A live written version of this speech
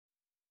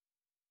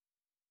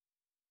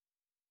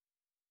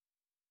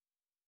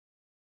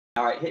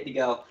All right, hit to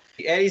go.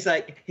 Eddie's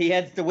like, he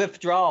had the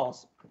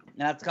withdrawals.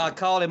 And I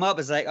called him up.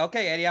 It's like,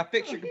 okay, Eddie, I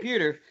fixed your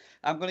computer.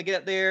 I'm going to get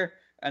up there,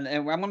 and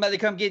I'm about to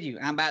come get you.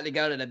 I'm about to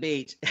go to the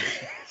beach.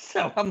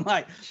 So I'm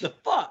like, the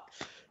fuck?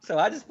 So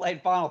I just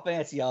played Final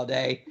Fantasy all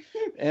day.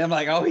 And I'm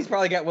like, oh, he's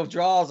probably got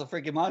withdrawals of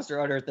freaking Monster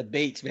Hunter at the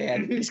beach,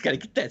 man. He's got to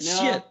get that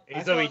shit.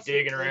 He's going to be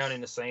digging around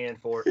in the sand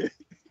for it.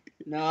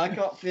 No, I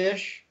caught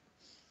fish.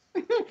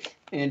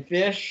 And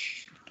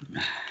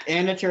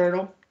a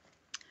turtle.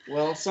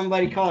 Well,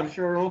 somebody caught a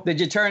turtle. Did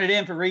you turn it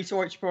in for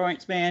research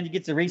points, man? You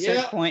get the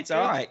research points.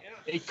 All right.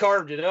 He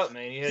carved it up,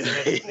 man. He had to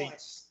have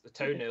the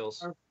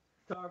toenails.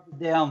 Carved it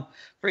down,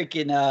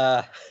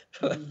 freaking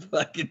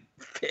fucking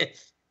fish.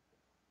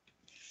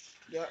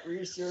 Got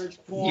research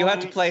points. You'll have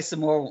to play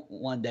some more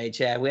one day,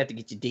 Chad. We have to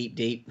get you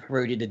deep,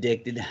 rooted,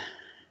 addicted.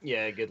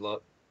 Yeah, good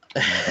luck.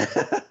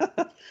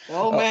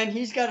 Oh man,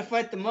 he's got to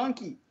fight the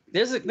monkey.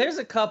 There's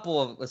a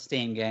couple of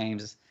Steam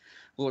games.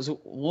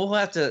 We'll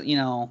have to,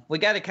 we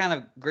got to kind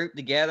of group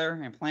together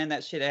and plan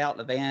that shit out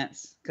in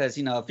advance. Because,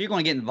 if you're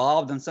going to get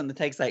involved in something that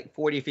takes like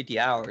 40 or 50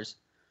 hours,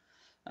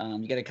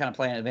 you got to kind of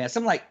plan in advance.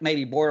 Something like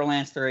maybe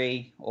Borderlands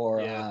 3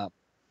 or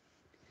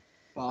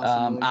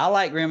I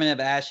like Remnant of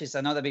Ashes.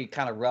 I know that'd be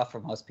kind of rough for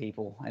most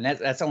people. And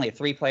that's only a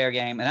 3-player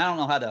game. And I don't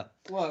know how to...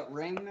 What,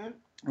 Remnant?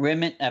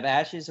 Remnant of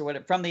Ashes or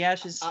whatever. From the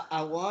Ashes?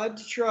 I wanted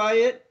to try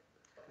it,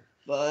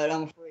 but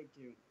I'm afraid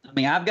to. I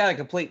mean, I've got a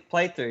complete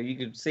playthrough. You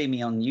could see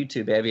me on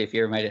YouTube, Abby, if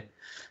you ever made a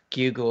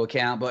Google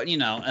account. But,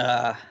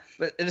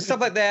 but it's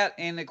stuff like that.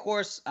 And, of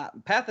course,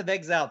 Path of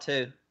Exile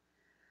 2.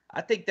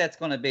 I think that's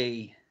going to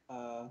be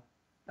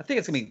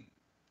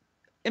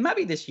it might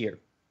be this year.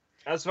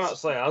 I was about to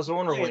say, I was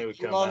wondering when it would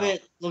come out. Love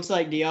it. Looks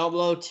like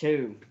Diablo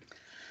 2.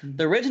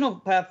 The original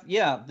Path,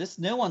 this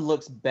new one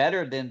looks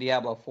better than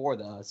Diablo 4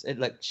 does. It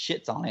like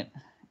shits on it.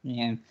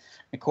 And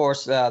of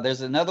course,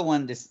 there's another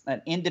one,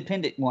 an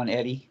independent one,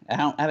 Eddie.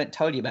 I haven't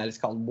told you about it. It's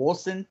called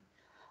Wilson.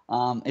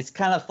 It's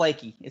kind of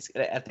flaky.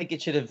 I think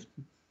it should have.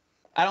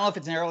 I don't know if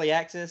it's an early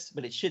access,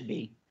 but it should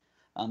be.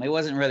 It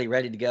wasn't really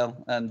ready to go.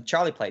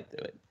 Charlie played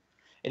through it.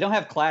 It don't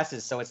have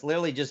classes, so it's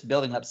literally just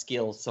building up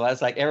skills. So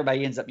it's like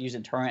everybody ends up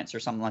using turrets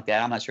or something like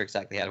that. I'm not sure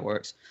exactly how it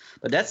works,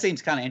 but that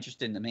seems kind of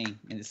interesting to me.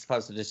 And it's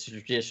supposed to just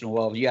traditional.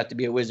 Well, you have to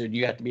be a wizard,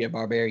 you have to be a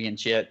barbarian,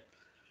 shit.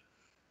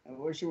 I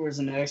wish there was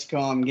an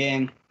XCOM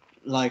game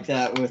like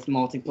that with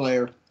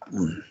multiplayer.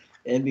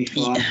 It'd be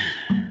fun.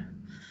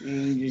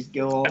 You just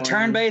go a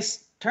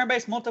turn-based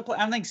multiplayer.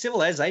 I don't think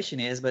Civilization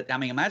is, but I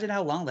mean, imagine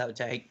how long that would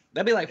take.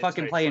 That'd be like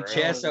fucking playing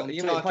chess. You'd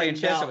be playing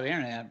chess over the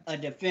internet. A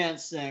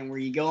defense thing where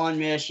you go on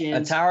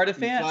missions. A tower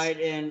defense. You fight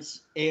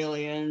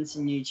aliens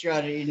and you try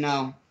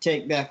to,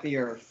 take back the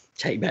Earth.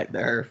 Take back the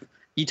Earth.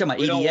 You talking about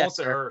we EDF? We don't want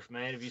the Earth,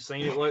 man. Have you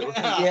seen it lately?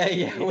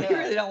 Yeah. We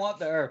really don't want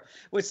the Earth.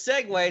 Which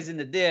segues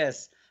into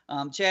this.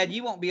 Chad,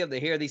 you won't be able to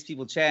hear these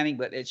people chatting,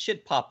 but it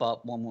should pop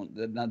up on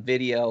the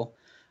video.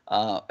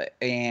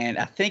 And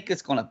I think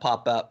it's going to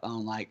pop up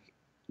on like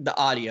the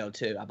audio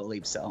too. I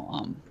believe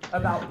so.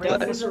 About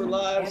dinosaur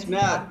lives,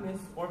 Matt.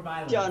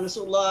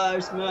 Dinosaur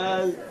lives,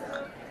 Matt.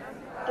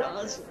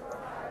 Dinosaur.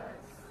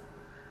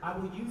 I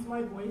will use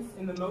my voice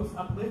in the most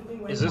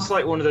uplifting way. Is this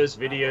like one of those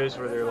videos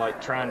where they're like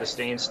trying to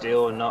stand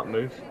still and not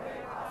move?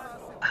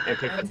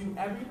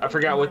 I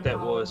forgot what that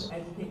was.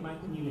 Educate my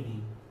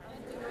community.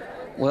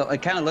 Well,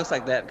 it kind of looks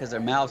like that because their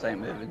mouths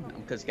ain't moving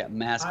because it's got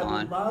mask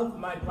on. I love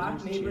my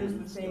black neighbors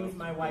the same as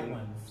my white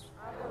ones.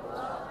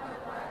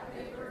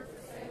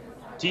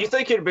 Do you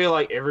think it'd be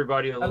like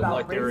everybody will look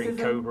like they're in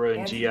Cobra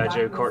and G.I.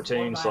 Joe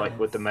cartoons, like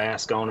with the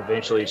mask on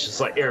eventually? It's just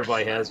like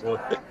everybody has one.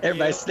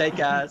 Everybody's snake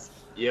eyes.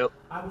 Yep.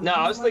 No,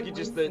 I was thinking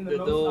just the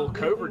little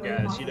Cobra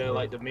guys,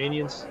 like the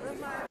minions.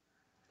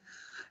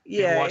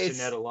 Yeah, been watching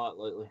that a lot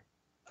lately.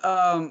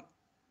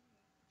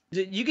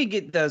 You can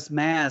get those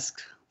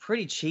masks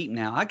pretty cheap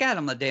now. I got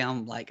them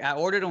I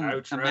ordered them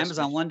on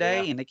Amazon one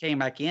day and they came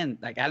back in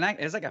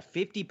it's like a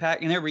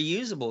 50-pack and they're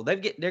reusable.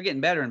 They're getting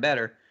better and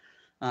better.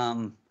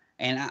 And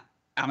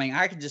I mean,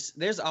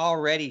 there's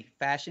already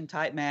fashion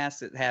type masks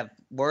that have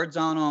words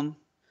on them,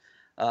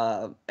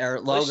 or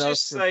logos. Let's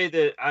just say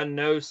that I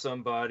know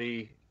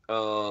somebody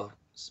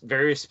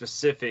very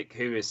specific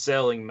who is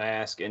selling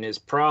masks and has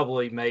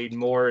probably made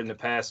more in the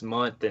past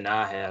month than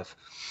I have.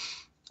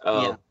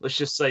 Let's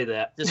just say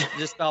that.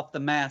 Just off the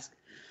mask.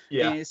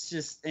 Yeah. And it's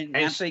just, and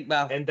I think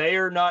about. And they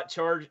are not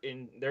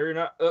charging, they're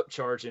not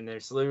upcharging.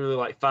 It's literally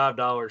like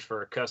 $5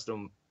 for a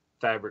custom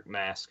fabric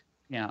mask.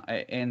 Yeah.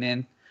 And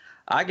then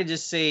I could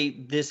just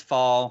see this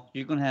fall,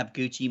 you're going to have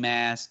Gucci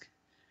mask.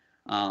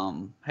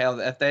 Hell,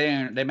 if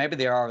maybe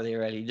they're already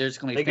ready. They're just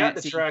going to be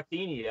fancy. They got the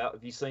Trikini out.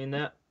 Have you seen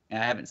that? I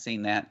haven't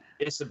seen that.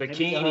 It's a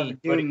bikini,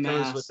 but it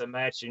goes with the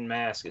matching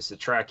mask. It's a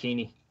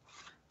Trikini.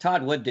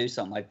 Todd would do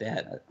something like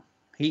that.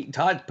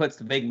 Todd puts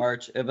the big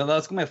merch, but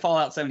it's going to be a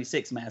Fallout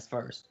 76 mask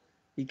first.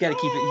 You got to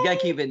keep it. You got to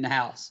keep it in the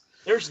house.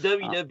 There's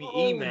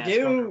WWE masks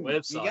on their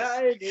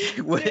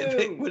website. Would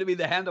it be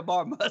the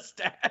handlebar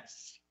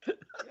mustache?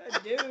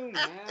 Man.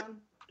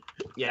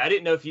 Yeah, I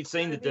didn't know if you'd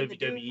seen the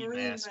WWE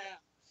mask.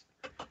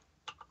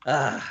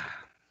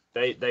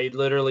 They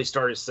literally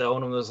started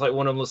selling them. It was like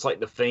one of them looks like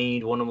the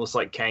Fiend, one of them looks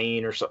like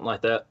Kane or something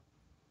like that.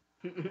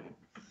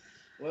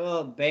 Well,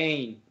 a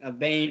Bane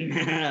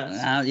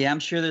mask. Yeah, I'm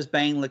sure there's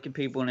Bane looking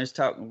people and there's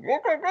talking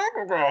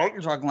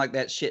like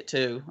that shit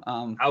too.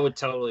 I would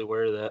totally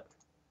wear that.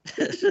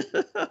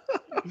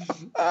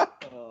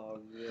 Oh,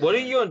 what are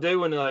you gonna do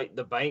when like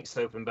the banks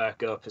open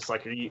back up? It's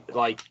like, are you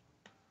like,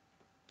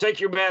 take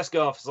your mask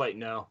off? It's like,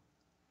 no.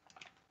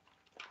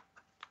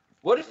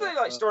 What if they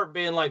like start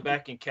being like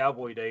back in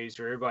cowboy days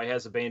where everybody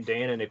has a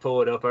bandana and they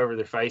pull it up over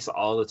their face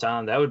all the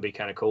time? That would be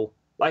kind of cool.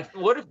 Like,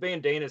 what if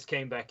bandanas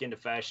came back into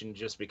fashion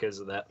just because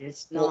of that?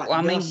 It's not. Well,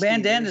 I mean, dusty.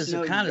 bandanas There's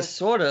are no kind of dust-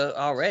 sort of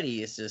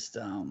already. It's just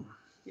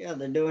Yeah,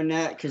 they're doing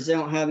that because they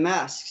don't have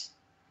masks.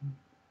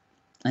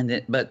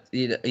 but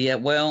yeah,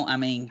 well, I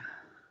mean,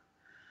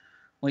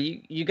 well,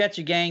 you got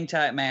your gang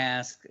type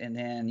mask, and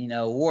then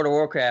World of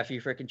Warcraft,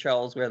 you freaking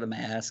trolls wear the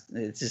mask.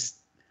 It's just,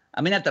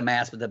 I mean, not the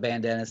mask, but the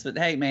bandanas. But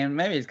hey, man,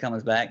 maybe it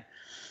comes back.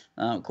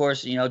 Of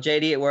course,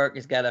 JD at work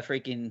has got a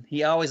freaking.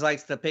 He always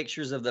likes the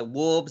pictures of the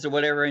wolves or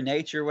whatever in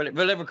nature,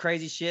 whatever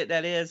crazy shit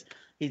that is.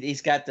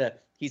 He's got the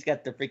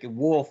freaking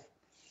wolf,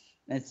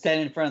 and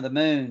standing in front of the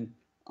moon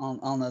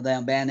on the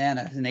damn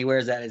bandana, and he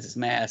wears that as his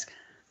mask.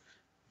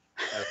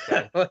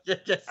 Okay.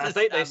 I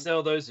think they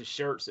sell those as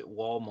shirts at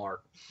Walmart.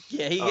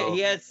 Yeah, he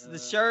has the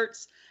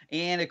shirts,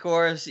 and of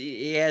course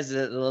he has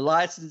the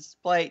license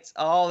plates,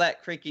 all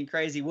that freaking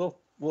crazy wolf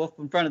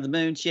in front of the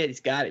moon shit.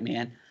 He's got it,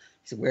 man.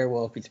 He's a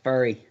werewolf. He's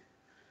furry.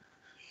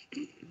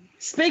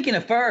 Speaking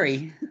of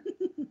furry,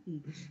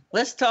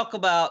 let's talk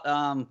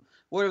about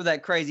whatever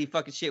that crazy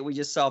fucking shit we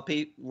just saw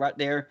right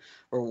there,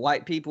 where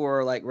white people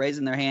were like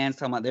raising their hands,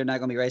 talking about they're not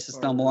gonna be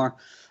racist no more.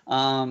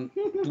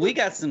 We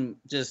got some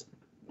just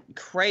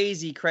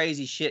crazy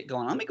shit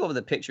going on. Let me go over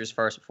the pictures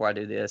first before I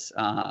do this.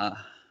 Let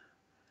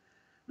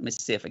me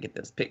see if I get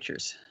those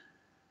pictures.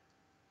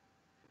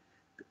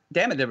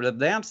 Damn it, they're the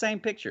damn same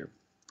picture.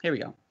 Here we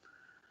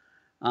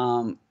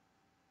go.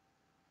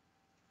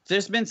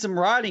 There's been some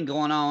rioting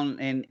going on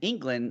in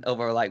England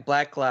over like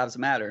Black Lives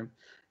Matter,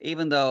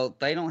 even though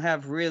they don't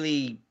have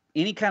really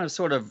any kind of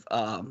sort of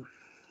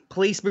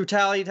police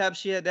brutality type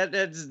shit.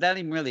 That's not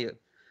even really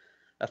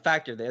a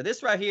factor there.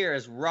 This right here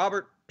is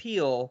Robert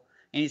Peel,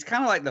 and he's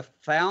kind of like the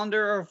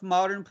founder of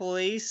modern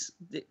police.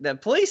 The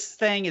police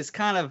thing is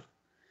kind of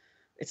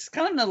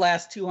in the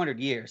last 200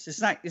 years.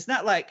 It's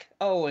not like,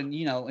 oh, and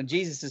in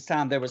Jesus'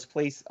 time there was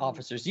police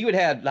officers. You would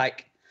have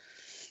like.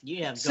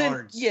 You have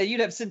guards. Yeah, you'd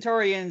have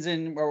centurions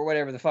or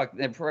whatever the fuck,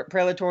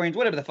 prelatorians,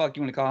 whatever the fuck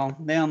you want to call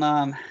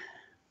them.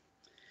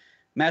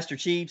 Master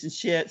chiefs and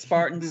shit,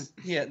 Spartans.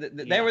 Yeah,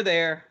 they were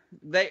there.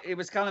 It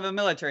was kind of a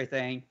military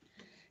thing,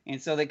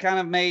 and so they kind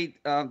of made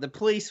the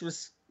police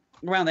was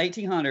around the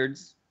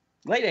 1800s,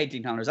 late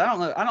 1800s.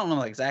 I don't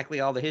know exactly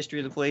all the history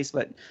of the police,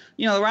 but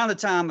around the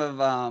time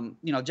of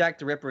Jack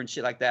the Ripper and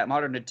shit like that,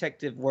 modern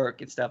detective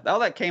work and stuff. All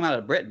that came out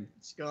of Britain.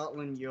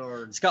 Scotland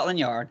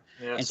Yard.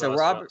 Yeah, and so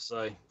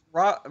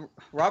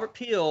Robert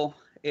Peel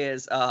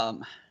is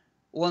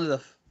one of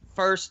the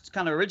first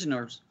kind of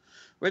originals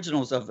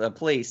of the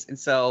police, and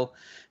so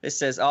it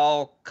says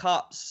all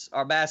cops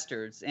are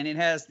bastards, and it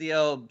has the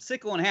old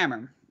sickle and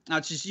hammer,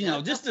 which is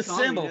just a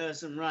symbol.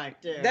 Right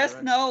there. That's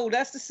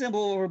the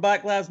symbol of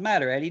Black Lives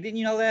Matter, Eddie. Didn't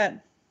you know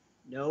that?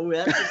 No,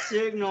 that's a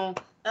signal.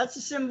 That's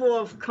a symbol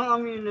of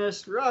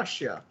communist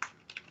Russia.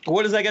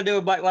 What does that got to do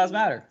with Black Lives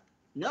Matter?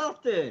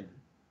 Nothing.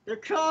 They're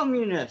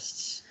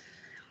communists.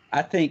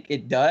 I think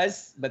it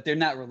does, but they're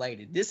not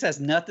related. This has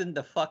nothing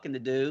to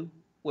do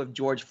with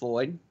George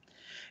Floyd.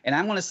 And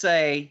I'm going to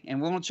say,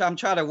 and I'm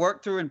trying to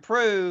work through and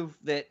prove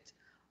that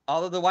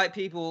all of the white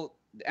people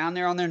down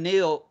there on their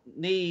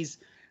knees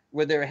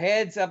with their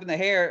heads up in the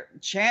air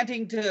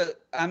chanting to,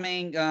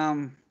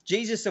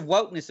 Jesus of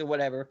wokeness or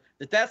whatever,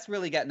 that's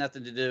really got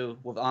nothing to do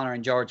with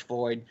honoring George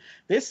Floyd.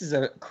 This is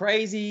a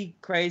crazy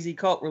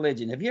cult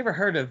religion. Have you ever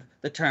heard of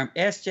the term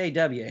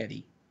SJW,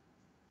 Eddie?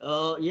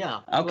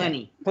 Yeah.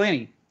 Okay.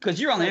 Plenty. Because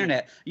you're on the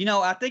internet.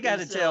 I think I had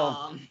to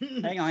tell.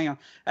 Hang on.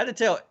 I had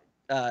to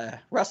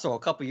tell Russell a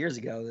couple years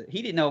ago that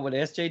he didn't know what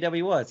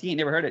SJW was. He ain't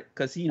never heard it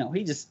because he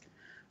just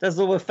does a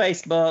little bit of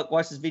Facebook,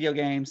 watches video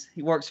games.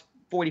 He works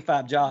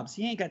 45 jobs.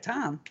 He ain't got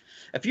time.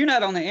 If you're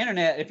not on the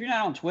internet, if you're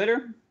not on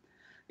Twitter,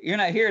 you're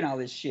not hearing all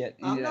this shit.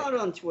 I'm not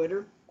on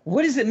Twitter.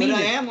 What does it mean?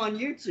 But I am on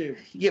YouTube.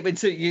 Yeah,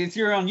 but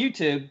you're on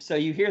YouTube, so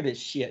you hear this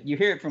shit. You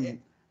hear it from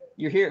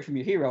your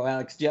hero,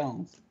 Alex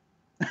Jones.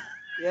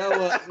 Yeah,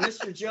 well,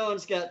 Mr.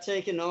 Jones got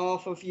taken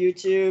off of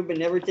YouTube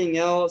and everything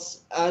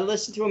else. I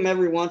listen to him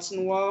every once in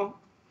a while,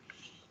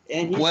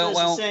 and he says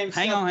the same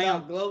stuff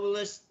about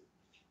globalists.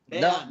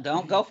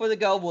 Don't go for the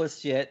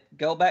globalist shit.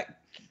 Go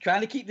back, trying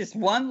to keep this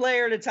one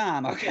layer at a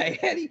time, okay,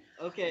 Eddie?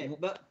 Okay,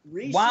 but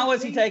recently, why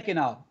was he taken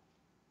off?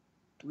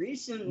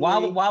 Recently,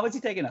 why was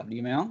he taken off? Do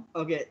you know?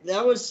 Okay,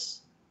 that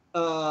was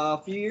a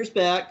few years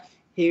back.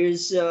 He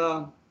was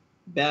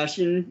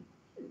bashing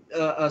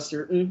a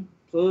certain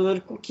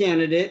political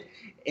candidate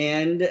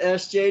and the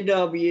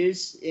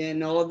SJWs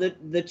and all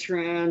the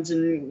trans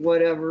and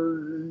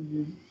whatever.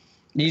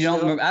 You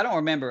don't remember? I don't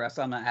remember,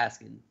 so I'm not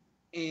asking.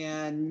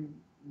 and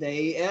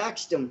they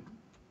axed him.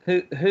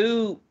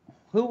 Who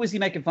was he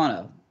making fun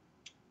of?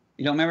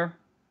 You don't remember?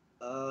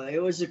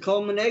 It was a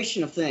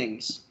culmination of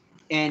things,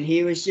 and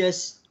he was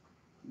just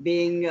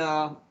being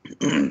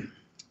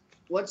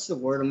what's the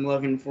word I'm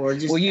looking for?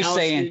 Just were you ousted.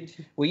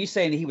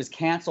 saying that he was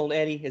canceled,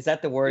 Eddie? Is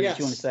that the word that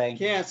you want to say?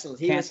 Canceled.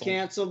 He was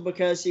canceled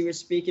because he was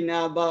speaking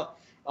out about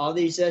all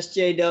these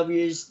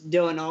SJWs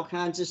doing all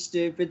kinds of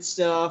stupid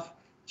stuff,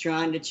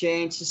 trying to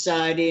change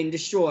society and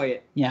destroy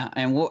it. Yeah,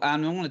 and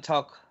I'm going to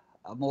talk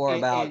more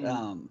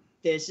about.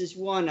 This is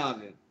one of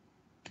them.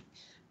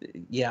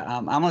 Yeah,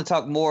 I'm going to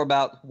talk more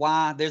about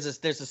why there's a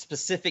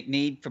specific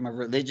need from a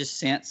religious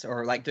sense,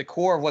 or like the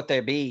core of what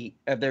their being,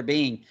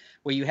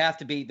 where you have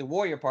to be the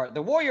warrior part.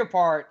 The warrior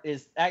part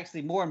is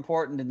actually more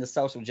important than the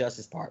social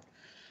justice part,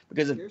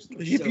 because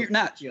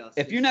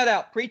if you're not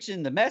out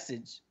preaching the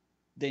message,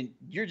 then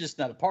you're just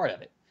not a part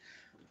of it.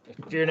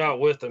 If you're not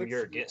with them,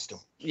 you're against them.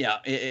 Yeah,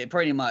 it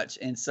pretty much.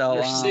 And so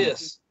you're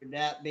cis. Would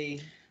that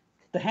be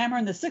the hammer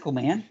and the sickle,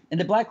 man, and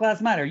the Black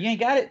Lives Matter? You ain't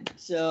got it.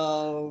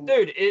 So,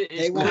 dude,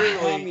 it's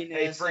literally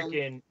a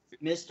freaking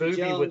Mr. booby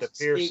Jones with a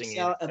piercing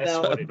in it. That's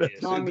what it is.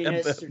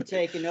 Communists are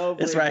taking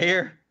over. It's right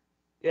here.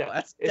 Yeah,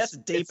 well, that's a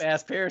deep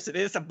ass piercing.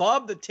 It's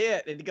above the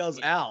tit and it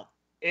goes out.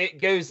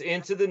 It goes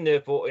into the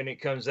nipple and it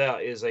comes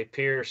out is a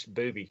pierced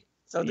booby.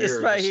 So this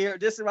right here,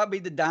 this might be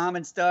the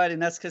diamond stud,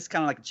 and that's just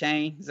kind of like a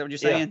chain. Is that what you're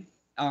saying?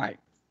 Yeah. All right.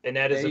 And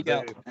that is a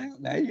boob.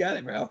 Now you got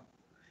it, bro.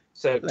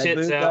 So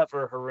tits out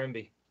for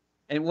Harimbi.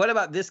 And what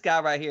about this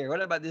guy right here? What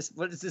about this?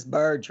 What is this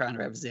bird trying to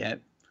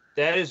represent?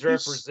 That is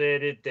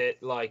represented that,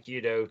 like,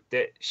 you know,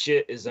 that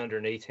shit is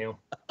underneath him.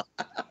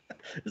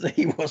 So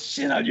he will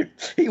shit on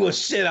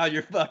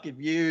your fucking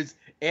views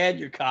and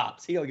your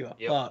cops. He don't give a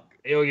fuck.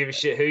 He don't give a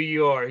shit who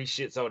you are. He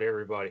shits on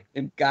everybody.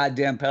 Them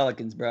goddamn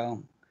pelicans,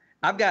 bro.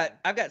 I've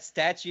got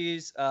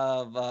statues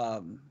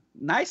of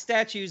nice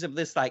statues of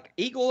this like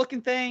eagle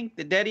looking thing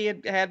that Daddy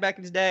had back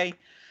in his day.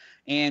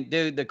 And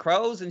dude, the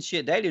crows and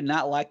shit, they do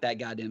not like that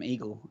goddamn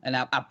eagle. And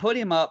I put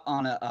him up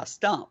on a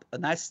stump, a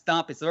nice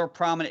stump. It's a little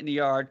prominent in the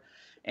yard.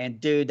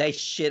 And dude, they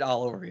shit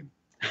all over him.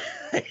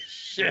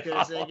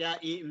 Because they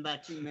got eaten by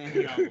too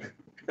many of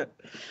them.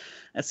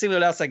 Let's see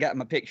what else I got in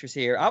my pictures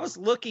here. I was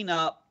looking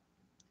up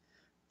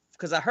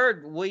because I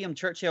heard William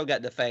Churchill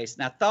got defaced,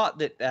 and I thought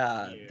that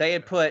they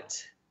had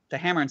put the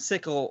hammer and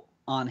sickle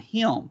on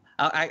him.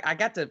 I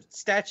got the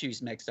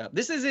statues mixed up.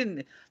 This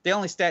isn't the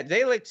only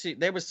statue.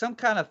 There was some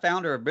kind of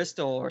founder of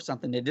Bristol or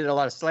something that did a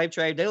lot of slave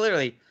trade. They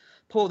literally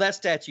pulled that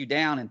statue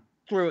down and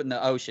threw it in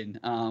the ocean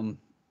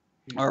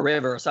or a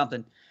river or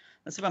something.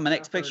 Let's see if my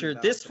next picture.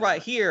 This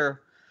right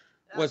here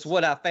was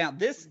what I found.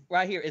 This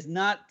right here is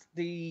not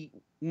the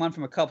one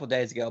from a couple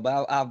days ago,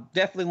 but I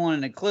definitely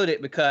wanted to include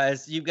it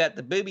because you've got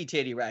the booby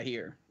titty right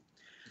here.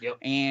 Yep.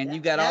 And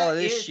you got all of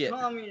this shit.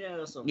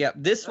 Communism. Yep.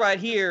 This right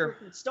here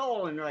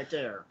stolen right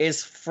there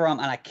is from,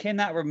 and I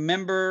cannot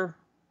remember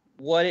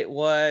what it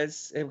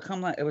was. It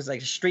was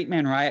like street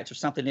man riots or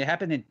something. It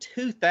happened in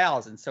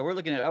 2000. So we're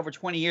looking at over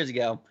 20 years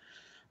ago,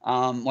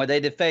 where they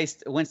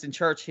defaced Winston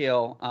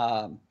Churchill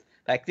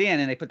back then,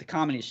 and they put the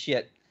communist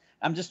shit.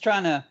 I'm just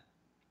trying to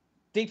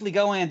deeply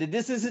go into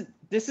this. Isn't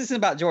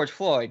about George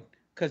Floyd.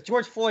 Because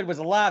George Floyd was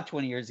alive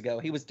 20 years ago.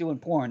 He was doing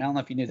porn. I don't know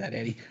if you knew that,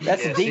 Eddie.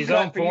 That's a deep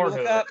cut for you to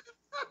look up.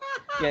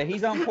 Yeah,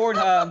 he's on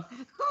Pornhub.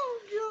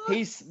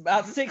 He's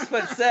about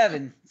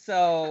 6'7".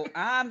 So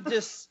I'm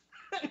just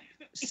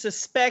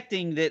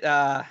suspecting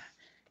that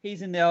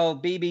he's in the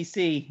old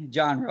BBC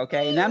genre,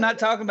 okay? And I'm not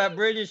talking about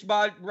British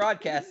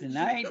broadcasting.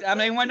 I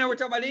mean, we're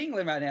talking about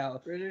England right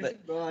now.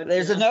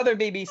 There's another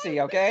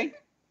BBC, okay?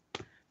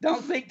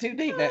 Don't think too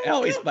deep.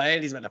 Oh, he's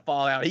going to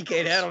fall out. He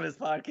can't handle this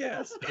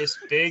podcast. It's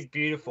big,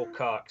 beautiful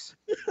cocks.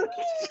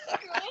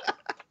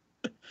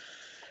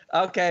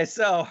 Okay,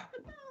 so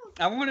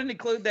I wanted to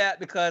include that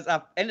because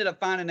I ended up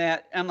finding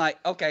that. I'm like,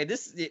 okay,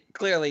 this is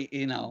clearly,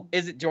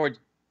 isn't George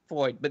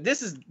Floyd, but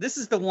this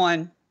is the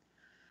one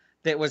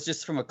that was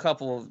just from a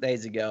couple of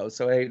days ago.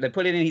 So they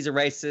put it in. He's a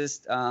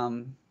racist.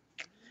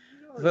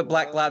 But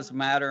Black Lives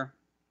Matter.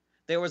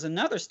 There was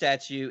another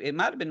statue. It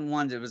might have been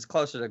one that was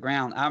closer to the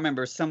ground. I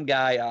remember some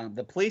guy.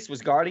 The police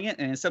was guarding it,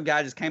 and some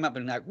guy just came up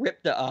and like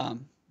ripped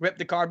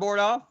the cardboard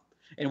off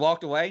and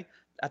walked away.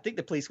 I think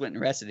the police went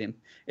and arrested him.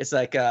 It's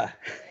like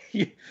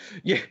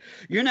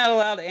you're not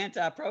allowed to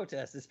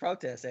anti-protest. It's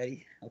protest,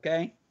 Eddie.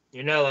 Okay.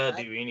 You're not allowed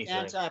to do anything.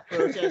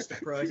 Anti-protest to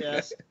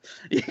protest.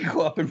 You can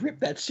go up and rip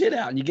that shit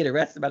out, and you get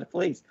arrested by the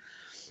police.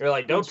 You're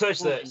like, don't touch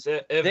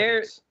that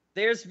evidence.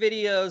 There's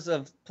videos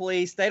of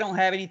police. They don't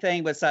have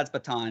anything besides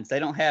batons. They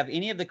don't have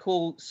any of the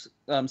cool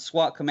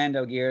SWAT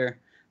commando gear.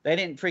 They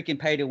didn't freaking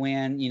pay to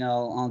win,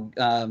 on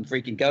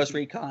freaking Ghost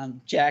Recon,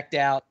 jacked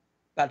out,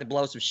 about to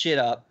blow some shit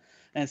up.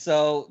 And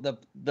so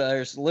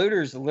there's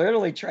looters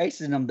literally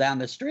tracing them down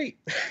the street.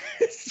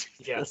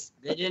 Yes.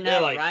 They didn't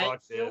have riot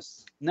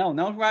shields? No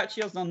riot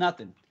shields, no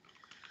nothing.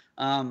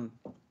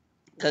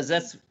 Because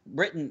that's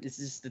written, it's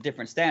just a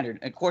different standard.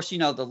 Of course,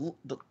 the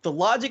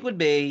logic would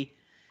be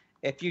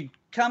if you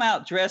come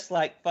out dressed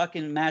like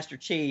fucking Master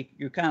Chief,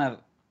 you're kind of,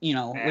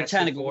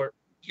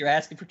 you're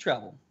asking for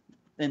trouble.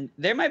 and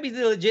there might be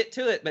the legit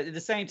to it, but at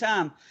the same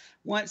time,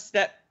 once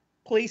that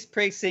police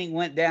precinct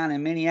went down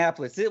in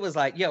Minneapolis, it was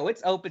like, yo,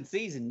 it's open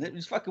season.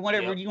 It's fucking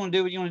whatever you want to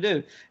do, what you want to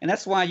do. And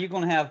that's why you're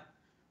going to have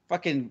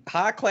fucking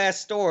high-class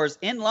stores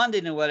in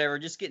London or whatever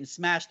just getting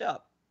smashed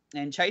up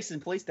and chasing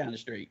police down the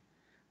street.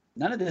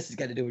 None of this has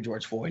got to do with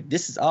George Floyd.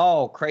 This is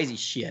all crazy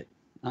shit.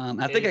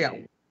 I think I got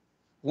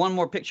one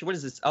more picture. What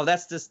is this? Oh,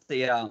 that's just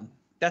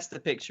that's the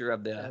picture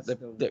of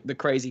the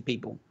crazy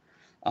people.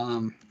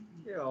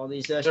 Yeah, all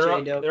these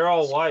SJWs. They're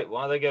all white.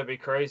 Why they gotta be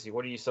crazy?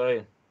 What are you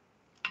saying?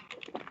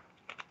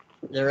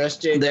 They're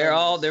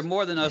SJWs. They're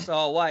more than us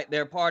all white.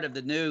 They're part of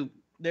the new.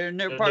 They're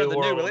part of the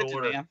new religion,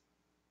 order. Man.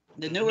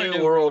 The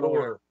new world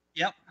order.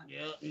 Yep.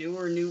 Yeah,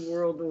 new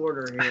world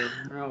order here.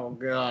 Oh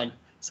God.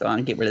 So I'm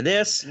gonna get rid of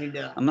this.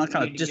 I'm not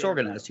kind of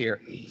disorganized here.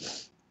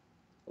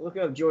 Look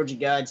up Georgia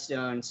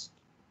Guidestones.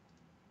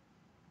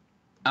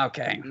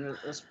 Okay.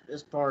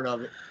 That's part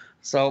of it.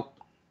 So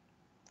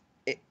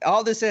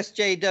all this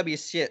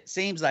SJW shit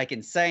seems like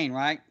insane,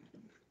 right?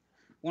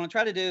 What I'm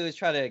trying to do is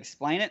try to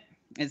explain it.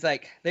 It's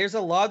like there's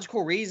a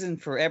logical reason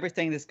for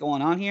everything that's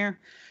going on here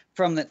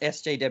from the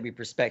SJW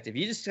perspective.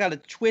 You just got to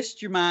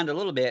twist your mind a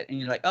little bit, and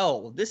you're like, oh,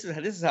 well, this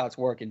is how it's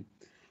working.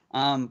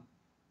 And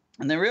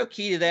the real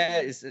key to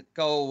that is to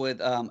go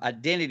with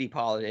identity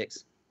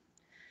politics.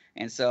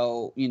 And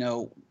so, you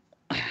know,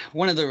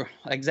 one of the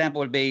example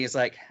would be is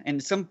like,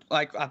 and some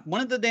like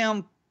one of the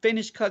damn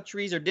Finnish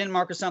countries or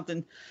Denmark or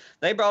something,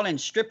 they brought in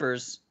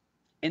strippers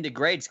into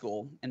grade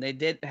school, and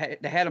they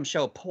had them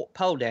show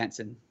pole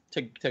dancing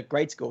to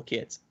grade school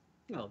kids.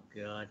 Oh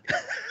God!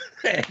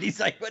 And he's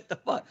like, what the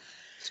fuck?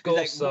 School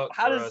like, sucked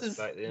how for does us this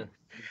back then.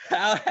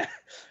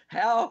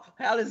 How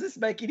does this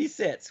make any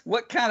sense?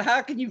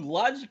 How can you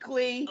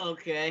logically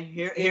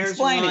here's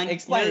explain one. It,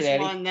 explain here's it,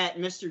 Eddie. One that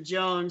Mr.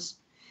 Jones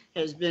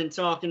has been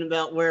talking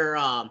about where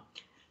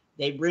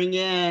they bring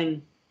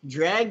in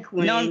drag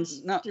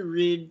queens to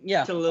read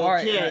to little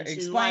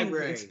kids in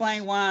libraries.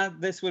 Explain why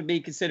this would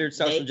be considered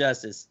social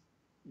justice.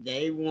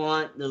 They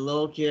want the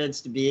little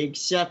kids to be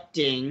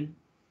accepting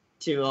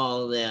to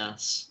all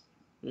this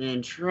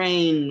and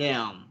train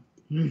them.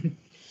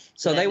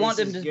 So they want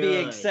them to be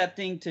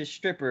accepting to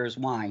strippers.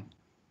 Why?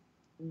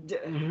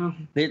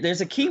 There's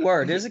a key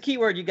word. There's a key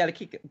word you got to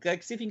keep.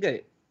 See if you can get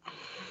it.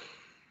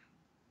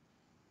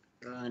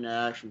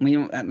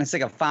 I'm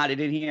sick of find it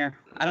in here.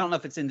 I don't know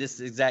if it's in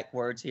this exact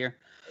words here.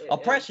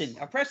 Oppression.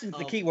 Oppression's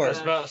the key word. I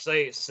was about to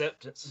say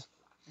acceptance.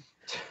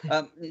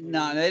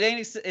 No, it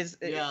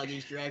ain't.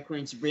 These drag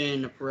queens are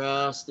being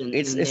oppressed, and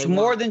it's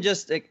more than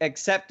just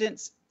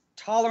acceptance,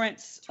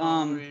 tolerance.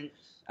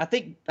 I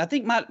think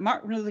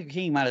Martin Luther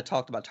King might have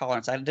talked about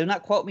tolerance. Do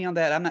not quote me on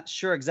that. I'm not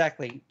sure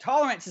exactly.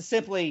 Tolerance is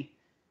simply,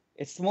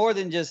 it's more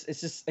than just.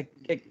 It's just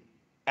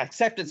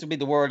acceptance would be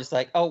the word. It's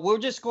like, oh, we're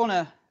just going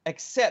to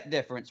accept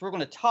difference. We're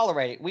going to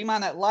tolerate it. We might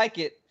not like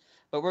it,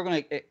 but we're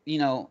going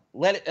to,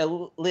 let it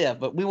live.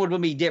 But we want to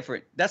be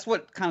different. That's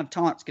what kind of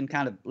tolerance can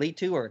kind of lead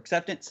to, or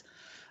acceptance.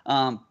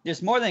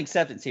 There's more than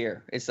acceptance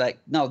here. It's like,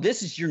 no,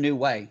 this is your new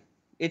way.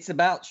 It's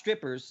about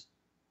strippers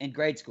in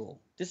grade school.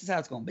 This is how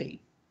it's going to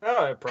be. I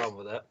don't have a problem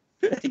with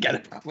that. You got a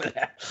problem with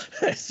that.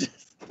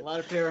 A lot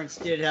of parents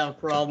did have a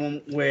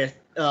problem with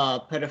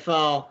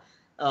pedophile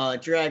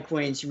drag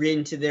queens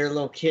reading to their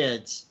little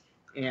kids.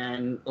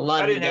 And a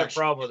lot I didn't have a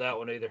problem with that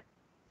one either.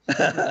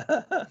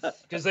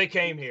 Because they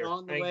came here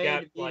and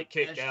got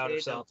kicked out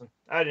or something.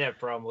 I didn't have a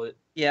problem with it.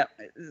 Yeah.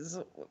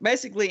 So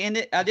basically,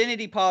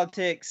 identity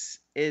politics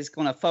is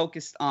going to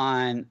focus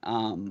on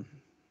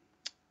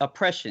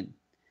oppression.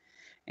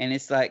 And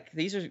it's like,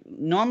 these are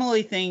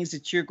normally things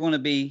that you're going to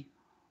be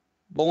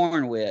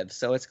born with.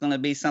 So it's going to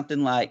be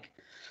something like,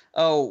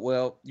 oh,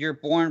 well, you're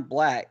born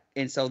black,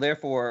 and so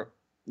therefore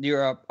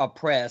you're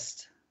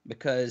oppressed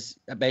because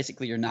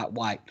basically you're not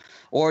white.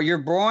 Or you're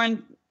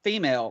born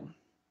female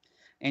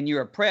and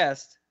you're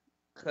oppressed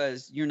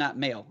because you're not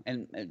male.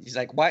 And it's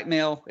like white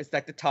male, it's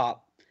like the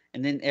top,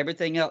 and then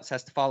everything else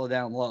has to follow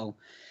down low.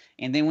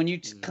 And then when you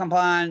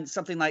combine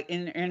something like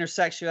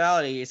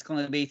intersexuality, it's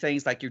going to be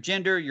things like your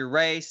gender, your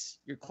race,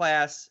 your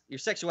class. Your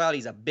sexuality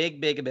is a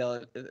big thing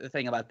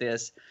about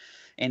this.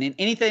 And in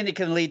anything that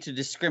can lead to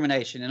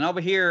discrimination. And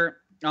over here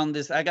on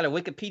this, I got a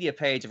Wikipedia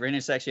page for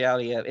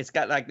intersexuality. It's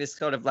got like this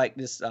sort of like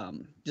this,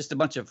 just a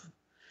bunch of,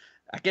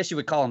 I guess you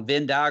would call them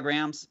Venn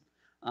diagrams.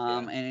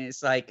 And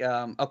it's like,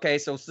 okay,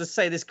 so let's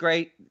say this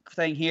great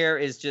thing here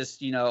is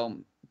just,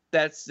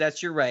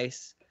 that's your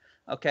race.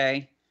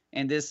 Okay.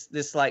 And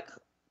this like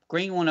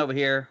green one over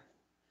here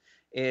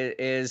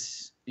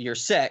is your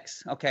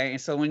sex. Okay.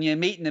 And so when you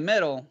meet in the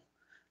middle,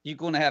 you're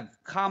going to have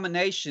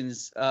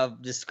combinations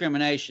of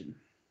discrimination.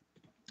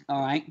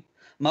 All right.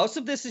 Most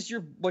of this is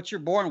what you're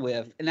born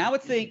with. And I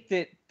would think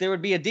that there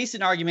would be a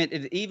decent argument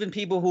that even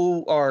people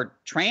who are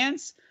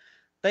trans,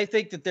 they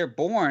think that they're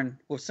born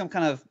with some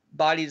kind of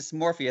body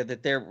dysmorphia,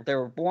 that they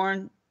were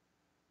born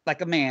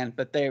like a man,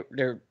 but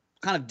they're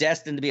kind of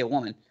destined to be a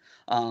woman.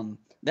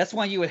 That's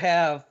why you would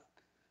have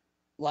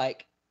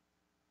like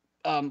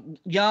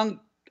young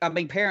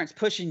parents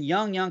pushing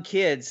young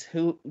kids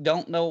who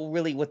don't know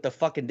really what the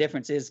fucking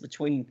difference is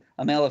between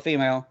a male and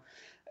female.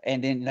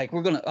 And then like,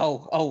 we're going to,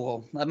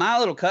 well, my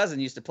little cousin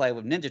used to play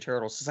with Ninja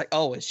Turtles. It's like,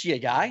 oh, is she a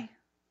guy?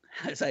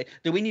 It's like,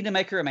 do we need to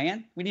make her a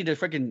man? We need to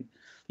freaking,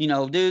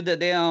 do the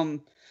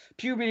damn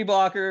puberty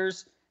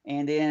blockers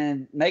and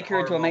then make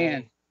her into a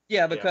man.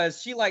 Yeah,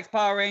 because she likes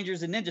Power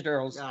Rangers and Ninja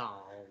Turtles.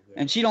 Oh,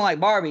 and she don't like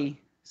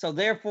Barbie. So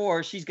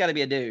therefore, she's got to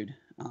be a dude.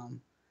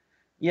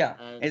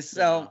 And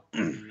so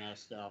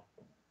messed up.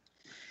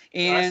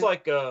 And that's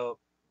like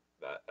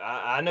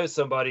I know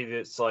somebody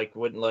that's like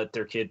wouldn't let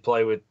their kid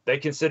play with. They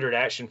considered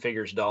action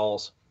figures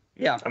dolls.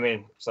 Yeah, I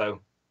mean, so.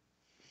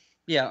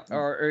 Yeah,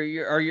 or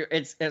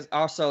it's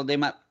also they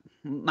might.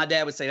 My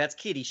dad would say that's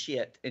kiddie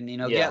shit, and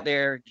get out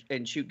there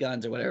and shoot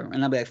guns or whatever,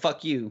 and I'd be like,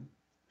 fuck you,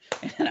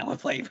 and I would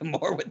play even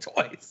more with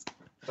toys.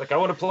 Like, I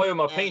want to play with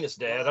my penis,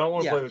 Dad. I don't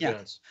want to play with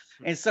guns.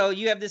 And so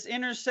you have this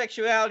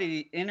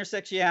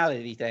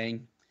intersectionality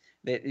thing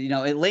that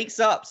it links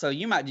up. So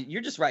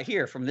you're just right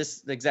here from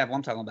this example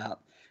I'm talking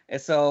about.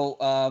 And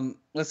so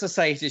let's just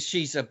say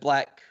she's a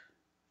black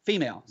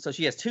female, so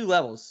she has 2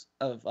 levels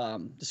of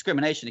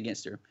discrimination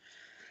against her.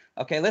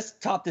 Okay, let's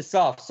top this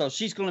off. So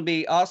she's going to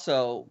be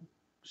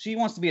she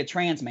wants to be a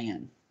trans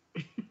man.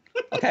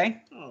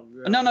 Okay.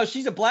 No,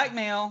 she's a black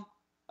male.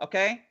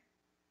 Okay.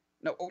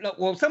 No,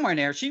 well, somewhere in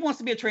there, she wants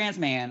to be a trans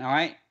man. All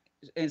right.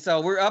 And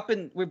so we're up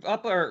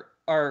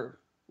our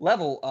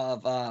level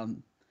of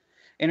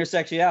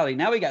intersectionality.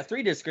 Now we got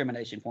 3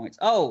 discrimination points.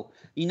 Oh,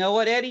 you know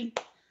what, Eddie?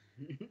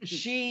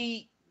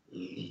 She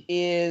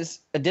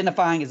is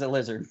identifying as a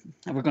lizard.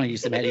 And we're going to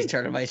use some Eddie's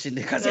termination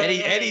because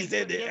Eddie's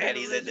in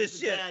this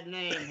shit. Bad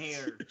name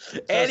here. So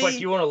it's like,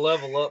 you want to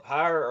level up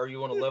higher or you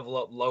want to level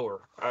up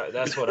lower?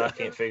 That's what I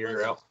can't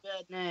figure out.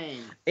 Bad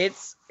name.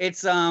 It's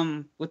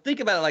well, think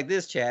about it like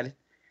this, Chad.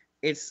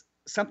 It's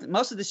something,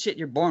 most of the shit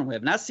you're born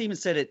with. Not even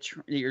said that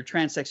your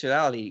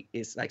transsexuality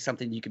is like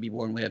something you could be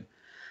born with.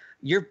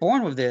 You're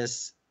born with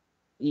this.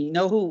 You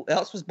know who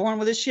else was born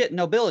with this shit?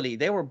 Nobility.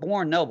 They were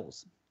born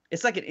nobles.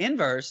 It's like an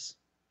inverse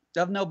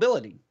of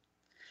nobility,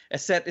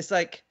 except it's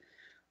like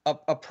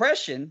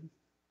oppression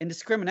and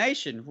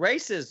discrimination,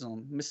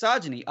 racism,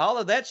 misogyny, all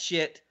of that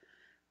shit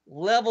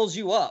levels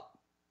you up.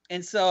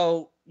 And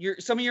so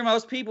some of your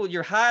most people,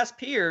 your highest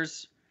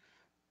peers,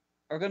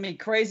 are going to be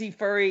crazy,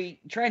 furry,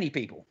 tranny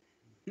people.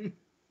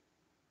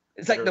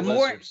 It's like the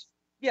more,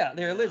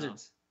 they're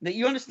lizards.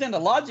 You understand the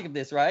logic of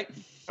this, right?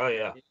 Oh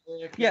yeah.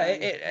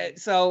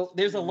 So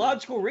there's a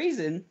logical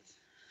reason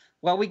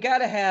why we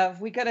gotta have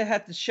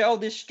to show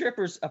this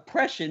stripper's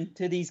oppression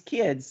to these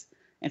kids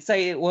and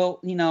say, well,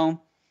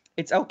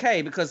 it's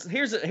okay, because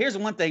here's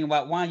one thing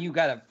about why you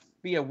gotta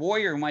be a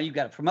warrior and why you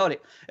gotta promote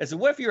it. Is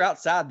what if you're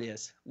outside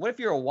this? What if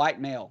you're a white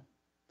male?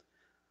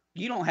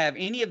 You don't have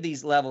any of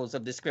these levels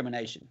of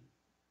discrimination.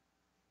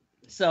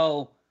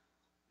 So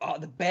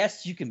the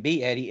best you can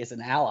be, Eddie, is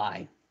an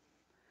ally.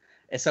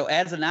 And so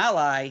as an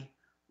ally,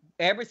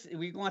 we're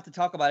going to have to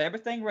talk about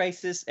everything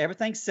racist,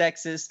 everything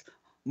sexist.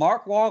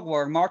 Mark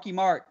Wahlberg, Marky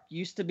Mark,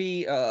 used to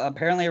be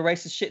apparently a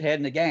racist shithead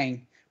in the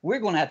gang. We're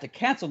going to have to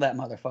cancel that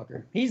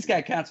motherfucker. He's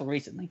got canceled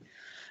recently.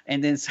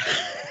 And then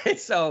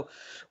so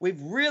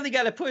we've really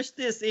got to push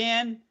this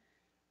in.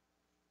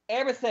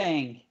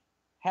 Everything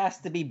has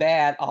to be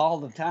bad all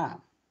the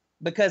time.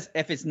 Because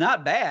if it's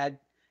not bad,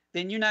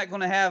 then you're not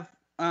going to have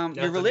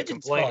your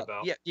religion's taught.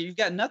 Yeah, you've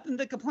got nothing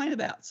to complain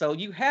about. So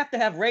you have to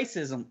have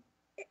racism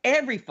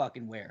every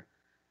fucking where.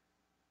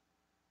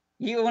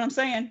 You know what I'm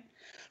saying?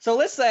 So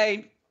let's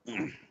say,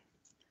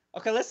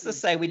 let's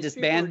just say we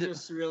disband.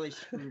 Just really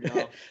screwed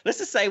up. Let's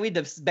just say we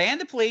disband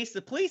the police.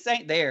 The police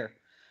ain't there.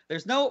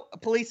 There's no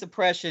police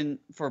oppression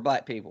for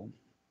black people.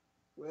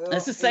 Well,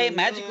 let's just say it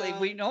magically.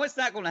 We know it's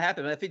not going to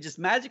happen, but if it just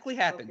magically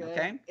happened,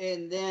 okay?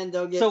 And then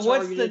they'll get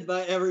targeted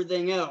by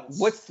everything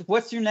else.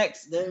 What's your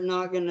next? They're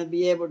not going to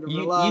be able to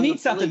rely on You need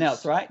something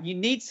else, right? You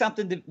need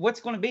something to.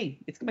 What's going to be?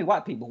 It's going to be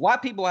white people.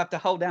 White people have to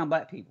hold down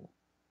black people.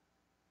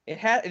 It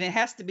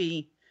has to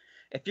be.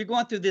 If you're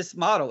going through this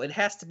model, it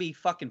has to be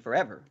fucking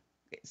forever.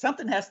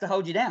 Something has to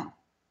hold you down.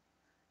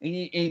 And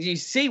you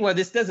see where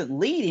this doesn't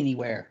lead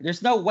anywhere.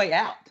 There's no way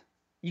out.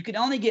 You can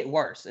only get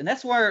worse. And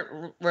that's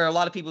where a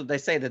lot of people, they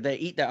say that they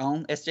eat their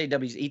own,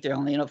 SJWs eat their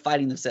own, they end up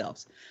fighting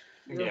themselves.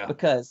 Yeah.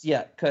 Because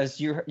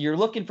you're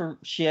looking for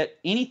shit.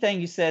 Anything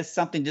you say,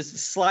 something, just the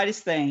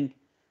slightest thing,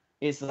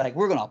 is like,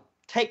 we're going to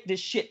take this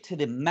shit to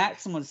the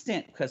maximum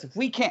extent. Because if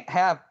we can't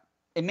have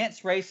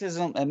immense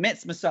racism,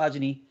 immense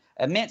misogyny,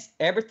 immense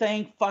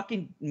everything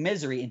fucking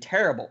misery and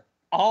terrible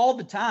all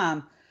the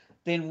time,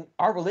 then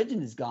our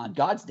religion is gone.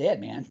 God's dead,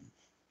 man.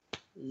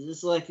 Is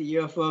this like the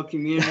UFO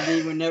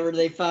community whenever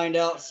they find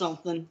out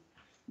something?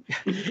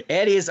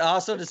 Eddie is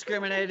also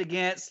discriminated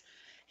against.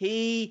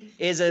 He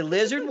is a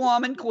lizard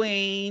woman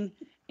queen,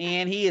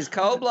 and he is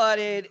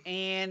cold-blooded,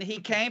 and he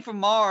came from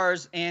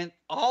Mars, and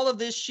all of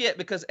this shit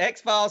because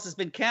X-Files has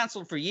been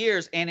canceled for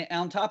years, and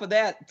on top of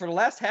that, for the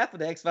last half of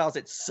the X-Files,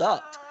 it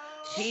sucked.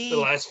 He's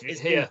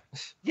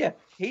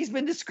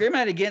been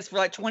discriminated against for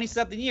like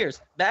 20-something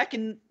years. Back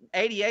in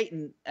 88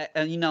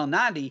 and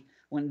 90,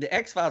 when the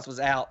X-Files was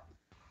out,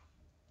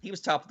 he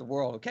was top of the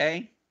world,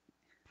 okay?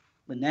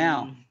 But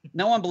now,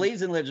 no one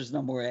believes in lizards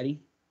no more,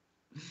 Eddie.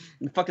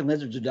 The fucking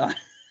lizards are done.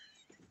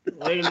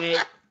 Wait a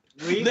minute.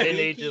 They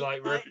need to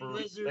like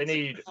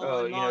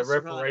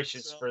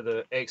reparations for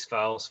the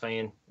X-Files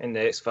fan and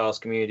the X-Files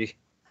community.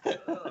 There's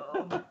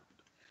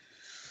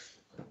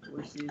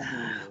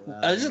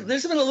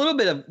been a little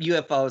bit of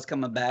UFOs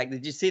coming back.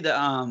 Did you see the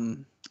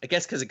I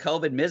guess because of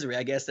COVID misery,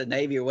 I guess the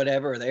Navy or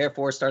whatever, or the Air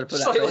Force started to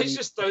put out. Let's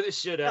just throw this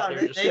shit out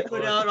there. They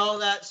put out all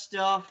that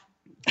stuff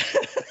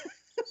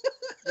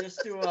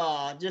just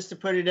to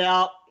put it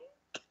out.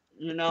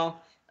 You know,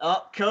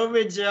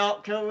 COVID's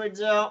out.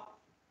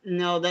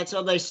 No, that's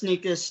how they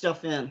sneak this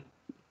stuff in.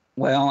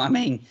 Well, I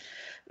mean,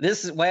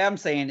 this is what I'm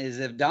saying is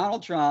if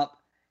Donald Trump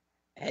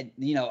had,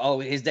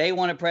 his day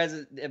one of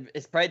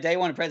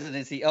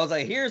presidency, I was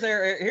like,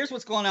 here's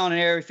what's going on in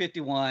Area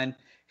 51.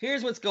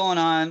 Here's what's going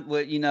on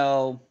with,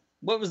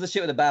 what was the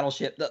shit with the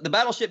battleship? The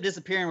battleship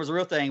disappearing was a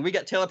real thing. We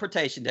got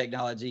teleportation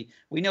technology.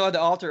 We know how to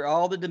alter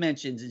all the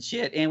dimensions and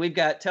shit. And we've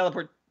got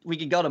we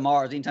can go to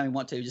Mars anytime we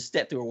want to, just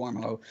step through a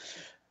wormhole.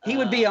 He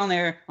would be on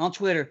there on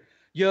Twitter.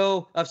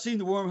 Yo, I've seen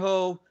the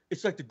wormhole.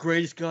 It's like the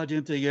greatest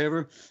goddamn thing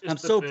ever. I'm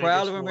so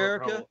proud of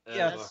America.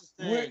 Yeah.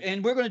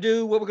 And we're going to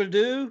do what we're going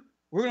to do.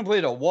 We're going to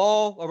put a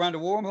wall around the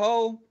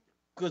wormhole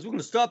because we're going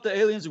to stop the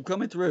aliens from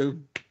coming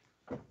through.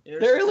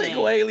 They're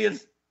illegal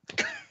aliens.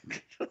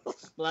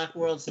 Black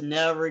World's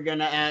never going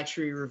to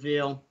actually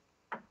reveal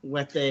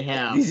what they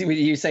have.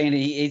 You're saying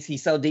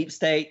he's so deep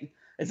state?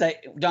 It's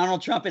like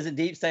Donald Trump isn't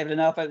deep state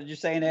enough? You're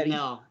saying that?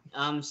 No,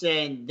 I'm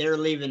saying they're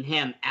leaving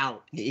him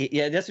out.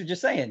 Yeah, that's what you're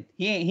saying.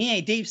 He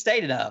ain't deep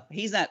state enough.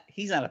 He's not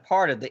a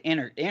part of the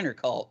inner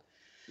cult.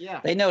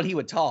 Yeah. They know he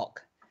would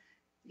talk.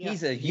 Yeah,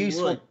 he's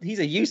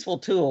a useful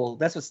tool.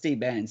 That's what Steve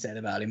Bannon said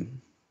about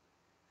him.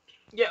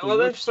 Yeah, well,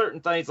 there's certain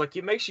things like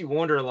it makes you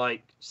wonder,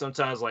 like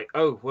sometimes, like,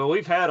 oh, well,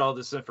 we've had all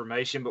this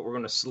information, but we're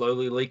going to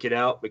slowly leak it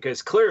out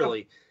because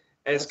clearly,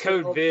 as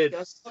COVID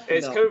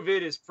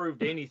has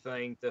proved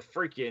anything, the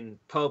freaking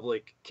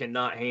public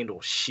cannot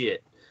handle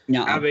shit.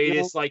 No, I mean,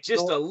 it's like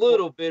just a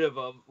little bit of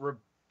a.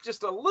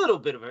 This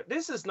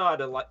is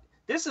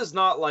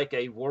not like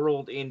a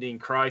world-ending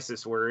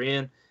crisis we're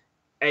in,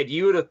 and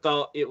you would have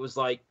thought it was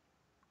like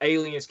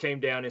aliens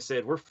came down and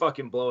said, we're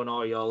fucking blowing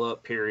all y'all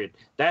up, period.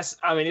 It's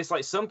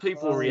like some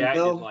people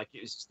reacted like it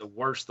was just the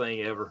worst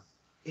thing ever.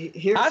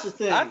 Here's the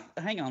thing.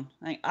 Hang on.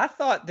 I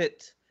thought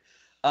that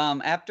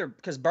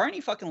because Bernie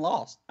fucking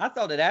lost. I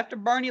thought that after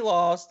Bernie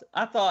lost,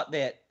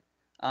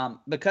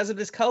 because of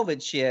this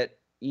COVID shit,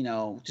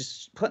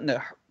 just putting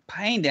the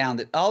pain down,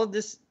 that all of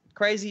this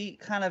crazy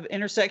kind of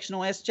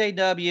intersectional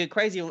SJW,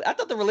 crazy. I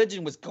thought the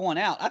religion was going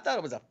out. I thought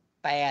it was a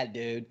fad,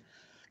 dude.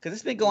 Because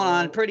it's been going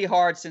on pretty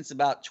hard since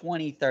about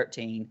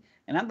 2013,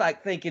 and I'm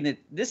like thinking that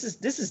this is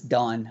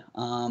done.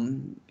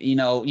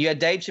 You had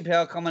Dave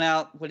Chappelle coming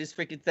out with his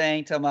freaking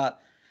thing talking about,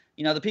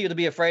 the people to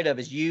be afraid of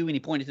is you, and he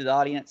pointed to the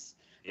audience.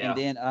 Yeah. And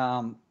then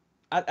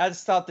I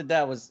just thought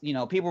that was,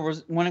 people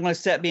weren't going to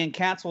stop being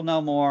canceled no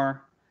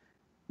more.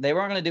 They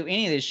weren't going to do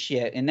any of this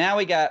shit, and now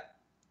we got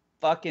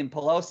fucking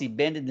Pelosi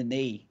bending the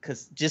knee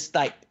because just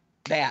like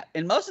that.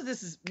 And most of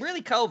this is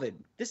really COVID.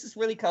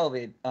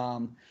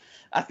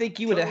 I think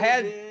you would have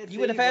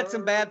had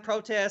some bad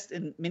protests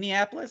in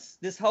Minneapolis.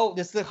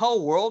 The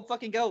whole world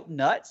fucking go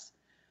nuts.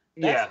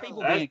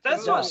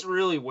 That's what's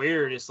really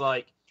weird. It's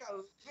like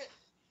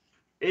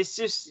it's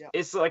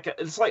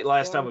like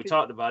last time we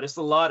talked about it. It's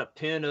a lot of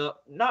pent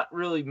up, not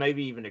really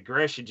maybe even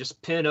aggression,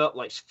 just pent up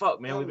like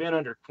fuck man, we've been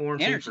under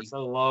quarantine for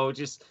so long,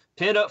 just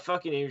pent up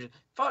fucking energy.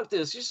 Fuck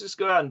this, just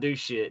go out and do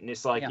shit. And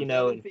it's like,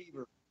 the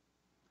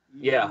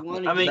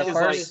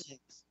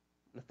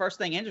first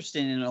thing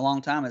interesting in a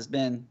long time has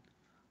been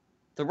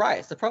the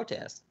riots, the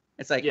protests.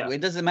 It's like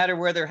it doesn't matter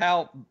whether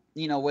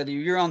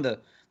you're on the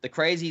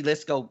crazy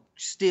let's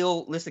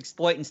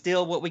exploit and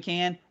steal what we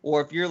can,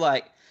 or if you're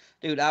like,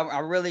 dude, I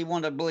really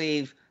want to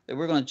believe that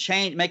we're going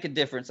to make a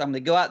difference. I'm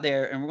going to go out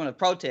there and we're going to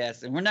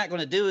protest, and we're not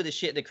going to do the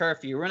shit, the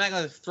curfew. We're not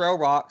going to throw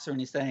rocks or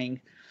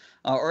anything,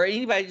 or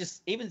anybody.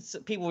 Even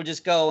people would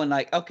just go and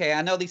like, okay,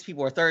 I know these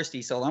people are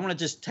thirsty, so I'm going to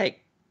just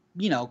take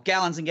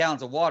gallons and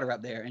gallons of water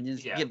up there and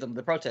just give them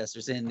the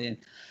protesters. And then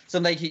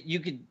you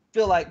could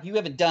feel like you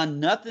haven't done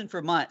nothing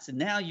for months, and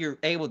now you're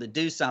able to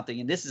do something,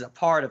 and this is a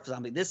part of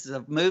something. This is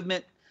a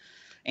movement,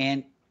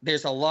 and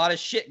there's a lot of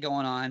shit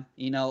going on.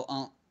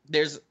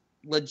 There's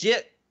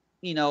legit,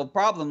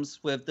 problems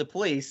with the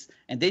police,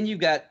 and then you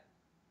got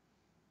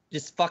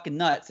just fucking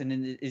nuts, and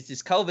then it's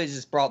just COVID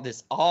just brought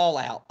this all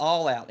out,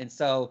 and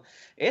so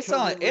it's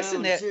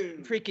in that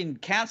freaking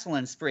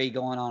counseling spree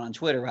going on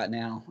Twitter right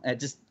now.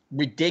 Just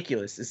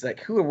ridiculous. It's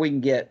like whoever we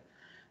can get,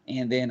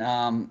 and then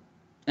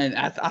and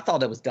I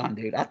thought it was done,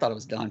 dude. I thought it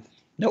was done.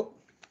 Nope.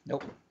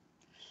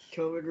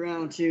 COVID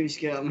round 2's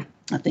coming.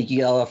 I think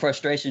you got a lot of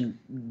frustration.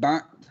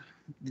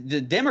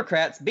 The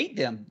Democrats beat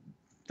them.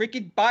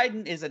 Freaking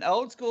Biden is an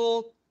old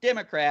school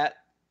Democrat,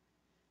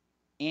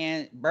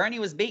 and Bernie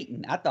was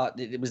beaten. I thought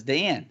that it was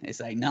the end.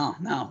 It's like, no,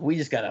 we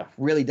just got to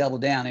really double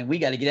down, and we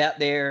got to get out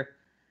there,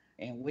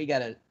 and we got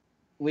to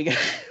we got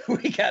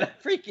to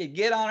freaking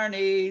get on our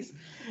knees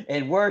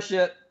and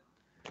worship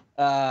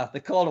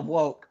the cult of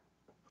woke.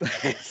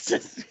 It's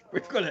just we're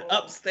gonna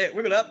upgrade.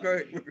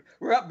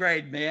 We're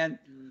upgrade, man.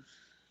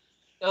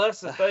 No,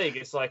 that's the thing.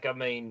 It's like, I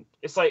mean,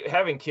 it's like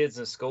having kids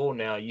in school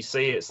now. You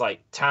see, it's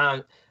like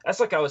time. That's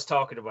like I was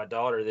talking to my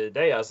daughter the other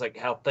day. I was like,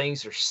 how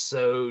things are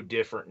so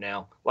different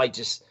now. Like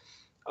just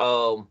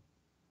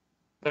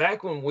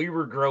back when we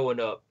were growing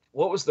up,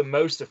 what was the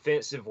most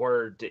offensive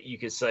word that you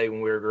could say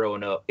when we were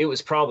growing up? It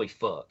was probably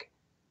fuck.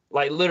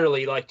 Like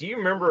literally, like, do you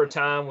remember a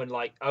time when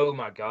like, oh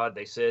my God,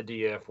 they said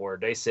the F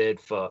word, they said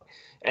fuck.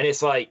 And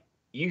it's like,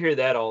 you hear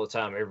that all the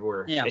time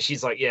everywhere. Yeah. And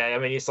she's like, yeah, I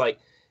mean, it's like,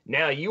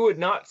 now you would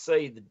not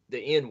say the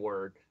N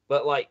word,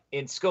 but like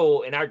in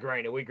school, and I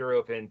granted, we grew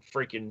up in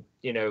freaking,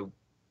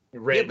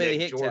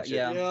 redneck Georgia.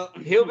 Yeah.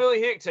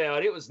 Hillbilly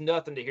Hicktown, it was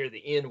nothing to hear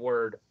the N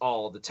word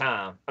all the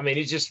time. I mean,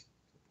 you just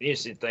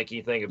didn't think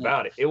anything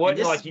about it. It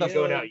wasn't like you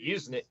going out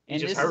using it. You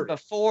and just this heard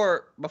is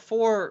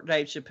before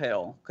Dave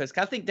Chappelle, because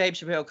I think Dave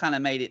Chappelle kind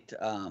of made it.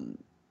 I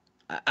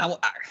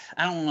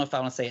don't know if I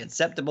want to say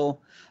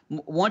acceptable.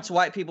 Once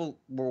white people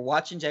were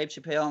watching Dave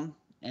Chappelle,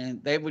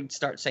 and they would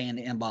start saying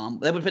the N-bomb,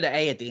 they would put an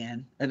A at the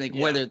end. I think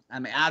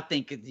I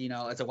think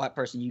as a white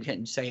person, you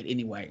can't say it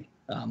anyway.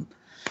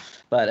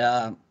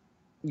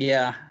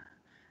 Yeah,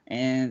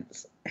 and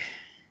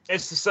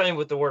it's the same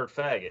with the word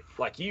faggot.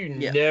 Like you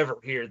never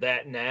hear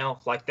that now.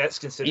 Like that's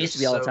considered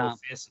so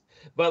offensive.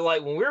 But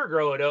like when we were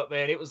growing up,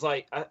 man, it was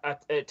like I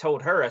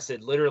told her, I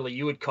said, literally,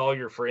 you would call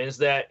your friends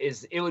that.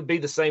 It would be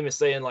the same as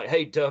saying like,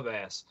 hey,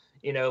 dumbass.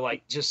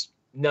 Like just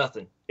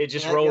nothing. It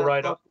just rolled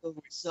right up.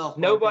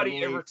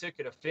 Nobody ever took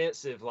it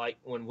offensive. Like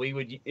when we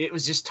would, it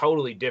was just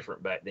totally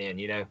different back then.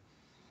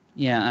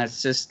 Yeah,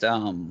 it's just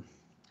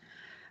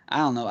I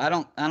don't know. I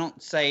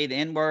don't say the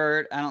N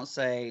word. I don't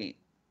say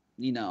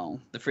the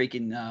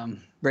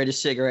freaking British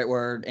cigarette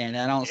word, and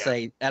I don't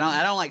say I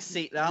don't like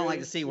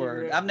the C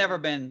word. I've never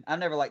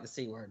liked the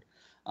C word.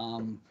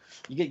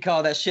 You get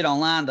called that shit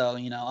online though,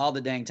 all the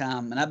dang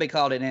time, and I've been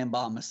called an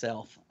N-bomb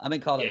myself. I've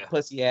been called a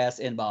pussy ass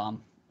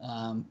N-bomb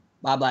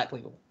by black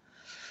people.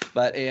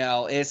 But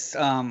it's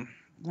one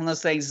of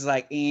those things. Is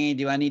like,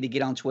 do I need to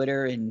get on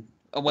Twitter and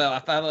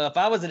if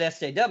I was at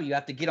SJW, I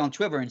have to get on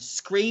Twitter and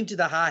scream to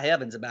the high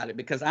heavens about it,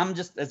 because I'm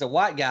just, as a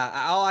white guy,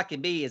 all I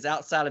can be is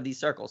outside of these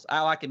circles.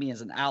 All I can be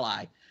is an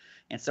ally,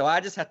 and so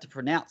I just have to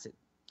pronounce it.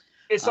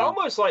 It's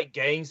almost like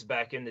gangs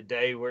back in the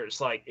day, where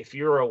it's like if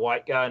you were a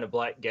white guy in a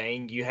black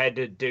gang, you had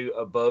to do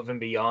above and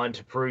beyond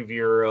to prove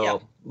your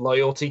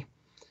loyalty.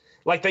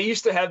 Like they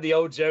used to have the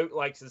old joke,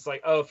 like it's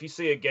like, oh, if you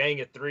see a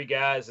gang of 3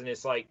 guys and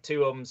it's like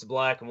 2 of them's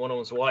black and 1 of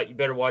them's white, you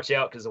better watch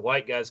out, because the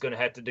white guy's going to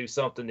have to do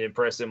something to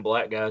impress them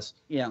black guys.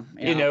 Yeah.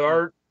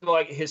 Or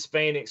like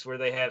Hispanics, where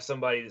they have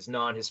somebody that's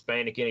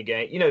non-Hispanic in a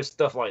gang,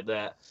 stuff like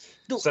that.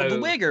 The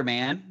wigger,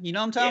 man. You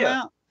know what I'm talking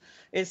about?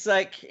 It's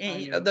like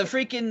the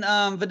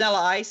freaking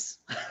Vanilla Ice.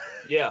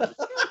 Yeah.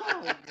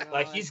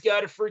 Like he's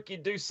got to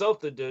freaking do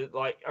something to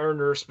like earn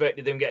the respect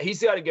of them guys.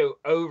 He's got to go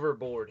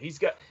overboard.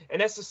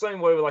 And that's the same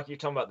way with, like you're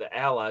talking about the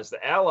allies.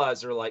 The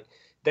allies are like,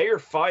 they are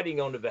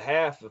fighting on the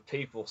behalf of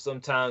people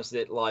sometimes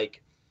that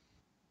like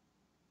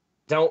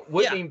they don't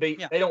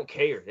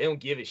care. They don't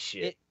give a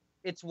shit.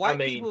 It's white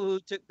people who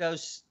took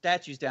those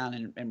statues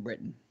down in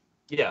Britain.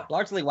 Yeah.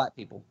 Largely white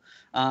people.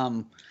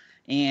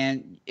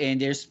 And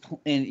it's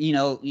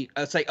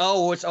like,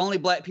 oh, it's only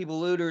black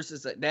people looters.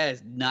 It's like, that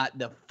is not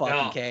the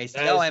fucking case.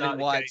 Y'all haven't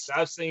watched.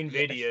 I've seen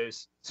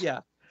videos.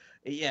 Yeah.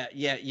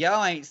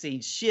 Y'all ain't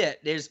seen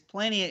shit. There's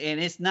plenty, and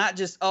it's not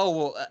just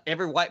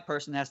every white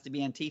person has to be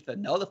Antifa.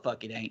 No, the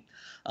fuck it ain't.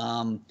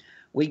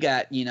 We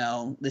got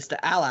this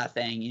the ally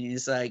thing. And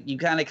it's like you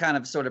kind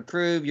of sort of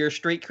prove your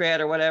street cred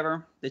or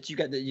whatever, that you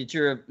got that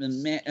you're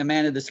a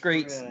man of the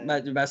streets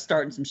by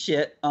starting some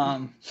shit.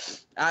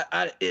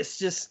 It's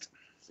just.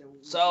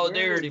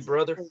 Solidarity,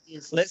 brother.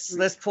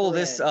 Let's pull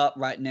this up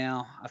right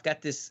now. I've got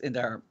this in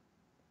there.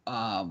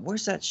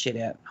 Where's that shit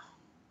at?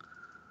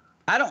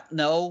 I don't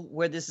know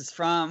where this is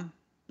from,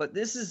 but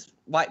this is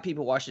white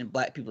people washing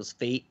black people's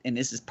feet, and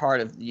this is part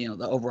of the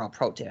overall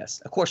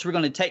protest. Of course, we're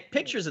going to take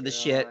pictures of the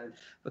shit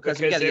because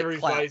we got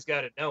everybody's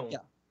got to know.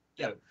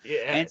 Yeah.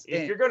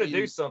 If you're going to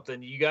do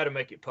something, you got to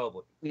make it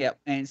public. Yeah,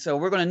 and so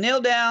we're going to kneel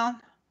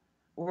down.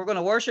 We're going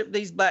to worship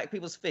these black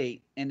people's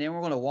feet, and then we're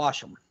going to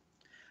wash them.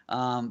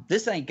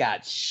 This ain't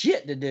got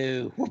shit to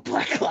do with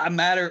Black Lives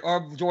Matter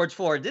or George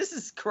Floyd. This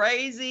is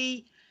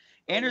crazy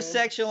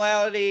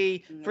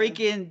intersectionality,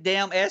 freaking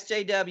damn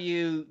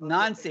SJW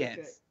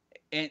nonsense.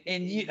 And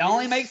it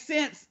only makes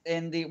sense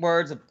in the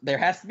words of, there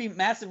has to be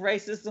massive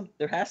racism,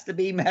 there has to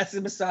be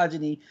massive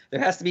misogyny, there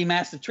has to be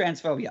massive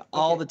transphobia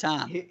all the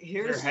time.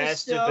 There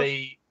has to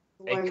be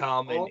a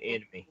common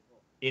enemy.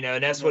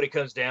 And that's what it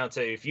comes down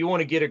to. If you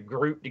want to get a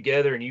group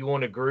together and you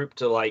want a group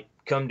to like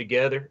come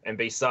together and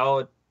be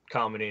solid,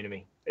 common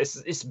enemy.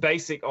 It's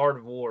basic art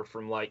of war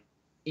from like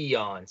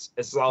eons.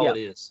 That's all it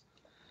is.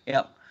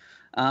 Yep.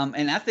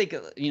 And I think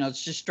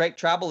it's just straight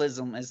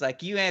tribalism. It's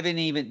like they haven't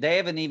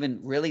even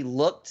really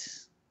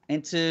looked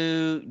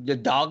into the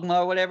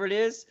dogma or whatever it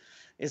is.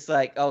 it's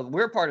like, oh,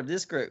 we're part of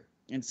this group,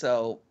 and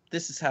so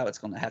this is how it's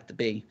going to have to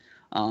be.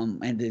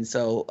 And then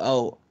so,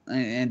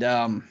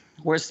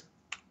 where's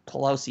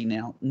Pelosi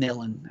now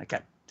kneeling? I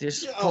got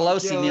there's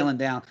Pelosi kneeling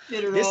down.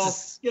 Get her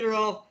off. Get her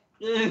off.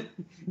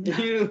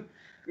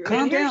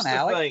 Calm down,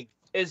 Alex. Thing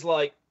is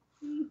like,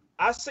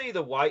 I see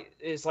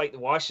it's like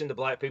washing the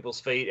black people's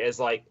feet as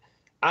like,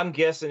 I'm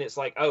guessing it's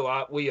like,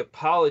 we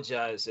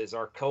apologize as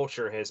our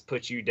culture has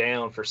put you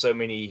down for so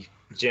many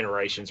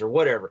generations or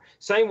whatever.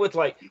 Same with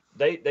like,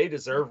 they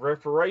deserve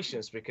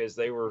reparations because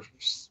they were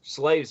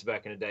slaves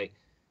back in the day.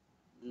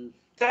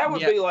 That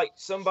would be like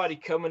somebody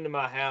coming to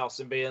my house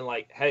and being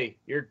like, hey,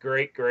 your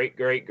great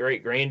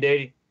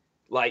granddaddy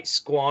like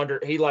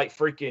squandered, he like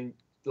freaking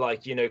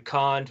like,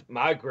 conned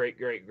my great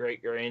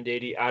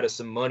granddaddy out of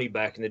some money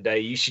back in the day.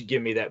 You should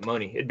give me that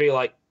money. It'd be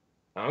like,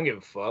 I don't give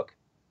a fuck.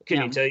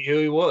 Can you tell you who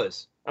he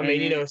was? I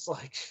mean, it's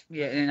like,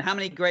 yeah. And how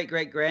many great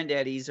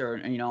granddaddies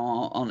are,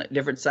 on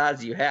different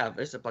sides you have?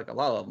 There's like a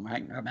lot of them,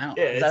 right? I'm out.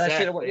 Yeah,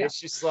 exactly. It's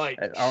just like,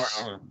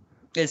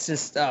 it's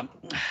just,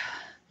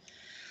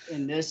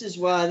 and this is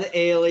why the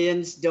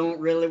aliens don't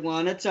really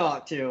want to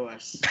talk to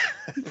us.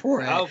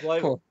 Poor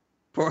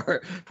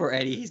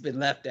Eddie. He's been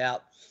left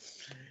out.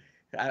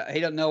 He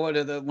don't know what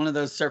one of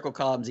those circle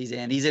columns he's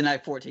in. He's in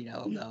like 14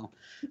 of them though.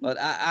 But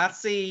I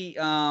see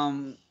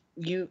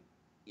you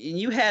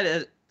had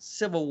a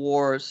civil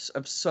wars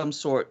of some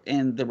sort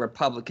in the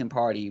Republican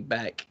Party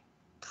back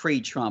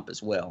pre-Trump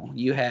as well.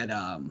 You had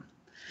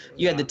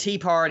the Tea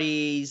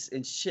Parties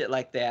and shit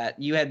like that.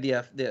 You had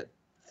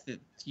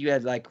you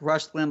had like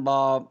Rush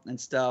Limbaugh and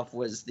stuff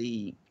was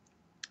the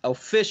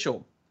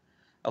official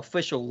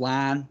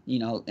line,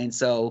 and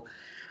so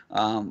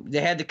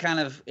they had to kind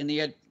of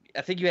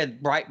I think you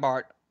had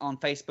Breitbart on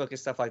Facebook and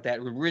stuff like that.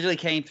 It really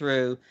came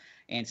through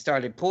and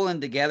started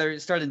pulling together,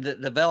 started to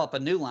develop a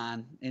new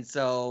line. And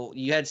so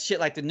you had shit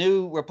like the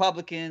New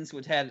Republicans,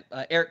 which had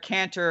Eric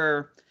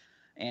Cantor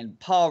and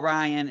Paul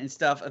Ryan and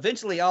stuff.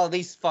 Eventually, all of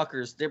these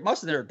fuckers,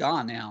 most of them are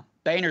gone now.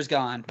 Boehner's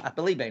gone. I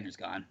believe Boehner's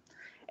gone.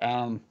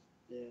 And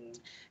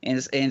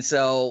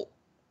so,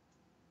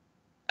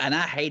 and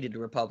I hated the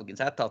Republicans.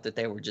 I thought that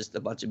they were just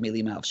a bunch of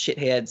mealy-mouthed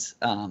shitheads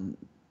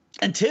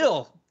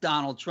until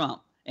Donald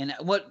Trump. And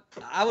what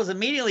I was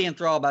immediately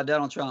enthralled by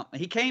Donald Trump.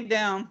 He came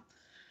down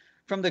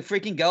from the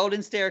freaking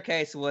golden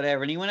staircase or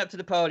whatever, and he went up to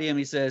the podium.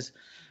 He says,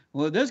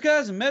 well, those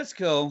guys in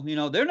Mexico,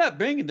 they're not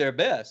bringing their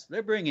best.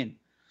 They're bringing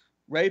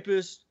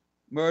rapists,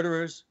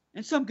 murderers,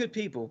 and some good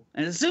people.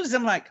 And as soon as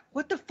I'm like,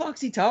 what the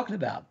fuck's he talking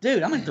about?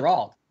 Dude, I'm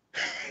enthralled.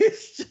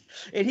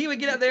 And he would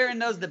get up there in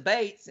those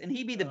debates, and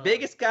he'd be the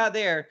biggest guy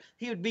there.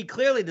 He would be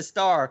clearly the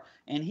star,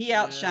 and he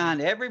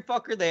outshined every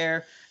fucker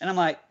there. And I'm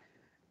like,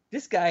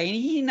 this guy,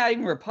 he's not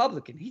even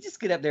Republican. He just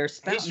get up there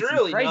spouting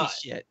some crazy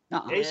shit.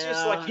 It's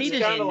just like he's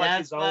kind of like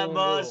his own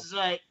boss is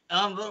like,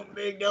 I'm voting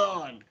Big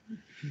Don.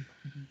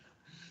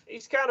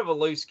 He's kind of a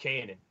loose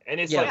cannon, and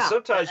it's like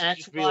sometimes you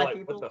just be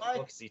like, what the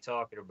fuck is he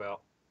talking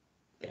about?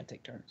 Yeah,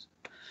 take turns.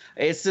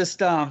 It's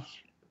just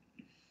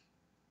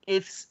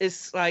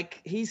it's like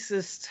he's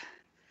just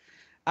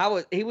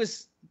he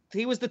was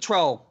the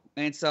troll,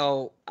 and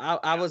so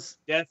I was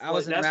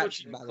enraptured that's what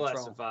you by the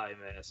classify him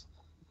as.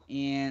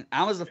 And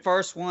I was the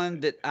first one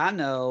that I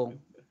know,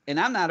 and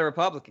I'm not a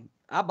Republican.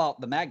 I bought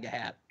the MAGA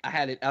hat. I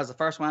had it. I was the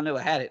first one I knew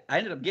I had it. I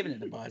ended up giving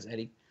it to Buzz,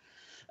 Eddie.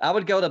 I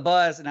would go to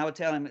Buzz and I would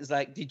tell him, it's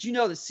like, did you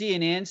know that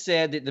CNN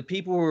said that the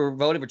people who were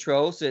voting for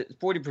trolls, that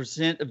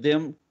 40% of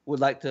them would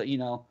like to,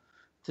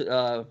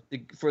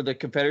 for the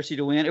Confederacy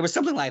to win? It was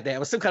something like that. It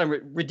was some kind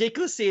of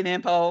ridiculous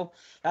CNN poll.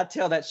 I'd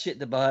tell that shit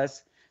to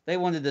Buzz. They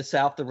wanted the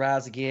South to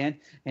rise again,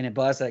 and then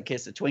Buzz had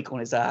kissed a twinkle in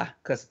his eye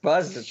because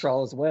Buzz is a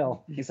troll as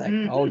well. He's like,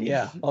 oh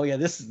yeah,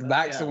 this is the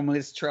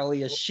maximalist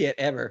trolliest shit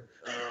ever.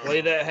 Play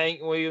that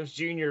Hank Williams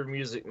Jr.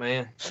 music,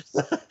 man.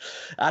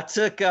 I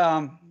took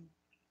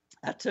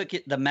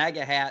the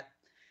MAGA hat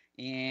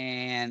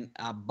and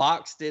I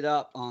boxed it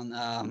up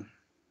on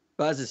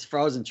Buzz's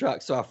frozen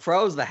truck. So I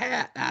froze the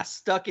hat and I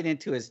stuck it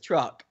into his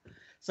truck.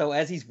 So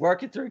as he's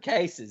working through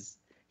cases,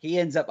 he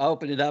ends up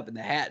opening it up and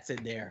the hat's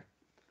in there.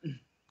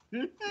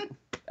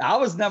 I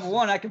was number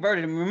one. I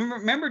converted him.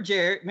 Remember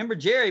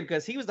Jerry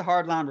because he was the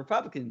hardline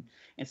Republican,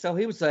 and so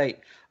he was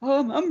like,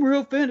 "I'm a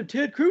real fan of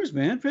Ted Cruz,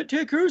 man.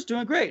 Ted Cruz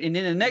doing great." And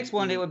then the next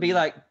one, it would be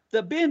like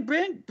the Ben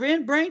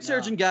brain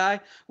surgeon guy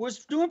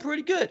was doing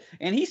pretty good,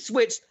 and he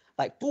switched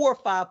like 4 or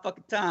 5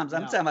 fucking times.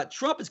 I'm talking about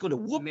Trump is going to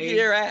whoop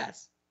their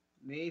ass.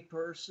 Me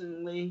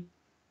personally,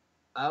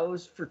 I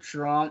was for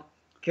Trump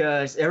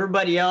because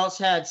everybody else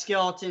had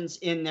skeletons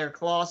in their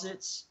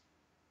closets.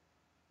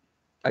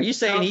 Are you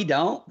saying he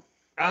don't?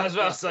 I was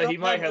about to say he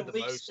might have the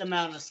least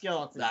amount of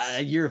skeletons.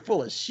 You're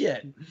full of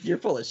shit. You're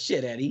full of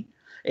shit, Eddie.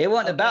 It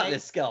wasn't about the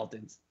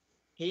skeletons.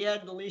 He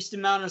had the least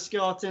amount of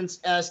skeletons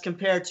as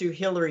compared to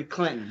Hillary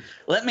Clinton.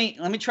 Let me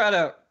try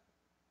to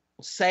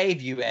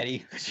save you, Eddie,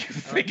 because you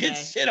freaking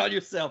shit on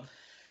yourself.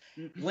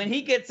 When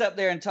he gets up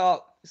there and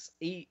talks,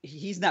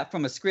 he's not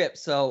from a script,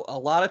 so a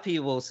lot of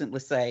people will simply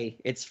say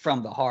it's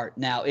from the heart.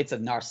 Now, it's a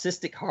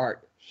narcissistic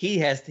heart. He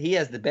has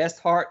the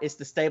best heart. It's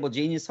the stable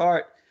genius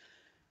heart.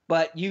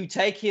 but you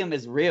take him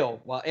as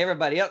real while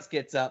everybody else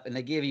gets up and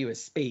they give you a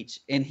speech.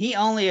 And he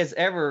only has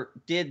ever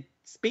did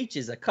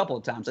speeches a couple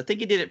of times. I think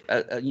he did it,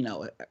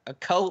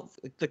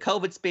 the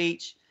COVID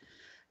speech.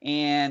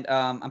 And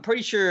I'm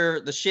pretty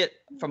sure the shit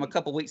from a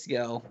couple weeks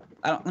ago.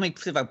 Let me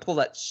see if I can pull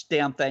that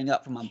damn thing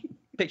up from my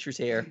pictures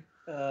here.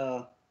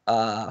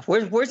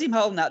 Where's him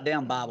holding that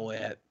damn Bible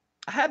at?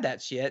 I had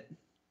that shit.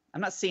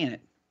 I'm not seeing it.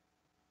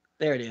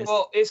 There it is.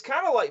 Well, it's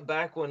kind of like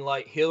back when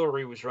like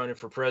Hillary was running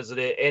for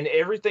president, and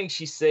everything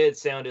she said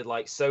sounded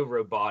like so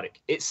robotic.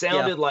 It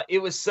sounded like it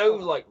was so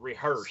like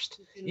rehearsed.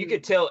 You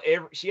could tell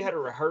she had a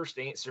rehearsed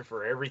answer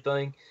for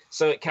everything.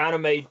 So it kind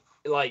of made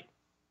like,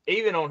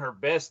 even on her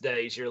best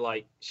days, you're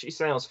like, she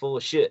sounds full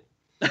of shit.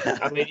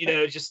 I mean,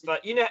 just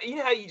like you know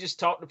how you just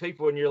talk to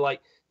people and you're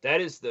like,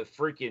 that is the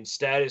freaking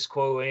status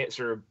quo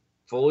answer,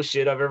 full of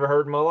shit I've ever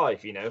heard in my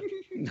life.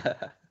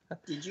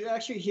 Did you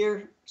actually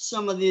hear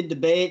some of the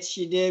debates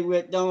she did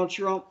with Donald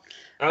Trump?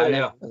 Oh,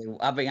 yeah.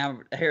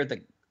 I heard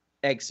the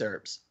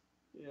excerpts.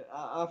 Yeah,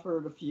 I've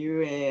heard a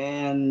few,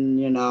 and,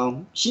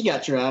 she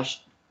got trashed.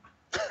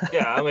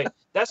 Yeah, I mean,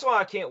 that's why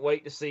I can't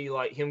wait to see,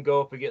 like, him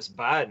go up against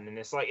Biden. And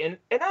it's like, and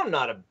I'm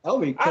not a... That'll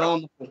be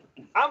comical.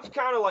 I'm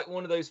kind of like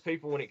one of those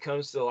people when it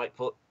comes to, like,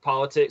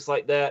 politics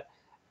like that.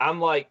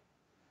 I'm like,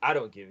 I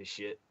don't give a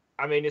shit.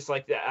 I mean, it's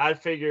like that. I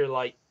figure,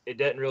 like, it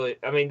doesn't really...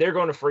 I mean, they're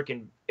going to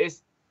freaking...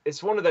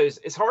 It's one of those,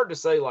 it's hard to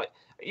say, like,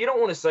 you don't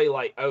want to say,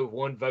 like, oh,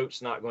 one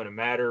vote's not going to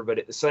matter, but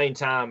at the same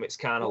time, it's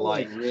kind of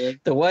like...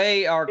 The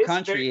way our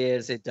country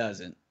is, it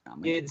doesn't. I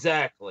mean,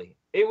 exactly.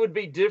 It would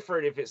be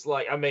different if it's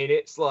like,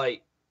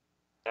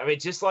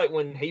 just like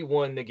when he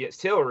won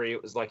against Hillary,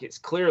 it was like, it's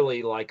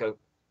clearly like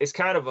it's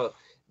kind of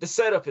the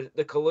setup,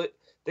 the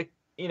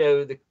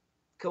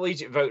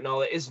collegiate vote and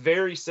all that is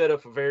very set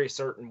up a very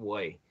certain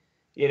way,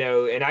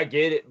 and I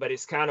get it, but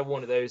it's kind of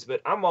one of those,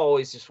 but I'm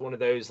always just one of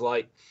those,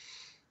 like,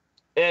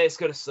 it's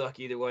going to suck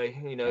either way.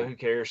 Who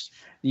cares?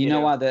 You know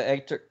why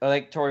the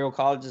electoral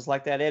college is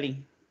like that,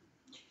 Eddie?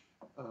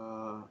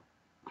 I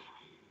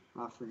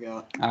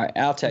forgot. All right,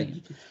 I'll tell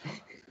you.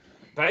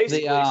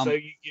 Basically, so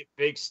you get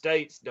big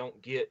states don't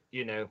get,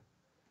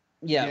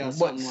 Yeah,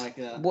 something like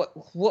that.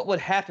 What would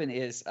happen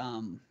is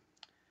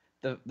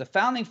the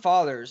founding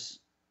fathers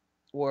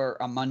were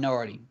a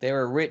minority. They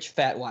were rich,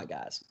 fat white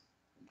guys.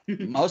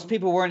 Most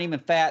people weren't even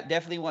fat,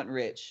 definitely weren't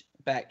rich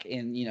back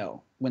in,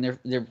 when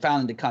they're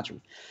founding the country.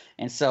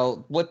 And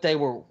so what they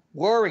were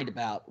worried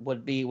about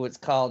would be what's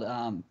called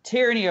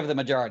tyranny of the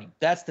majority.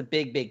 That's the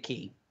big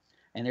key.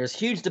 And there's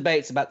huge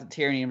debates about the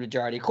tyranny of the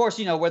majority. Of course,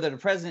 whether the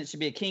president should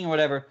be a king or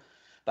whatever.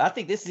 But I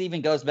think this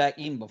even goes back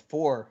even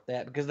before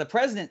that, because the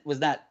president was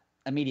not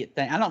immediate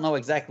thing. I don't know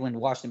exactly when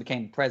Washington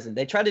became president.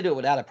 They tried to do it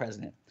without a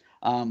president.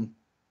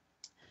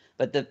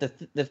 But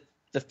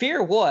the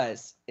fear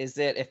is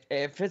that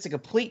if it's a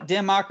complete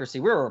democracy,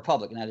 we're a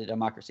republic, not a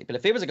democracy. But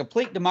if it was a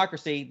complete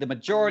democracy, the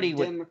majority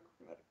would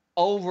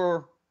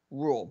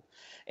overrule.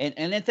 And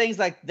then things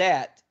like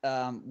that,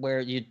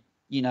 where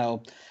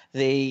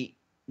they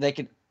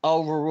could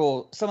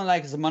overrule someone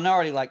like as a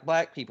minority like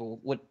black people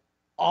would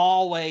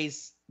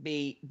always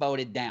be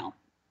voted down.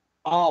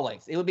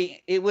 Always. It would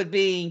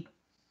be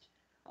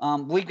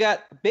we've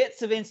got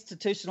bits of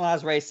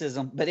institutionalized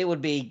racism, but it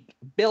would be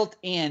built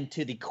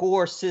into the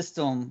core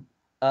system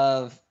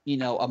of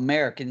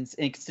American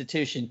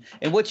institution.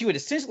 And what you would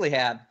essentially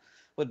have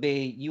would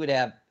be you would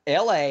have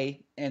LA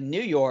and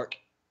New York,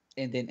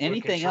 and then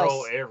anything else.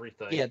 Control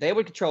everything. Yeah, they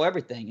would control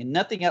everything, and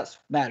nothing else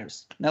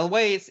matters. Now, the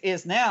way it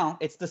is now,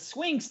 it's the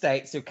swing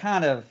states who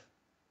kind of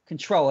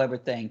control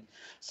everything.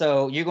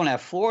 So you're going to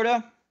have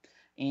Florida,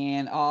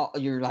 and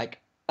you're like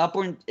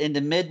upper in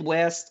the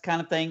Midwest kind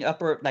of thing,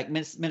 upper like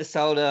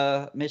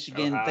Minnesota,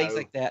 Michigan, Ohio. Things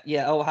like that.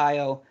 Yeah,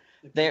 Ohio.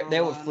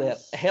 They would flip.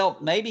 Hell,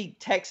 maybe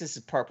Texas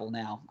is purple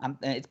now.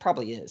 It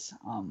probably is.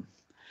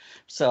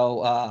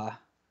 So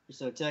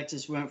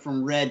Texas went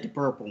from red to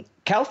purple.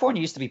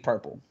 California used to be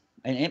purple.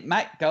 And it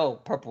might go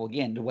purple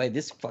again the way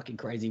this fucking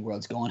crazy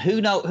world's going.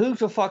 Who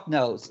the fuck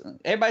knows?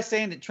 Everybody's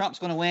saying that Trump's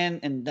going to win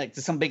and like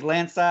to some big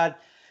landslide.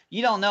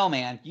 You don't know,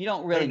 man. You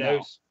don't really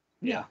know.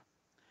 Yeah.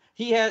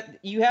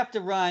 You have to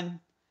run.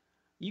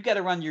 You got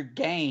to run your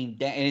game.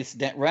 And it's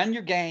run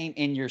your game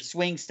in your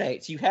swing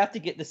states. You have to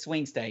get the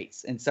swing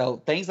states. And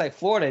so things like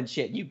Florida and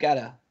shit, you got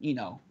to,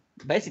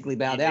 basically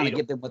bow down and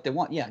give them what they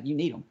want. Yeah, you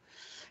need them.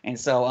 And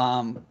so,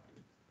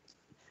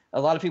 a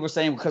lot of people are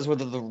saying because with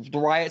the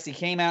riots, he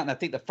came out, and I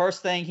think the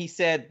first thing he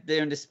said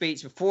during the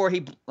speech before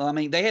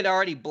they had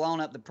already blown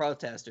up the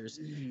protesters,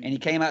 and he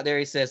came out there,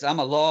 he says, "I'm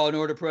a law and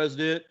order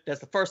president." That's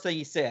the first thing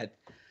he said.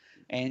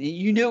 And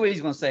you knew what he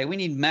was going to say. We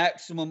need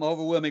maximum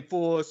overwhelming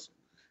force.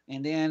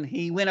 And then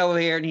he went over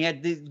here and he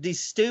had the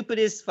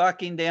stupidest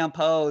fucking damn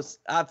pose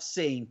I've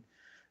seen.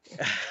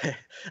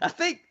 I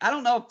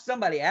don't know if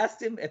somebody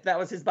asked him if that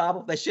was his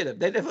Bible. They should have.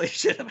 They definitely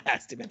should have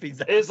asked him if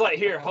he's. It's like,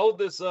 here, hold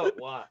this up.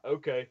 Why?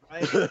 Okay.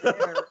 Right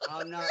there,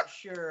 I'm not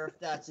sure if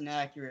that's an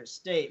accurate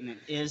statement.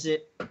 Is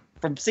it?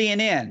 From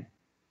CNN.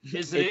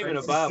 Is it even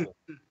a Bible?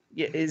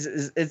 Yeah, it's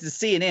the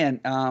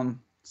CNN.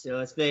 So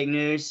it's fake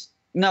news.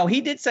 No,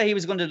 he did say he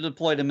was going to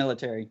deploy the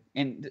military,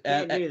 and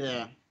Can't do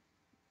that.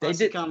 They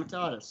did.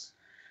 Comitatus.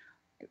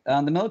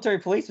 The military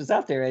police was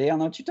out there, Eddie. I don't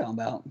know what you're talking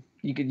about.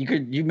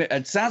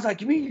 It sounds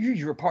like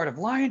you were part of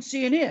Lion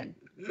CNN.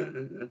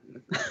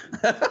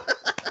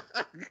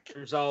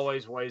 There's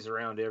always ways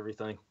around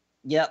everything.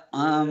 Yep.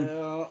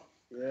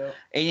 Yeah.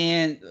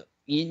 And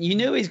you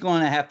knew he's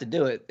going to have to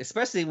do it,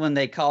 especially when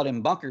they called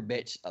him bunker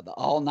bitch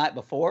all night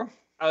before.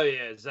 Oh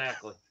yeah,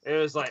 exactly. It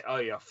was like, oh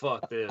yeah,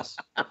 fuck this.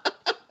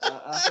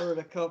 I heard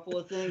a couple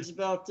of things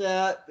about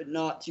that, but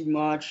not too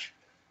much.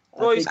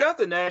 Well, he's got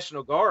the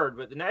National Guard,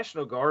 but the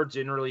National Guard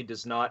generally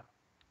does not,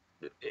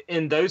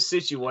 in those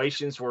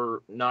situations, we're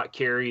not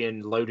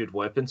carrying loaded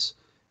weapons,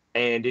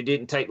 and it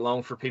didn't take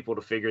long for people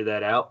to figure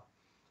that out.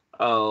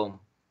 So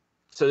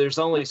there's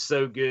only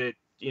so good,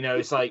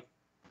 it's like,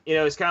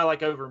 it's kind of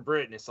like over in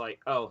Britain. It's like,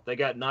 oh, they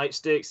got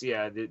nightsticks.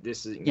 Yeah,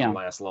 this isn't going to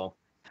last long.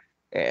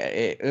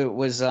 It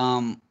was,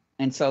 and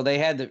so they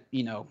had to,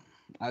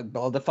 I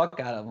blowed the fuck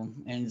out of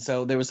them. And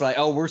so there was like,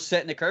 oh, we're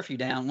setting the curfew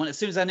down. As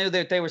soon as I knew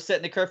that they were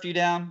setting the curfew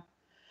down,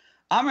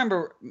 I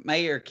remember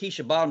Mayor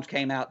Keisha Bottoms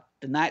came out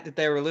the night that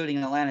they were looting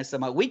in Atlanta. So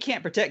I'm like, we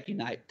can't protect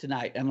you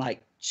tonight. I'm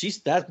like,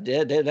 that's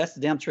the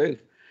damn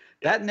truth.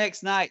 That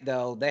next night,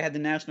 though, they had the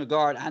National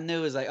Guard. I knew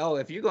it was like, oh,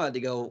 if you're going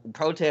to go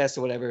protest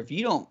or whatever, if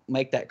you don't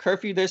make that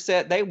curfew they're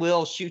set, they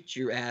will shoot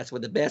your ass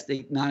with the best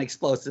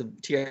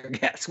non-explosive tear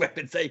gas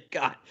weapons they've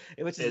got,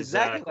 which is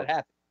exactly what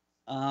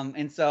happened.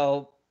 And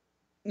so,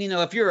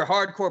 if you're a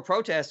hardcore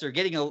protester,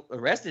 getting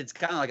arrested, it's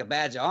kind of like a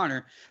badge of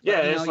honor. But,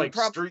 yeah, it's like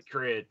street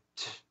cred.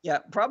 Yeah,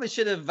 probably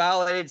should have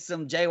violated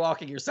some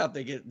jaywalking or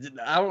something.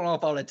 I don't know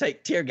if I would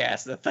take tear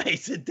gas in the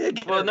face.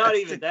 Well, not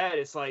even that.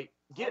 It's like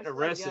getting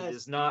arrested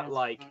is not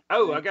like,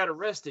 oh, I got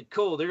arrested.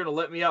 Cool, they're going to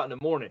let me out in the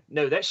morning.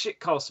 No, that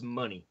shit costs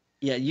money.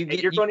 Yeah,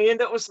 you're going to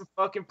end up with some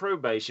fucking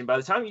probation. By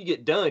the time you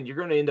get done, you're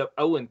going to end up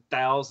owing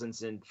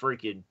thousands in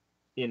freaking,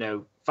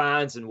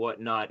 fines and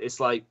whatnot. It's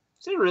like,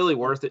 is it really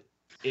worth it?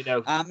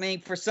 I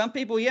mean, for some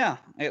people, yeah,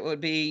 it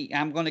would be.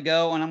 I'm going to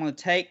go and I'm going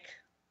to take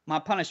my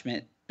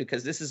punishment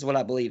because this is what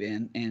I believe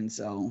in, and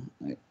so,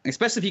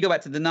 especially if you go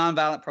back to the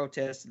nonviolent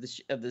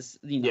protests of this,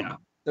 the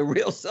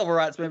real civil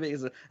rights movement.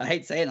 Because I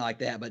hate saying it like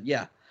that, but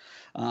yeah,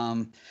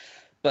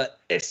 but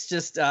it's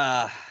just,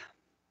 I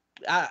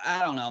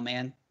don't know,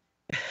 man.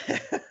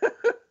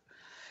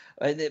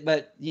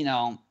 but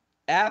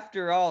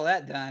after all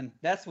that done,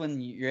 that's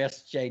when your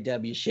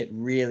SJW shit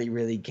really,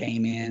 really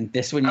came in.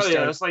 This when you started.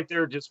 Yeah, it's like they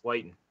were just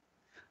waiting.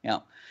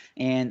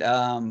 And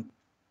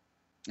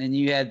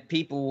you had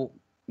people,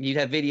 you'd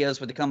have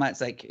videos where they come out.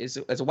 It's like, as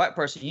a white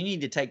person, you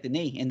need to take the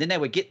knee, and then they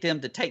would get them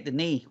to take the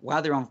knee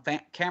while they're on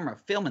camera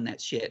filming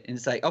that shit. And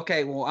it's like,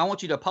 okay, well, I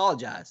want you to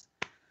apologize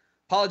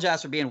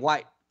for being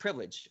white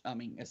privilege. I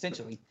mean,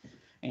 essentially.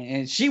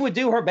 And she would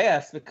do her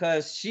best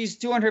because she's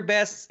doing her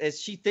best as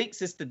she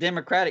thinks it's the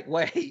Democratic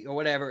way or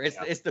whatever.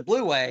 It's the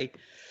blue way.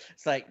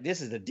 It's like,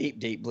 this is the deep,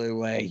 deep blue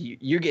way.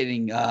 You're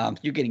getting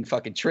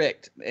fucking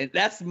tricked. And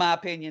that's my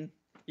opinion.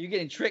 You're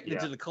getting tricked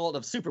into the cult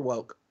of super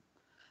woke.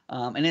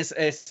 And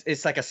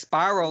it's like a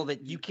spiral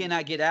that you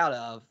cannot get out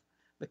of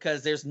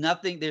because there's no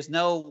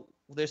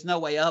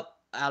way up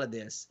out of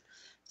this.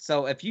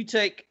 So if you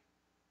take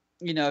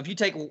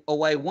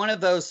away one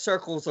of those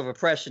circles of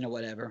oppression or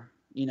whatever,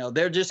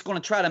 they're just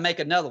going to try to make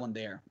another one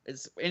there.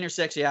 It's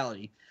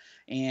intersectionality.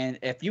 And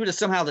if you were to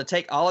somehow to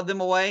take all of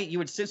them away, you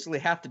would essentially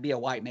have to be a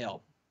white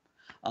male.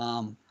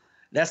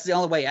 That's the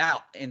only way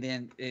out. And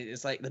then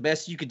it's like the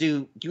best you could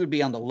do, you would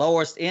be on the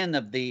lowest end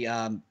of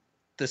the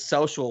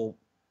social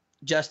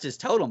justice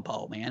totem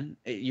pole, man.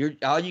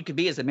 All you could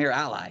be is a mere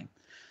ally.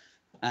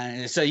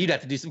 So you'd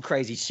have to do some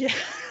crazy shit.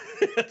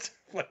 That's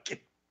fucking...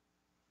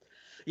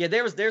 Yeah,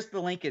 there's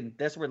the Lincoln.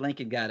 That's where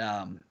Lincoln got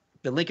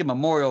the Lincoln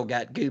Memorial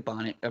got goop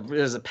on it.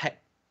 There's that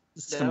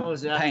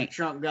was after paint.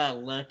 Trump got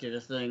elected, I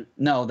think.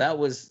 No, that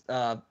was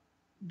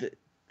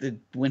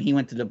when he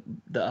went to the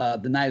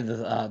night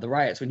of the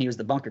riots when he was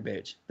the bunker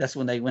bitch. That's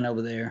when they went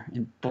over there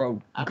and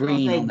throw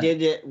green. I thought they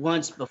did it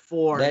once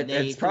before.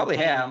 That's probably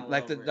how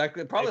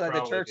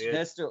the church.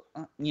 That's still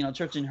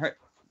church in her,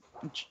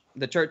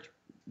 the church.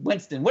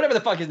 Winston, whatever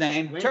the fuck his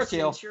name,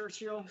 Churchill.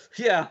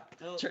 Yeah,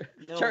 Church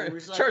right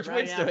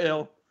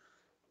Winston.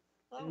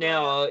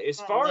 Now, as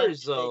far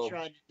as they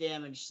tried to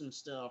damage some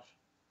stuff.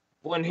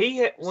 When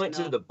he went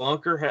to the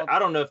bunker, I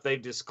don't know if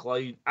they've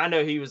disclosed. I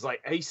know he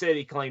said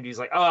he claimed he's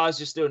like, oh, I was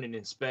just doing an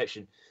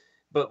inspection.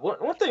 But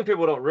one thing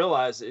people don't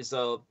realize is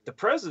the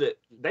president,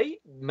 they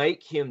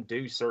make him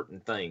do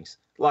certain things.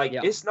 Like,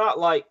 it's not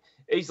like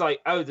he's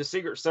like, oh, the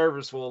Secret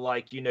Service will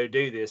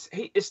do this.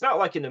 It's not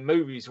like in the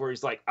movies where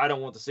he's like, I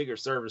don't want the Secret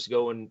Service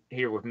going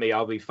here with me.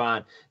 I'll be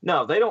fine.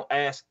 No, they don't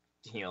ask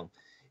him.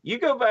 You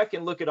go back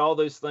and look at all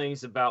those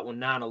things about when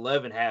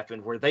 9/11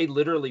 happened, where they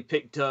literally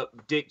picked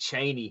up Dick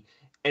Cheney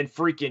and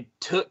freaking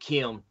took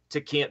him to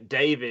Camp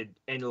David,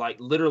 and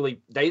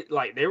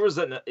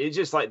it's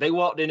just like they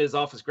walked in his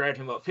office, grabbed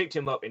him up, picked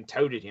him up, and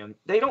toted him.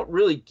 They don't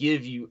really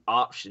give you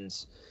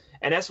options,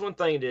 and that's one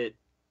thing that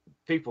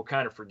people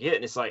kind of forget.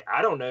 And it's like,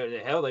 I don't know the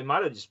hell. They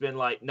might have just been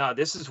like, nah,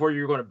 this is where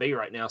you're going to be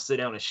right now. Sit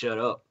down and shut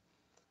up.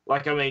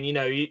 Like, I mean,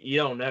 you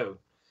don't know.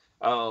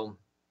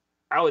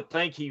 I would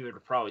think he would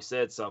have probably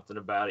said something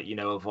about it,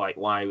 of like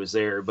why he was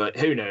there, but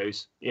who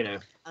knows, I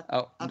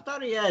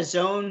thought he had his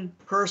own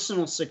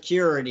personal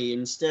security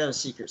instead of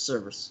Secret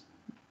Service.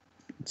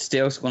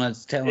 Still going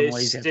to tell him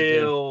what he's got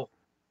to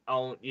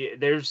do.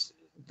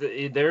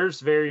 There's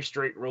very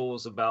strict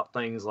rules about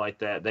things like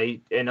that.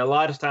 And a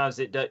lot of times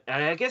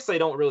I guess they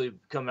don't really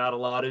come out a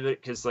lot of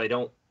it because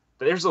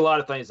there's a lot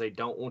of things they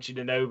don't want you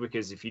to know,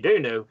 because if you do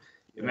know,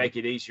 it make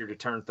it easier to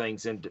turn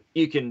things into,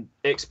 you can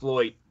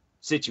exploit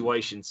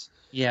situations.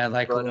 Yeah,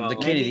 like the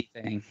Kennedy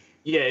thing.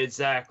 Yeah,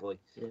 exactly.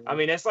 Yeah. I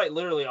mean, that's like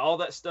literally all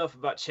that stuff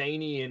about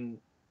Cheney and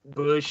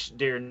Bush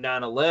during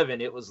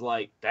 9/11. It was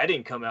like that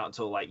didn't come out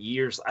until like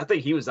years. I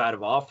think he was out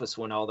of office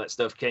when all that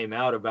stuff came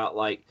out about,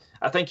 like,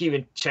 I think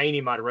even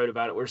Cheney might have wrote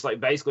about it, where it's like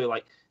basically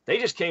like they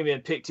just came in,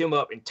 picked him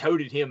up, and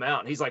toted him out.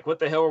 And he's like, "What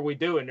the hell are we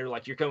doing?" They're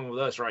like, "You're coming with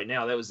us right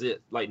now." That was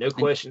it. Like, no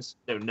questions,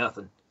 no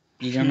nothing.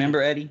 You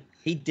remember Eddie?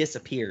 He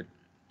disappeared.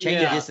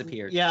 Cheney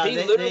disappeared. Yeah, he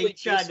literally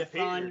tried to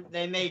find.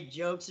 They made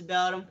jokes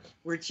about him.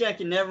 We're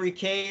checking every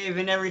cave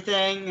and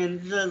everything,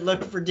 and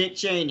looking for Dick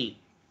Cheney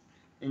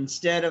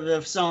instead of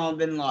Osama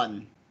bin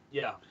Laden.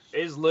 Yeah,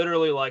 it's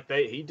literally like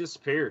he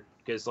disappeared,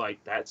 because like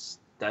that's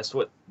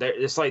what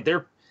it's like.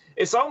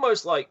 It's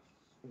almost like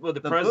with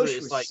the president. Bush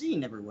it's was like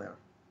seen everywhere.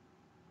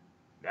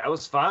 That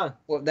was fine.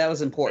 Well, that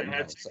was important.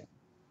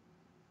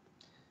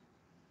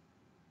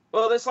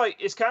 Well,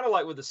 it's kind of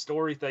like with the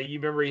story thing. You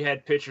remember he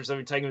had pictures of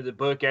him taking to the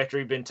book after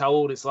he'd been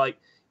told. It's like,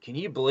 can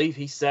you believe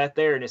he sat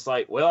there? And it's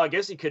like, well, I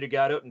guess he could have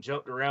got up and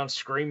jumped around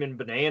screaming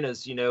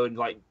bananas, and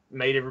like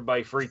made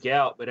everybody freak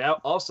out. But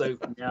also,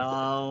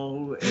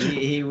 no,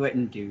 he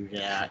wouldn't do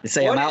that.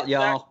 Say, I'm out,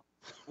 y'all.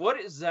 What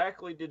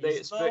exactly did they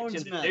expect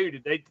him to do?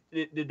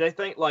 Did they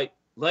think like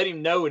let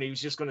him know and he was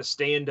just going to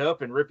stand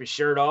up and rip his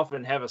shirt off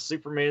and have a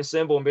Superman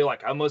symbol and be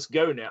like, I must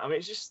go now? I mean,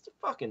 it's just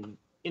fucking,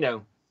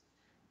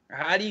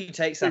 How do you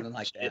take something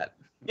like that?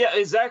 Yeah,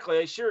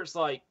 exactly. Sure, it's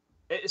like,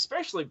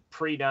 especially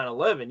pre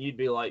 9/11, you'd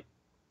be like,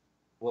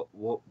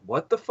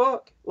 what the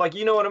fuck? Like,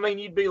 you know what I mean?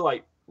 You'd be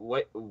like,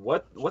 what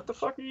the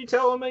fuck are you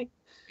telling me?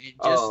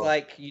 Just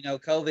like,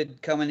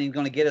 COVID coming and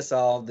going to get us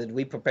all. Did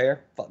we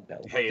prepare? Fuck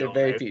no. They're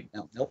very few.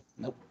 Nope.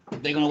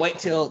 They're going to wait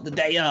till the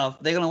day of.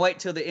 They're going to wait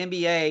till the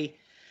NBA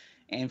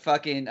and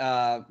fucking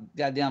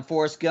goddamn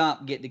Forrest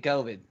Gump get to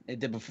COVID.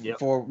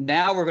 Before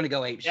now, we're gonna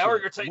go ape shit. Now we're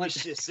gonna take this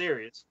shit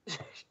serious.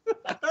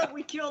 I thought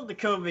we killed the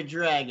COVID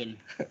dragon.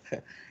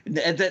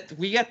 That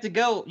we got to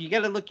go. You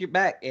got to look your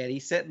back, Eddie.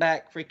 Set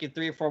back freaking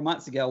 3 or 4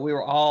 months ago. We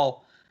were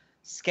all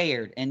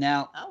scared, and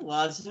now I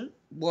wasn't.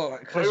 Well,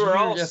 we were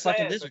all just sad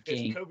fucking Lizard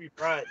because King. Kobe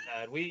Bryant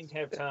died. We didn't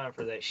have time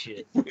for that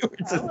shit.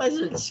 I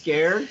wasn't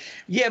scared.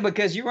 Yeah,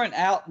 because you weren't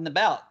out and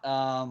about,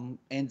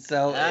 and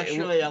so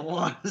actually I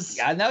was.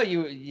 I know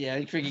you. Yeah,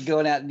 you freaking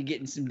going out and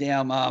getting some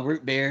damn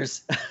root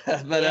beers,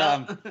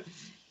 but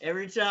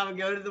every time I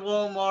go to the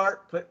Walmart,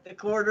 put the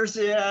quarters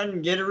in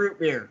and get a root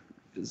beer.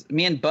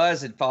 Me and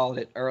Buzz had followed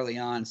it early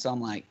on, so I'm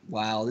like,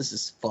 wow, this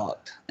is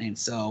fucked, and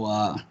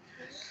so.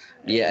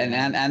 Yeah,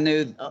 and I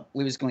knew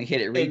we was going to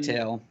hit it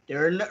retail.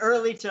 During the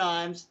early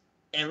times,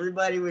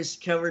 everybody was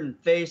covered in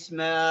face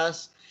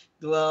masks,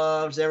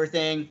 gloves,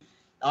 everything.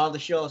 All the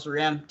shelves were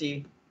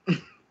empty.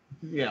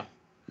 Yeah.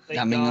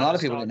 I mean, a lot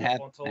of people didn't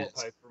have toilet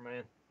paper,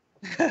 man.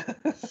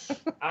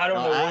 I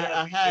don't know what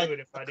I'd be doing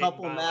if I didn't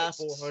buy like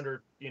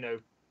 400,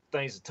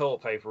 things of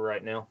toilet paper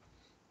right now.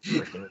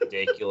 Freaking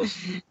ridiculous.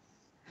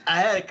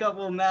 I had a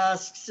couple of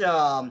masks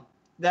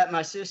that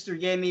my sister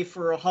gave me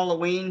for a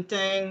Halloween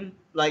thing,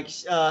 like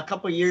a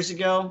couple of years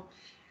ago.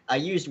 I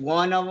used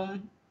one of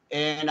them,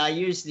 and I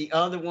used the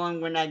other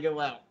one when I go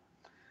out.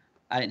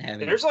 I didn't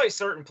have it. There's like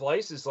certain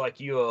places like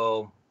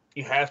you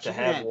have to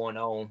have one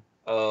on.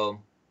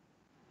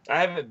 I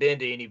haven't been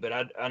to any, but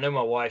I know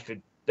my wife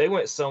they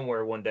went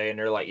somewhere one day and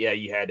they're like, yeah,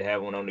 you had to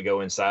have one on to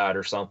go inside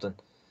or something.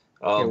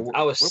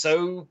 I was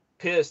so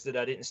pissed that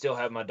I didn't still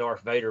have my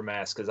Darth Vader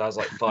mask, because I was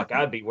like, fuck,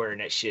 I'd be wearing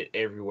that shit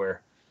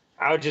everywhere.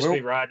 I would just be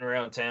riding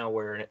around town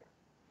wearing it.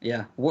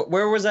 Yeah.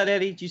 Where was that,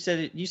 Eddie? You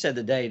said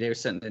the day there was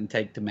something didn't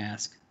take the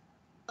mask.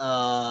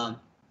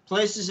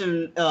 Places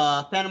in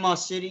Panama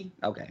City.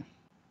 Okay.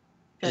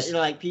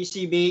 Like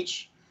PC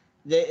Beach.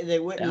 They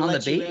wouldn't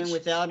let you in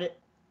without it.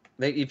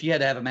 If you had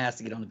to have a mask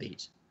to get on the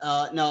beach.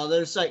 No,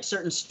 there's like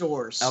certain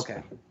stores.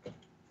 Okay.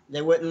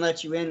 They wouldn't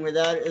let you in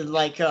without it.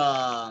 Like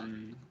the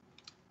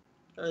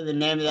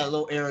name of that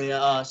little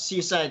area,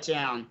 Seaside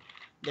Town.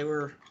 They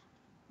were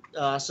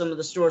some of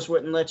the stores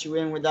wouldn't let you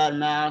in without a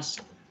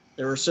mask.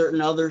 There were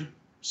certain other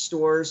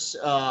stores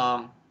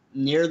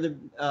near the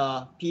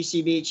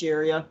PC Beach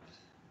area,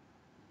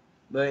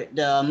 but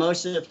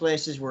most of the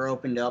places were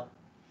opened up.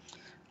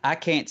 I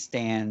can't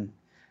stand,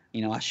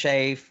 I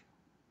shave,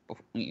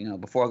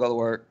 before I go to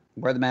work,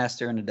 wear the mask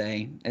during the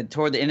day, and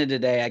toward the end of the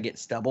day, I get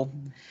stubble,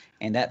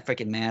 and that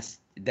freaking mask,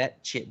 that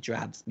shit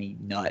drives me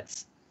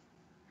nuts.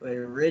 But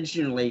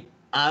originally,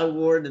 I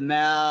wore the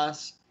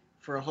mask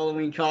for a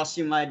Halloween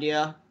costume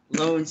idea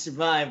lone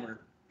survivor,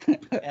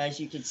 as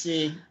you can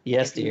see.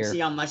 Yes, you dear. can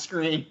see on my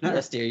screen.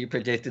 Yes, dear. You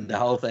predicted the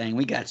whole thing.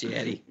 We got you,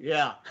 Eddie.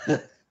 Yeah.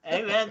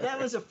 Hey, man, that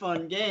was a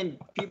fun game.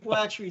 People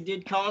actually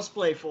did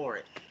cosplay for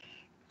it.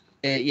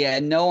 Yeah,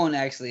 no one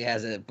actually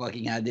has a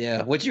fucking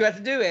idea. What you have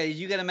to do, Eddie, is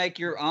you got to make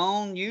your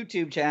own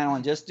YouTube channel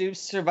and just do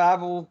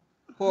survival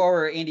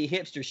horror indie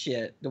hipster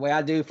shit the way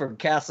I do for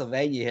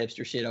Castlevania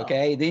hipster shit,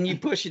 okay? Then you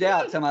push it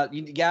out. Talking about,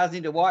 you guys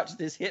need to watch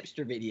this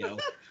hipster video,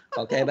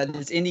 okay, about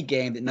this indie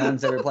game that no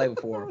one's ever played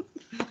before.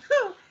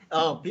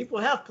 Oh, people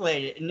have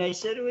played it, and they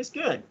said it was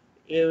good.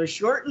 It was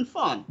short and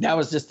fun. That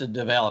was just the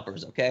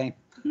developers, okay?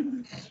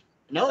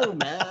 No,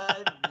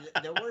 man.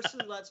 There were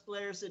some Let's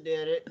Players that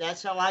did it.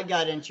 That's how I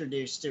got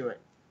introduced to it.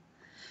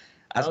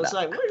 I was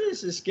like, what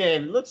is this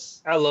game? It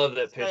looks. I love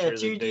that like picture of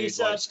the dude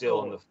like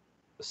still on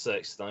the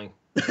sex thing.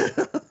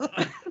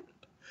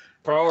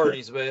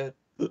 Priorities, man.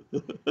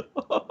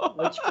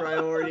 Which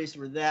priorities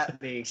would that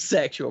be?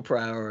 Sexual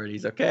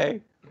priorities,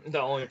 okay?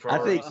 The only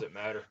priorities that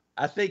matter.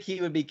 I think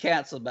he would be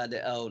canceled by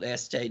the old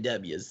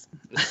SJWs.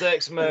 The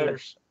sex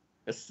matters.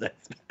 The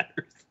sex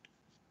matters.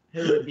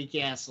 Who would be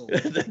canceled?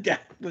 The guy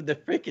with the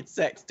freaking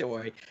sex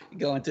toy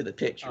going to the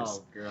pictures.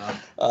 Oh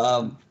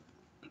god.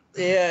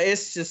 Yeah,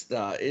 it's just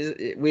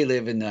we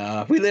live in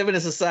a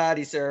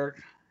society, sir.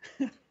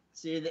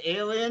 See, the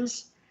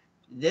aliens,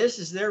 this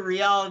is their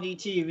reality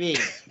TV.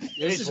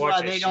 This is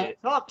why they don't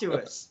talk to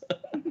us.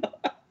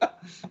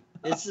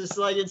 It's just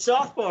like in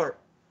South Park.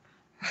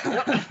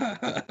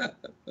 Yep.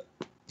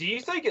 Do you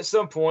think at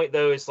some point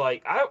though, it's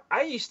like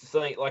I used to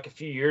think like a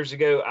few years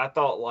ago, I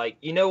thought like,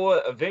 you know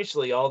what,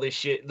 eventually all this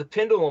shit, the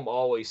pendulum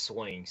always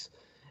swings.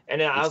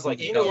 And then I was like,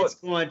 you know what?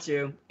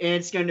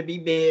 It's going to be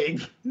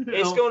big.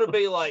 It's going to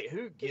be like,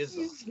 who gives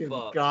a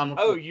fuck?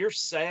 Oh, you're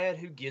sad?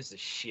 Who gives a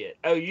shit?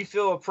 Oh, you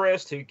feel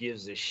oppressed? Who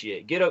gives a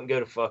shit? Get up and go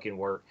to fucking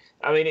work.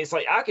 I mean, it's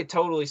like, I could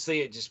totally see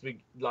it just be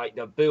like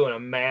doing a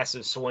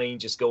massive swing,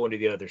 just going to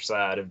the other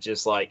side of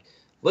just like,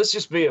 let's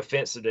just be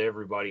offensive to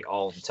everybody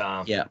all the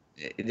time. Yeah.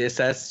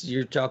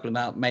 You're talking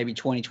about maybe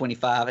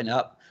 2025 and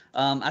up.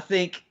 I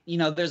think,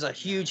 there's a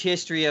huge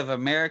history of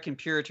American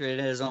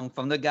Puritanism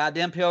from the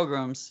goddamn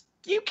Pilgrims.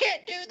 You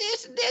can't do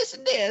this and this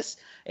and this.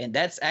 And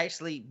that's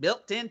actually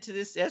built into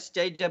this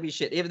SJW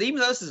shit. Even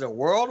though this is a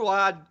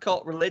worldwide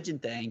cult religion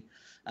thing,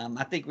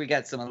 I think we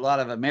got a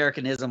lot of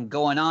Americanism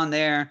going on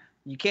there.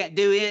 You can't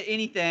do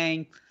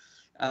anything.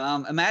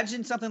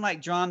 Imagine something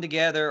like Drawn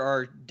Together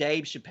or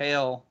Dave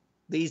Chappelle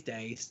these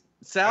days.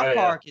 South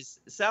Park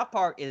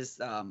is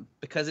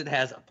because it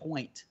has a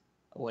point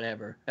or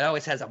whatever. It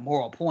always has a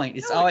moral point.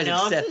 It's always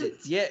accepted.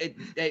 Yeah,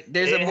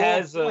 there's a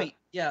moral point.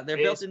 Yeah, they're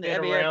built into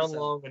every episode. It's been around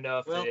long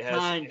enough that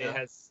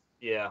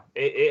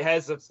it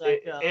has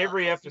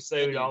every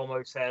episode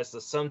almost has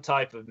some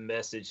type of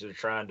message they're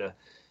trying to,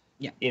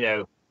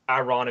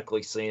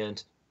 ironically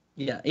send.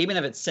 Yeah, even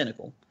if it's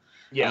cynical.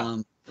 Yeah.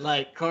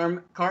 Like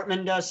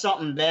Cartman does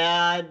something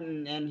bad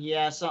and he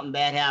has something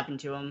bad happen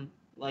to him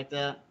like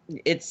that.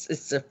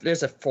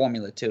 There's a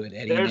formula to it,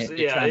 Eddie.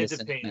 It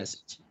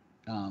depends.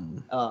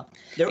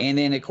 And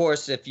then of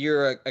course, if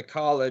you're a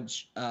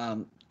college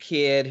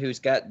kid who's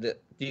got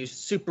you're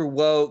super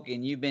woke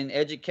and you've been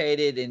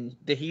educated in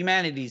the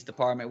humanities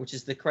department, which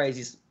is the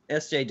craziest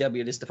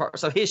SJW this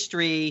department. So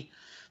history,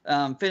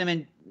 pretty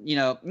much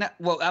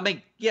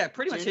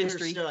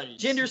history,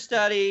 gender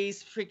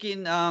studies,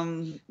 freaking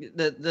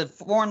the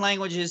foreign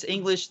languages,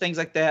 English, things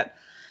like that.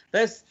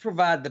 Let's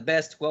provide the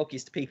best,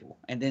 wokest people.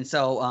 And then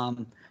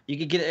so you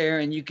could get there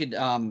and you could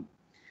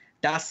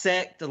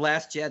dissect The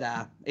Last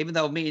Jedi, even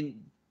though me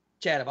and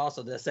Chad have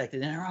also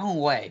dissected in our own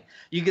way.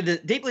 You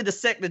could deeply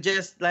dissect the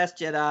Last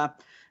Jedi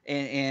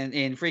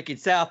and freaking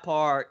South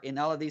Park and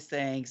all of these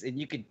things, and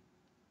you could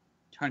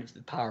turn it to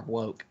the power of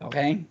woke,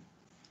 okay?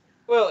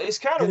 Well, it's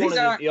kind of one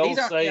of the old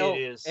saying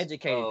is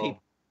educated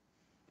people.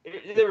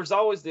 There's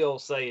always the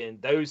old saying,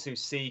 those who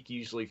seek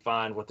usually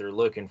find what they're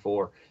looking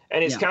for.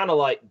 And it's kind of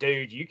like,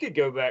 dude, you could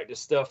go back to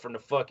stuff from the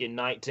fucking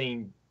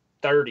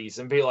 1930s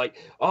and be like,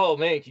 oh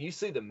man, can you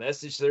see the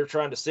message they're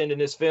trying to send in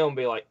this film?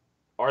 Be like,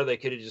 or they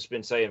could have just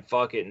been saying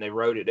fuck it and they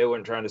wrote it. They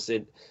weren't trying to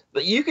send.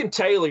 But you can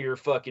tailor your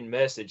fucking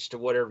message to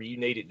whatever you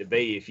need it to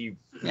be if you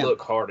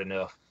look hard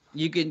enough.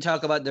 You can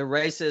talk about the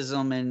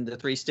racism in the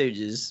Three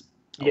Stooges.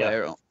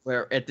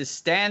 Where at the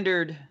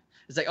standard,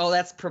 it's like, oh,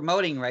 that's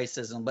promoting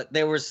racism. But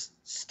there was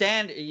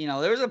standard,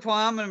 there was a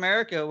time in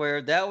America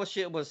where that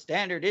shit was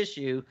standard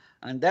issue,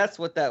 and that's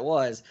what that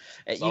was.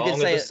 You could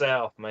say the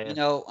South, man.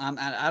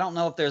 I don't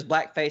know if there's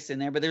blackface in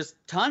there, but there's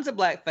tons of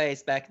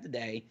blackface back in the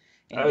day.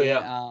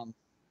 And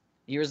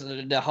here's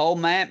the whole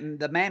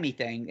the Mammy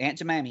thing, Aunt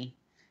Jemima,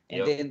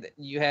 and then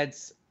you had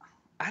is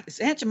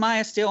Aunt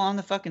Jemima still on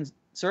the fucking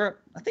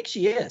syrup? I think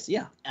she is.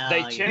 Yeah.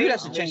 They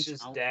changed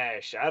Mrs.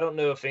 Dash. I don't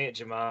know if Aunt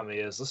Jemima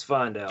is. Let's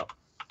find out.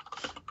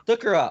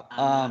 Look her up.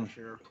 I'm not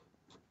sure.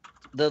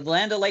 The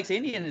Land O'Lakes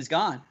Indian is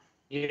gone.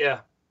 Yeah.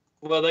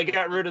 Well, they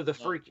got rid of the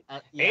freak.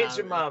 Aunt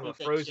Jemima,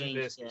 frozen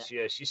biscuits.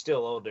 Yeah, she's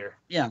still old there.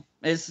 Yeah.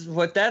 That's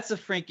a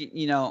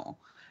freaking,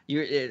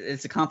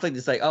 it's a conflict.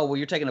 It's like, oh well,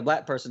 you're taking a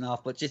black person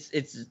off, but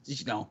it's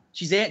you know,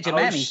 she's Aunt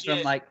Jemima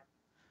from like,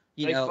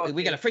 you know,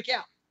 we gotta freak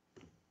out.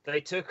 They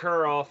took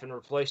her off and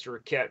replaced her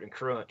with Captain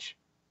Crunch.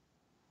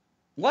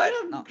 What?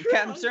 No,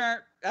 Captain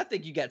Crunch? I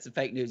think you got some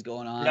fake news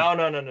going on.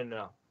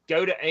 No.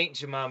 Go to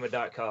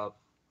AuntJemima.com.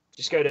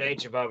 Just go to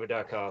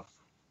AuntJemima.com.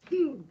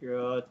 Oh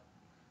God.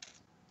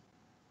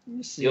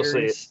 You'll see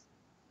it.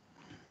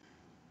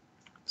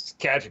 It's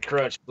Captain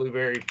Crunch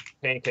blueberry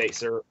pancake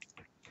syrup.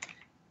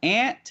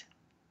 Aunt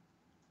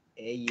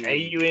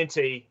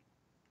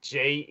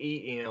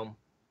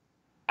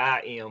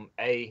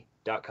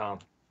AuntJemima.com.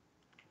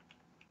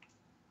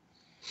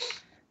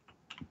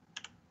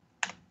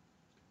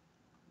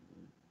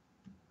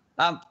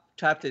 I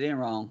typed it in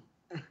wrong.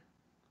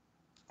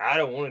 I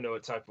don't want to know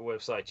what type of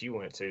website you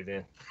went to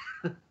then.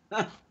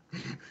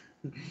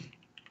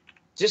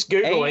 Just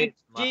Google Aunt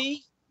Jemima.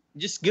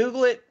 Just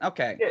Google it?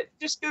 Okay. Yeah,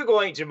 just Google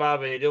Aunt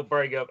Jemima. It'll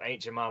bring up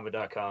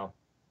AuntJemima.com.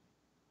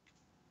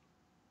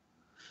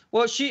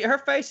 Well, her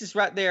face is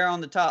right there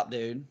on the top,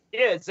 dude.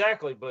 Yeah,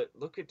 exactly. But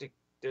look at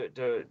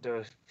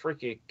the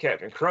freaky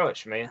Captain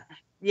Crunch, man.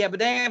 Yeah, but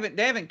they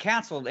haven't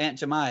canceled Aunt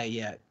Jemima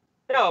yet.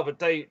 No,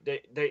 but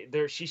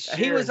she's.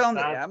 He was on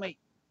the. I mean,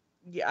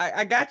 yeah,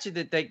 I got you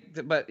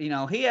but you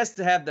know, he has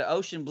to have the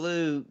ocean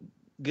blue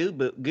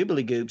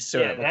goobly goob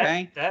syrup. Yeah,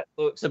 okay, that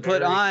looks to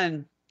put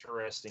on.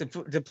 Interesting.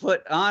 To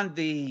put on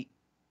the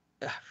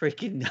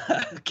freaking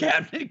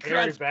Captain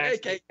Crunch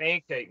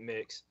pancake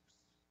mix.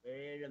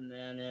 Wait a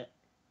minute.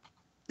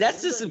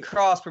 That's just some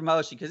cross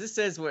promotion because it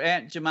says with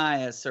Aunt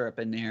Jemima syrup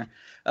in there.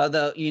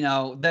 Although, you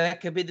know,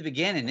 that could be the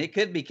beginning. It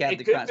could be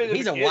Captain Crunch. But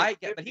he's a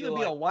white guy, but he would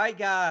be a white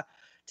guy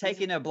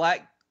taking a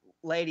black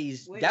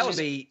lady's. That would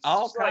be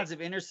all kinds of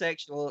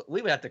intersexual.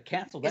 We would have to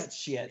cancel that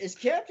shit. Is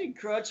Captain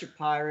Crunch a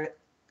pirate?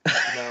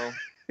 No.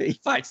 He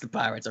fights the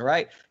pirates, all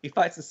right? He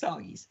fights the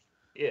soggies.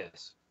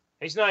 Yes.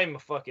 He's not even a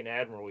fucking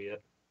admiral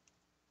yet.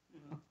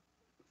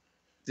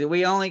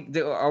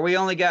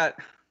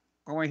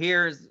 Are we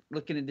here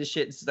looking at this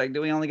shit? It's like,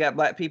 do we only got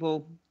black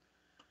people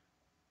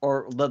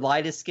or the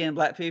lightest skinned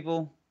black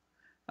people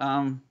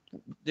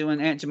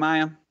doing Aunt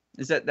Jemima?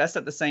 That's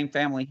not the same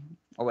family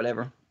or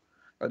whatever?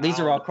 Or these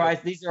are all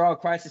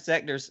crisis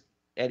sectors,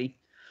 Eddie.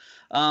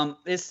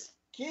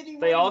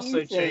 They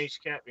also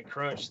changed Captain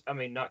Crunch. I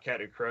mean, not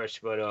Captain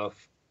Crunch, but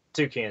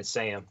Toucan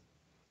Sam.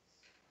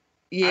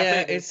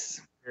 Yeah, it's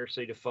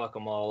conspiracy to fuck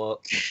them all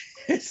up.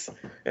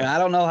 I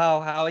don't know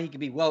how he could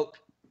be woke.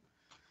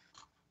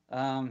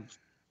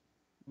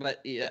 But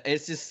yeah,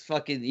 it's just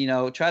fucking, you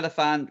know, try to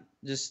find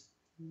just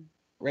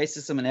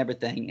racism and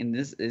everything. And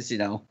this is, you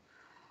know,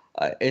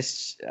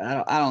 it's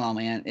I don't know,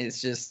 man. It's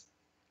just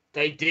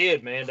they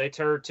did, man. They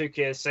turned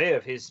Toucan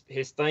Sam. His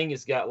thing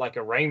has got like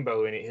a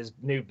rainbow in it. His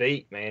new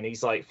beat, man.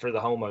 He's like for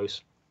the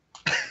homos.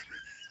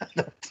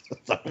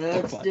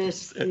 That's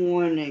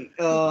disappointing.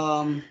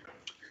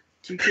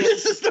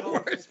 This is the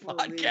worst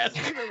podcast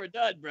we've ever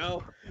done,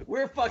 bro.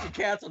 We're fucking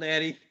canceled,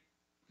 Eddie.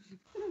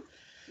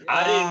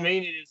 I didn't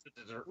mean it as a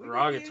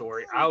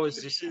derogatory. I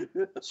was just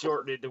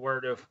shortening the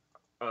word of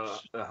a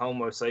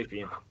homo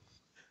sapien.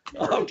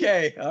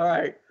 Okay, all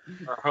right.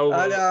 Or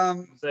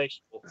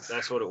homosexual.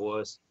 That's what it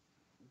was.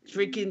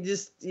 Freaking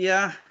just,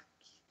 yeah.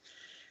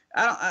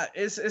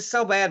 It's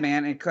so bad,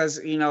 man. Because,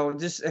 you know,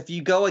 just if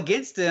you go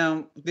against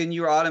them, then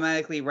you're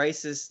automatically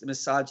racist,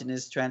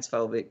 misogynist,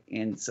 transphobic,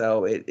 and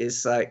so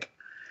it's like,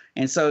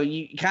 and so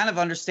you kind of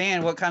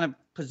understand what kind of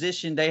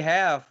position they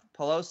have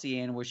Pelosi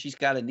in, where she's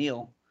got to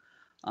kneel.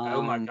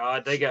 Oh my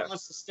God, they got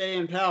wants to stay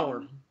in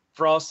power.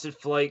 Frosted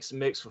Flakes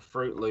mixed with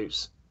Fruit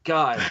Loops.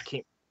 God, I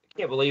can't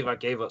believe I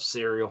gave up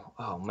cereal.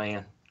 Oh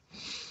man,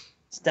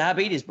 it's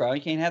diabetes, bro.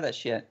 You can't have that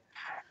shit.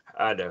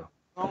 I know.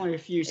 Only a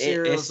few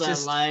cereals I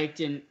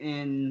liked,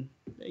 and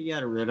they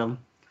got rid of them.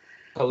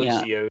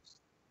 Policios.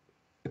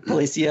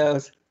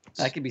 Policios.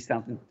 That could be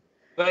something.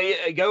 But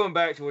going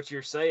back to what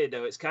you're saying,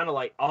 though, it's kind of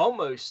like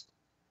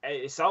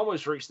it's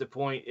almost reached the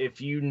point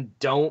if you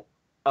don't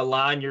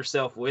align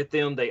yourself with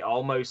them,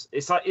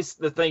 it's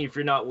the thing, if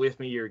you're not with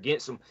me, you're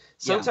against them.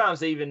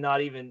 Sometimes it's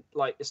not even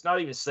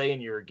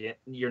saying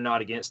you're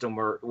not against them,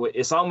 or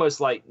it's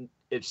almost like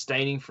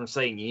abstaining from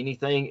saying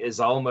anything is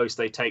almost,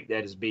 they take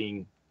that as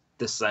being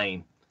the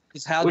same.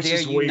 Because how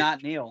dare you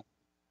not kneel?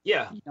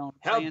 Yeah. You know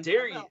how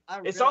dare you?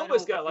 It's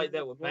almost got like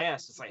that with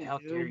masks. It's like, how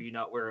dare you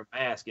not wear a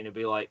mask? And it'd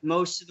be like,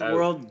 most of the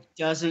world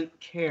doesn't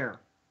care.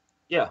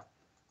 Yeah.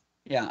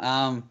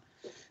 Yeah.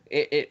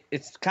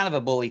 It's kind of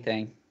a bully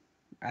thing.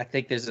 I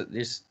think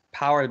there's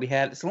power to be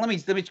had. So let me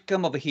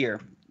come over here,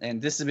 and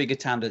this would be a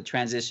good time to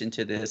transition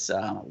to this.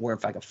 Where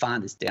if I can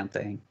find this damn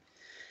thing.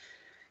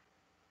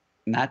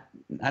 Not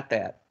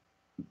that.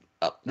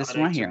 Oh, this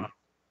one right here.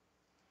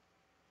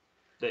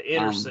 The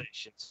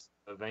intersections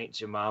of Aunt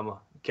Jemima,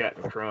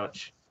 Captain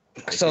Crunch.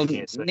 So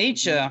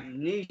Nietzsche is.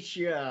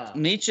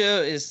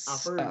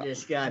 I've heard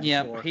this guy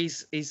Yeah, before.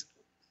 he's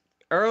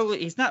early.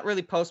 He's not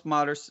really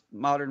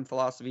modern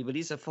philosophy, but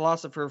he's a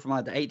philosopher from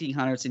like the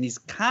 1800s, and he's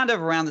kind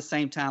of around the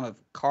same time of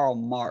Karl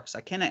Marx.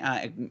 I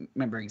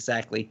remember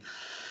exactly.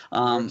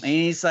 And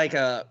he's like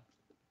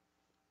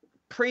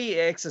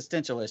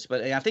pre-existentialist,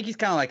 but I think he's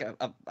kind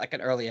of like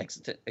an early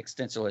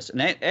existentialist.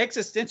 And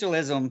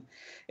existentialism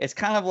is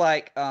kind of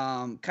like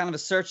kind of a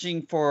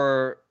searching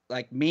for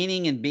like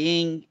meaning and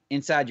being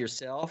inside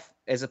yourself,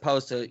 as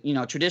opposed to, you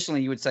know,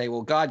 traditionally you would say,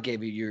 well, God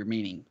gave you your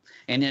meaning,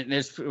 and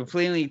there's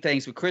plenty of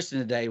things with Christian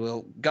today.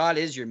 Well, God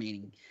is your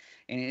meaning,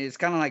 and it's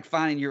kind of like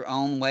finding your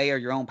own way or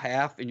your own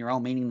path and your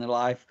own meaning in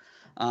life.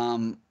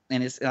 And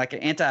it's like an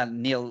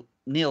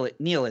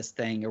anti-nihilist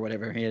thing or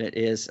whatever it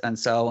is. And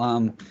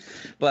so,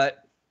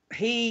 but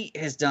he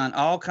has done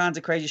all kinds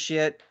of crazy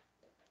shit.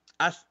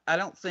 I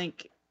don't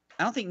think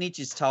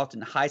Nietzsche's taught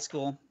in high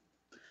school.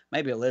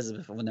 Maybe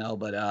Elizabeth will know,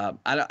 but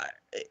I don't.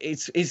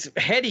 It's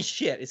heady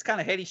shit. It's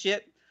kind of heady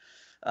shit,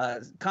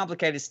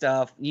 complicated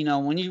stuff. You know,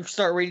 when you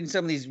start reading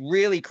some of these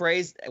really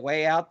crazy,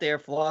 way out there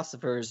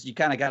philosophers, you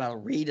kind of gotta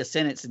read a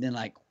sentence and then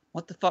like,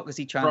 what the fuck was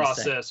he trying to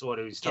say? Process what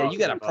he's talking about. Yeah,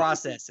 you gotta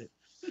process it.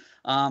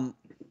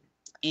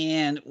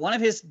 And one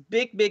of his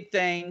big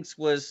things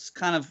was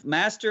kind of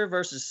master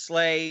versus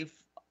slave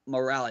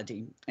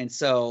morality. And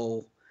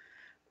so,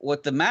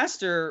 what the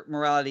master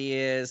morality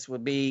is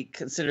would be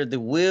considered the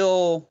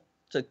will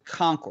to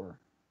conquer,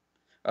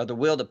 or the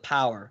will to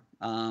power.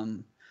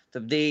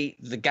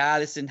 The guy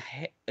that's in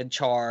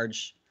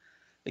charge,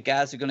 the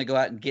guys who are going to go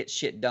out and get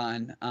shit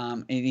done.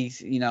 And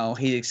he's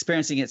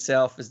experiencing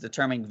itself as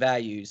determining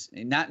values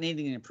and not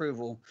needing an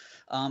approval.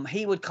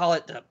 He would call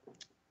it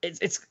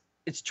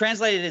it's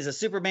translated as a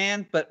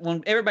Superman, but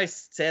when everybody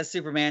says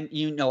Superman,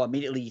 you know,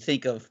 immediately you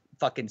think of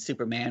fucking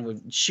Superman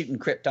with shooting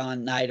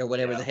Kryptonite or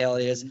whatever the hell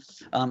it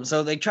is.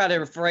 So they try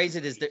to phrase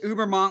it as the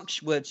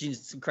Übermensch, which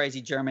is some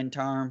crazy German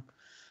term.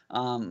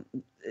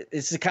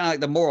 It's kind of like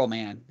the moral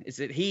man. Is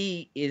that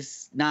he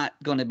is not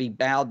going to be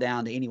bowed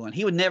down to anyone.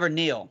 He would never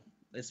kneel.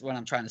 That's what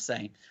I'm trying to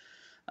say.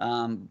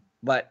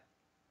 But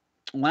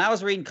when I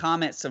was reading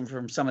comments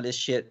from some of this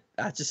shit,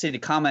 I just see the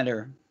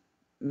commenter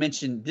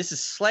mention this is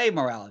slave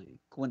morality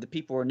when the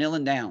people were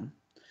kneeling down.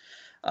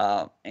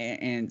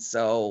 And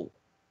so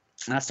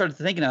I started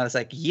thinking, I was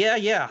like,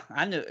 yeah,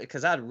 I knew,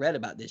 because I'd read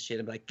about this shit.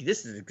 I'm like,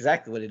 this is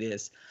exactly what it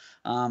is.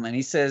 And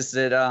he says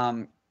that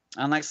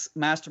unlike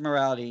master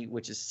morality,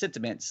 which is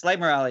sentiment, slave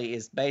morality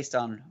is based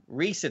on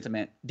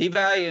resentiment,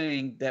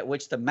 devaluing that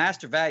which the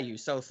master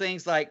values. So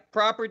things like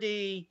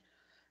property,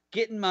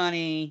 getting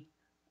money,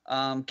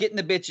 getting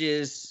the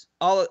bitches,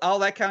 all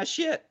that kind of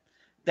shit.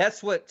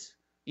 That's what,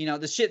 you know,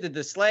 the shit that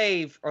the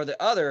slave or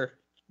the other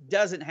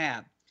doesn't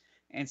have.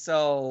 And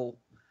so,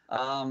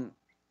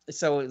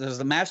 so there's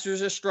the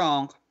masters are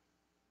strong.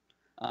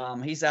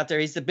 He's out there.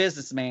 He's the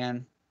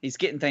businessman. He's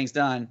getting things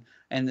done.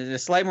 And the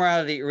slave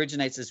morality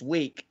originates as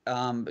weak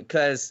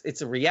because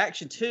it's a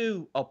reaction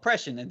to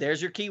oppression. And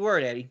there's your key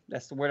word, Eddie.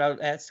 That's the word I was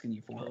asking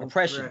you for.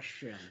 Oppression.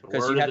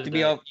 Because you have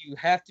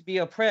to be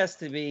oppressed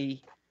to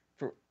be.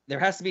 There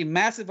has to be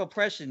massive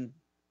oppression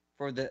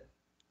for the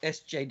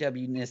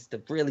SJW-ness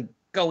to really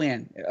go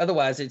in.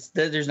 Otherwise,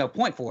 there's no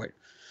point for it.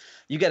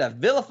 You got to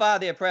vilify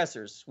the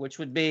oppressors, which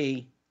would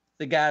be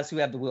the guys who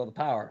have the will to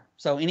power.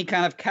 So any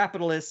kind of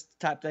capitalist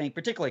type thing,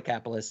 particularly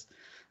capitalist,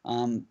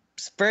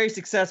 very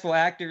successful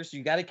actors,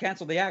 you got to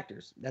cancel the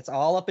actors. That's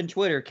all up in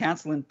Twitter,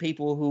 canceling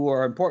people who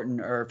are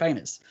important or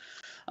famous.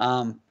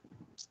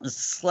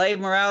 Slave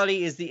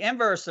morality is the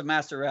inverse of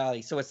master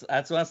morality. So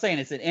that's what I'm saying.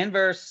 It's an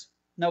inverse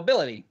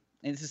nobility.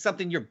 And this is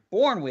something you're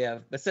born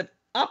with, but it's the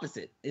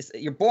opposite.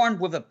 You're born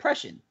with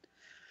oppression.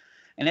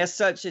 And as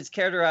such, it's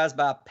characterized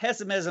by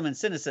pessimism and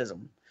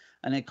cynicism.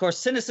 And of course,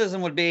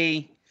 cynicism would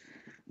be,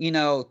 you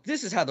know,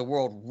 this is how the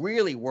world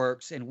really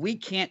works, and we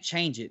can't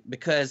change it,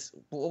 because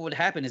what would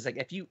happen is, like,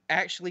 if you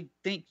actually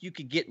think you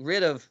could get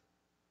rid of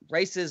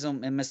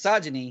racism and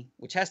misogyny,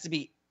 which has to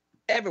be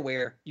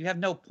everywhere, you have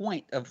no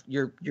point of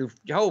your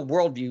whole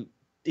worldview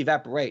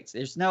evaporates.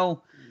 There's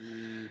no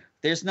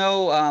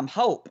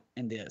hope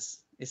in this.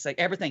 It's like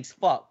everything's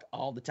fucked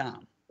all the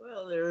time.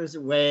 Well, there's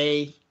a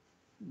way,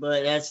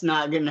 but that's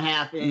not going to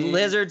happen.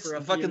 Lizards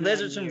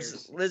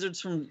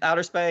from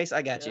outer space.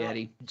 I got you,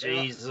 Eddie.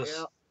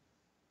 Jesus.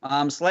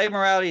 Slave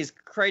morality is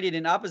created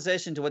in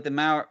opposition to what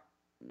the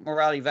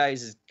morality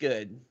values is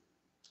good.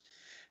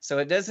 So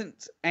it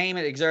doesn't aim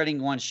at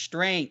exerting one's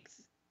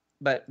strength,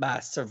 but by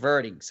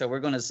subverting. So we're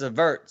going to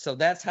subvert. So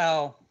that's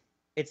how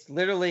it's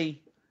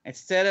literally,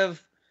 instead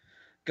of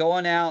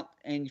going out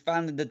and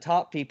finding the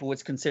top people,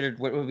 what's considered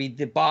what would be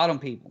the bottom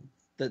people,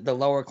 the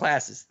lower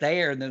classes.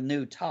 They are the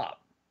new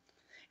top.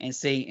 And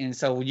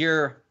so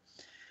you're,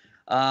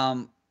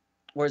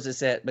 where's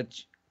this at? But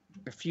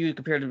a few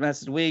compared to the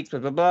rest of the week, blah,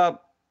 blah, blah.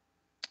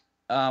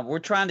 We're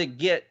trying to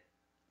get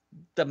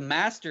the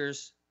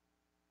masters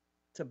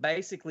to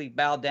basically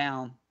bow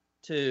down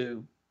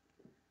to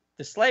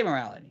the slave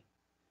morality.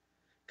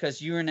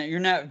 Because you're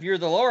not, if you're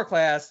the lower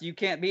class, you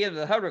can't be in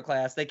the upper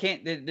class. They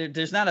can't.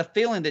 There's not a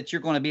feeling that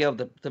you're going to be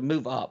able to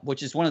move up,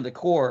 which is one of the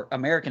core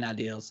American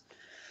ideals.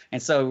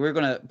 And so we're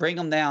going to bring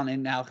them down.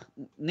 And now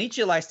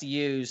Nietzsche likes to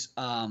use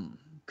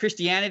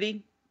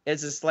Christianity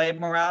as a slave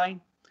morality,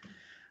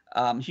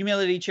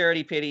 humility,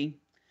 charity, pity.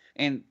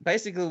 And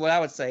basically what I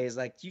would say is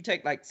like you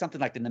take like something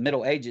like in the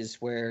Middle Ages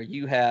where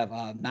you have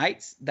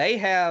knights.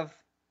 They're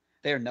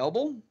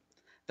noble.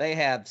 They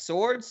have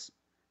swords.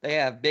 They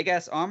have big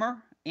ass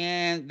armor,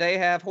 and they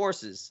have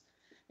horses.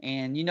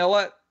 And you know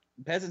what?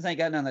 Peasants ain't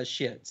got none of that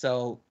shit.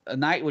 So a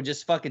knight would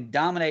just fucking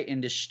dominate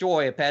and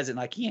destroy a peasant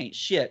like he ain't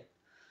shit.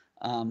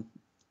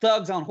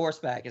 Thugs on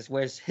horseback is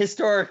where it's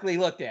historically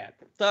looked at.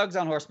 Thugs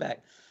on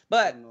horseback.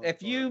 But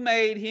if you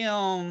made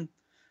him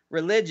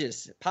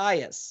religious,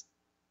 pious,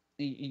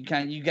 you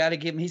got to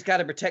give him. He's got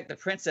to protect the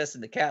princess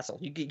in the castle.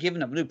 You give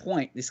him a new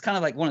point. It's kind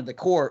of like one of the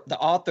core, the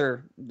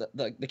author,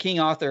 the King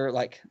Arthur,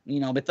 like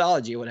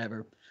mythology or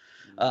whatever.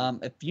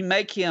 If you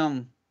make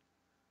him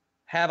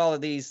have all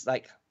of these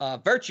like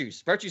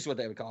virtues is what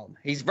they would call him.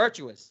 He's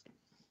virtuous.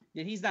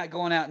 Yet he's not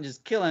going out and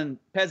just killing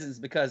peasants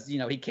because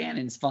he can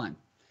and it's fun.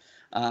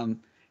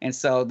 And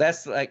so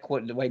that's like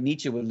what the way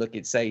Nietzsche would look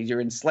at, say,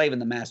 you're enslaving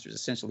the masters,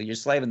 essentially. You're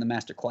enslaving the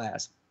master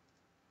class.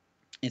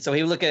 And so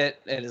he would look at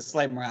it as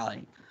slave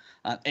morality.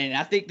 And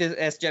I think the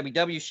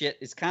SJW shit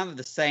is kind of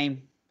the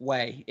same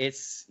way.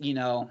 It's,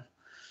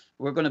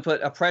 we're going to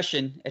put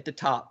oppression at the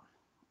top,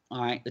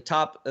 all right, the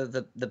top of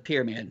the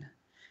pyramid.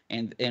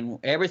 And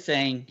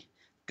everything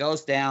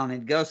goes down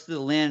and goes through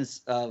the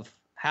lens of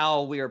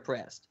how we are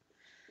oppressed.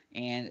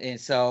 And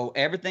so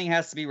everything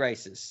has to be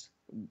racist.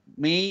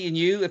 Me and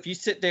you, if you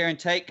sit there and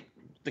take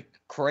the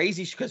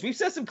crazy, because we've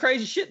said some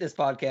crazy shit this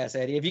podcast,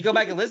 Eddie. If you go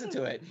back and listen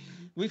to it,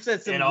 we've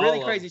said some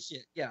really crazy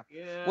shit. Yeah.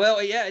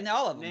 Well, yeah, and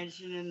all of them.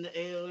 Mentioning the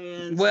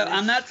aliens. Well,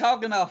 I'm not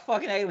talking about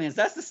fucking aliens.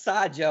 That's the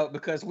side joke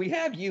because we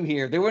have you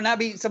here. There will not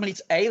be some of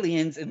these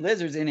aliens and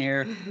lizards in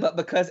here, but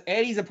because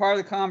Eddie's a part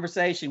of the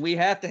conversation, we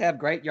have to have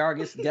Great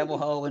Yargis, Devil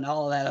Ho, and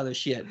all of that other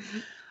shit.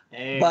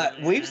 Hey, but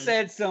man, we've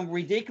said some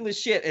ridiculous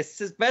shit,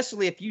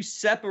 especially if you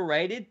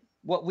separated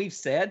what we've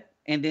said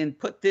and then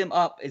put them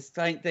up as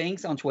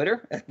things on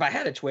Twitter. If I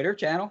had a Twitter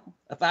channel,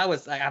 if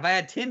I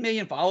had 10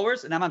 million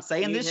followers and I'm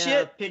saying this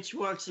shit,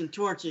 pitchforks and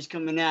torches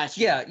coming at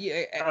you.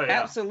 Yeah,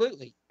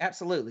 absolutely.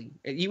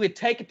 You would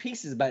take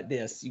pieces about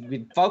this. You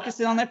would focus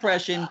it on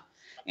oppression,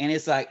 and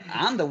it's like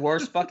I'm the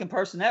worst fucking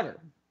person ever.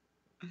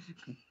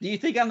 Do you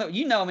think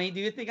you know me? Do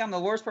you think I'm the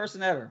worst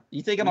person ever?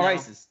 You think I'm a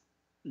racist?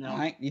 No. All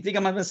right. You think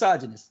I'm a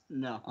misogynist?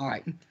 No. All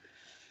right.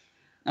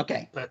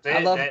 Okay. But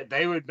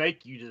they would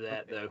make you do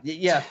that, though.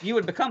 Yeah, you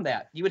would become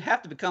that. You would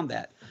have to become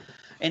that.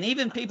 And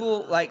even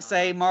people like,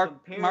 say,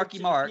 Marky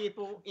Mark.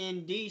 People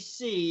in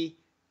D.C.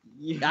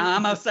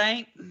 I'm a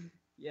saint.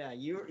 Yeah,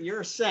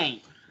 you're a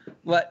saint.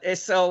 But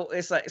it's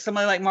like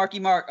somebody like Marky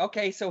Mark.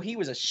 Okay, so he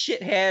was a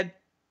shithead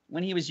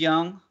when he was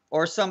young,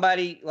 or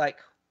somebody like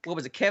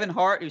Kevin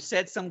Hart,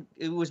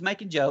 who was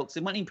making jokes.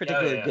 It wasn't even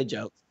particularly good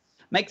jokes.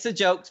 Makes a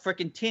joke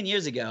freaking 10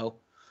 years ago.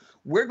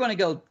 We're going to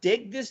go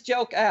dig this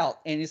joke out.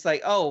 And it's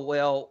like, oh,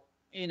 well,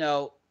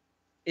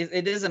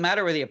 it doesn't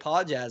matter whether he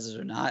apologizes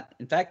or not.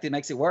 In fact, it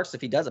makes it worse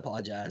if he does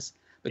apologize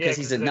because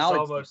he's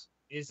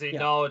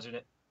acknowledging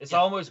it. It's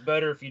almost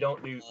better if you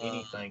don't do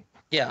anything.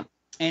 Yeah.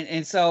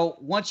 And so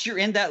once you're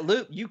in that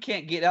loop, you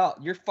can't get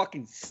out. You're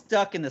fucking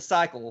stuck in the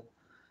cycle.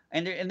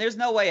 And there's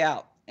no way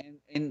out.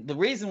 And the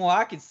reason why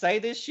I could say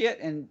this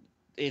shit and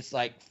it's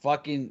like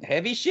fucking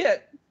heavy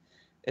shit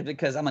is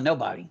because I'm a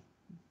nobody.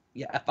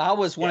 Yeah, if I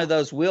was one of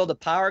those will to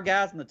power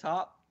guys on the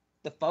top,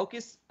 the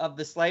focus of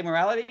the slave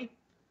morality,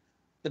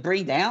 the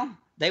bring down,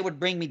 they would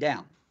bring me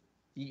down.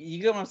 You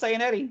get what I'm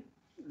saying, Eddie?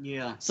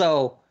 Yeah.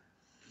 So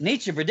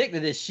Nietzsche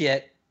predicted this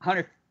shit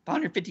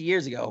 150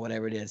 years ago,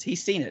 whatever it is.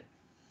 He's seen it.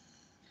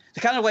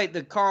 The kind of way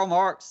that Karl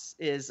Marx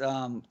is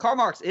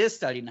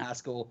studied in high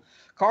school.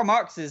 Karl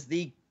Marx is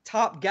the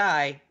top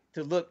guy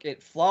to look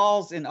at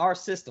flaws in our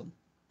system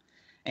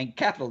and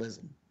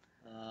capitalism.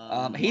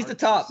 He's the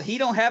top. He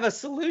don't have a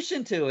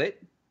solution to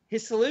it.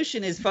 His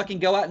solution is fucking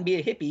go out and be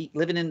a hippie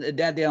living in the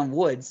goddamn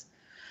woods.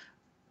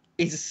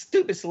 It's a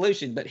stupid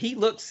solution, but he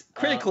looks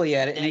critically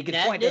at it and he can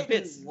point to bits.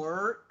 That didn't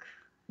work.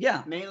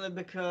 Yeah. Mainly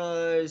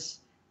because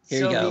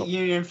Soviet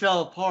Union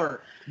fell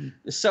apart.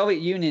 The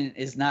Soviet Union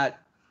is not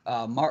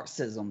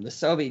Marxism. The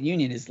Soviet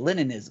Union is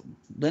Leninism.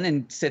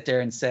 Lenin sat there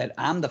and said,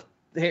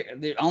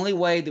 the only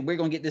way that we're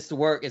going to get this to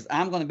work is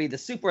I'm going to be the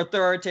super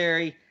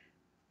authoritarian.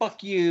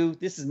 Fuck you.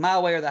 This is my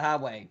way or the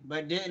highway.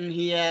 But didn't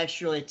he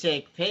actually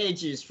take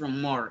pages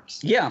from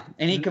Marx? Yeah,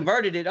 and he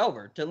converted it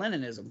over to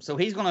Leninism. So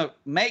he's going to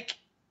make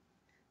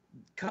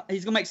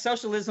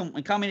socialism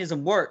and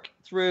communism work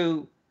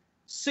through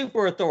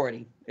super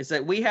authority. It's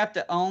that we have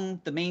to own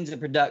the means of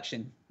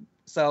production.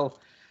 So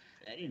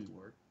that didn't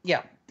work.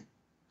 Yeah,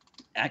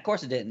 and of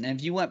course it didn't. And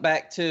if you went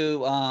back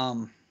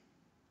to,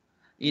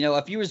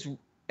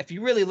 if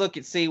you really look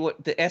and see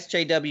what the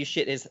SJW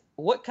shit is,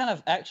 what kind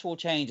of actual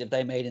change have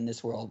they made in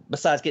this world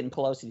besides getting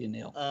Pelosi to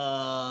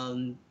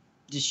kneel?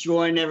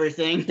 Destroying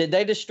everything. Did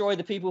they destroy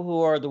the people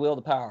who are the will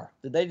to power?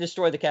 Did they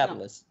destroy the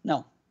capitalists?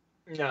 No.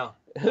 That's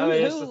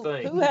the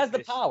thing. Who has the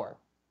power?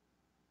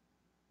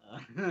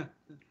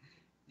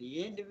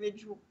 The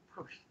individual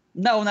person.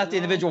 No, not the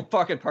individual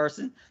fucking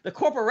person. The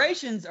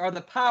corporations are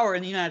the power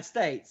in the United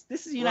States.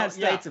 This is the United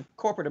States of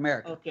corporate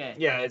America. Okay.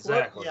 Yeah,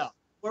 exactly.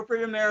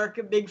 corporate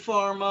America, big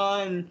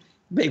pharma, and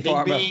Big big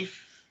Pharma.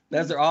 beef.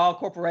 Those are all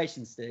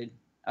corporations, dude.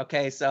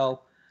 Okay,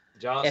 so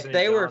Johnson if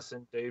they and were,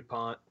 Johnson,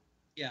 DuPont.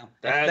 yeah,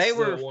 That's if they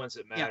were the ones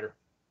that matter.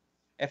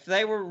 if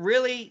they were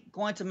really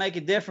going to make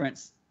a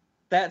difference,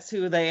 that's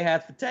who they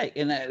have to take.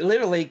 And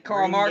literally,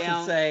 Karl Bring Marx would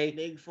down say,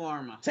 big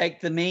pharma. take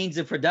the means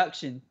of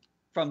production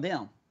from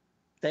them.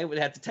 They would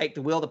have to take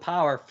the will to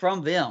power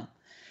from them.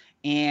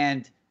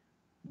 And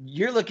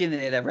you're looking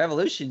at a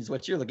revolution is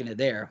what you're looking at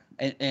there.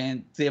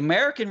 And the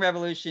American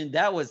Revolution,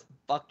 that was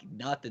fucking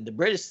nothing. The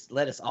British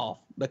let us off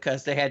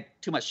because they had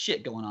too much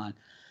shit going on.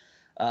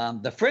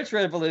 The French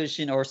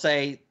Revolution, or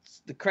say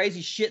the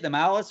crazy shit, the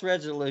Maoist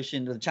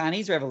Revolution, the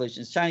Chinese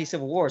Revolutions, Chinese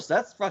Civil Wars,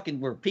 that's fucking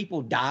where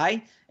people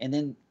die and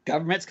then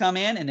governments come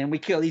in and then we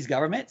kill these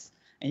governments.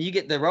 And you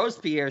get the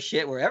Robespierre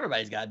shit where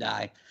everybody's got to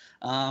die.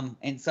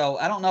 And so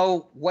I don't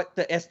know what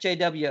the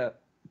SJW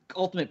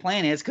ultimate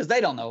plan is because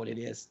they don't know what it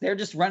is. They're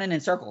just running in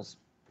circles.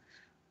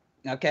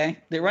 Okay,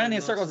 they're running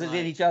in circles at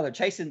each other,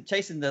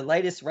 chasing the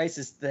latest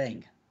racist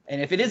thing. And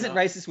if it isn't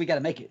racist, we got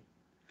to make it.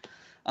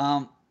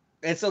 And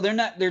so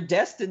they're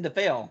destined to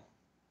fail.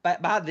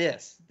 By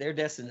this, they're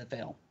destined to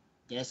fail.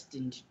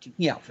 Destined to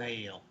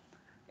fail.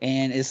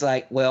 And it's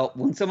like, well,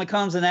 when someone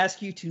comes and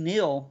asks you to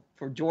kneel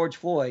for George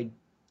Floyd,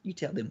 you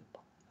tell them.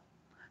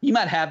 You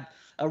might have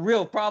a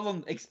real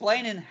problem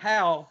explaining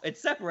how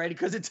it's separated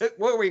because it took.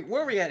 Where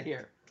we at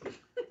here?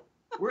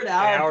 We're at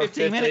an hour and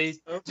 15 minutes.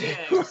 Okay,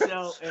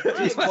 so if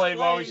we explain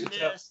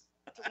this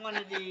to one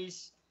of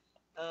these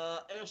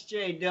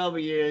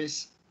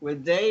SJWs,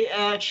 would they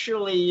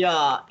actually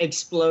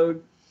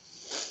explode?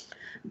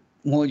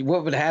 Well,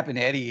 what would happen,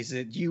 Eddie, is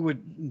that you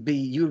would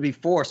be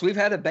forced. We've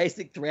had a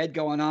basic thread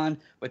going on,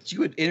 but you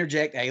would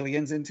interject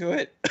aliens into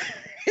it,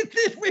 and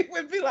then we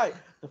would be like,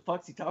 "The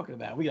fuck's he talking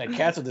about? We gotta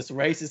cancel this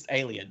racist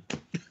alien."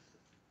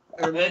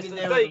 Or maybe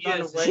they would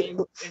run away.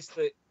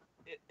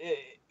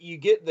 You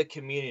get the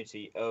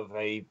community of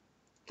a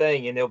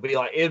thing, and they'll be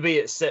like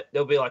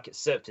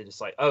accepted.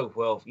 It's like, oh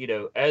well,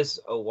 as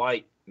a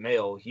white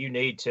male, you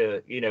need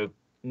to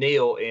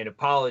kneel and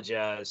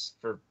apologize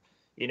for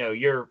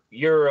your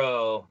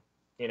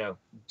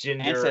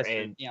gender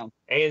and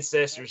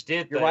ancestors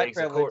did your things. White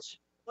privilege.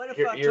 What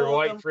if your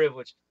white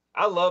privilege.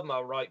 I love my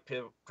white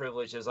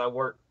privilege as I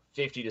work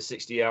 50 to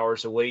 60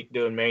 hours a week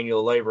doing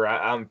manual labor.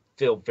 I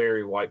feel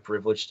very white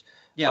privileged.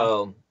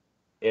 Yeah.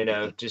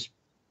 Just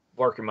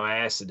working my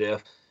ass to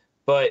death.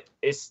 But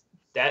it's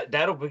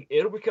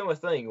it'll become a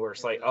thing where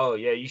it's like, oh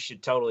yeah, you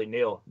should totally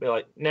kneel. Be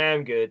like, nah,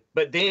 I'm good.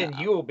 But then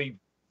you'll be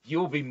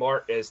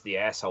marked as the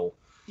asshole.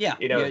 Yeah.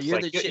 You're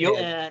like, the shit.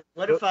 And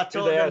what if I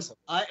told them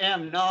I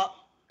am not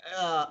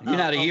you're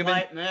not a human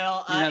white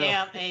male, I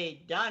am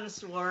a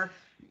dinosaur,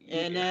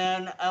 and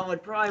then I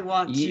would probably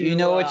want to. You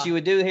know what you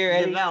would do here,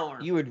 Eddie? Devour.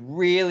 You would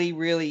really,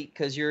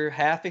 because you're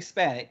half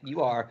Hispanic,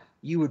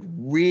 you would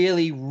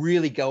really,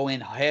 really go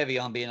in heavy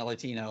on being a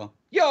Latino.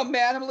 Yo,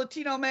 man, I'm a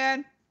Latino,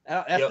 man.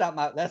 That's not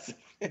my. That's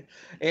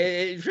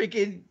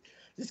freaking.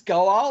 Just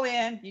go all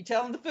in. You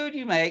tell them the food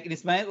you make, and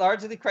it's made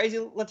largely crazy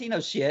Latino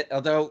shit.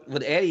 Although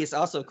with Eddie, it's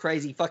also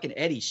crazy fucking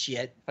Eddie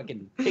shit.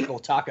 Fucking pickle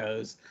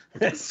tacos.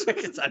 That's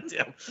fucking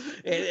ideal.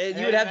 And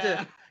you would have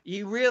to.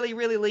 You really,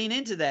 really lean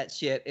into that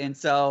shit, and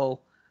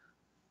so,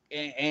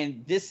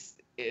 and this.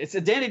 It's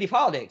identity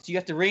politics. You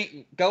have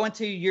to go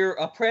into your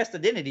oppressed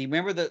identity.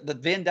 Remember the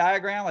Venn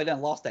diagram? I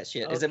done lost that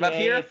shit. Is it up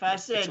here? If I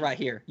said, it's right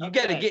here. You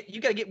gotta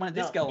get one of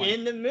this going.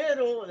 In the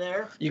middle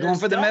there. You going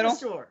for the middle?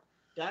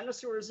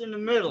 Dinosaurs in the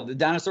middle. The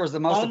dinosaur's the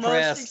most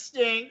oppressed.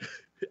 Extinct.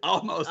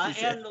 Almost I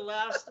extinct. am the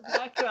last of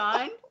my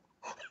kind,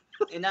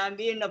 and I'm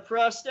being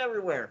oppressed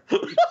everywhere.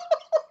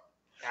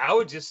 I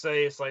would just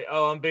say it's like,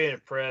 oh, I'm being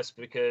oppressed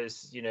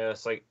because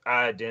it's like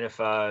I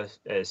identify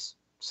as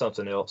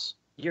something else.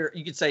 You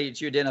could say that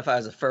you identify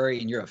as a furry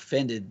and you're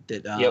offended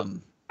that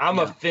I'm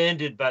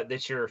offended by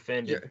that you're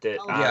offended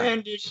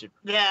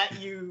that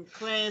you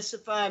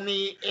classify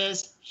me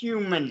as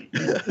human.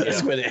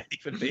 That's what Eddie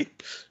would be.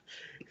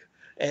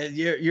 And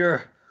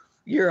you're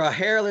a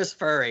hairless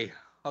furry,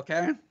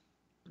 okay?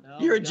 No,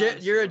 you're a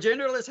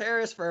genderless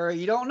hairless furry.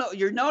 You don't know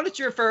that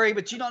you're a furry,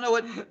 but you don't know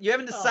what you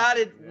haven't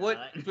decided what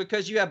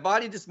because you have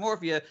body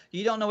dysmorphia.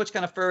 You don't know which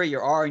kind of furry you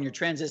are, and you're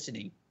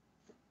transitioning.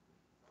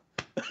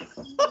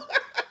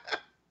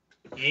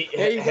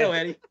 There you go,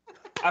 Eddie.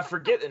 I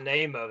forget the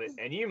name of it,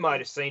 and you might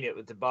have seen it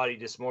with the body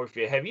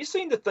dysmorphia. Have you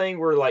seen the thing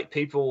where like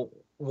people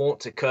want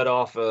to cut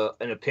off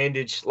an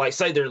appendage, like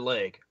say their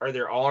leg or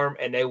their arm,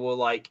 and they will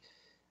like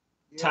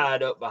tie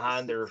it up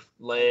behind their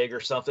leg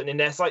or something, and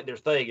that's like their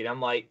thing. And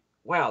I'm like,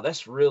 wow,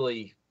 that's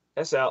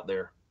out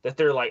there. That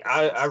they're like,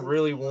 I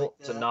really want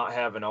to not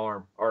have an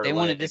arm or they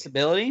want a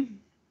disability.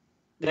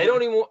 They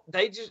don't even want,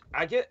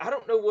 I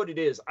don't know what it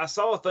is. I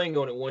saw a thing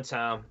on it one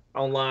time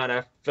online.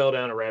 I fell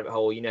down a rabbit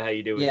hole. You know how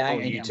you do it on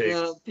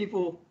YouTube.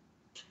 People,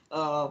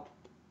 what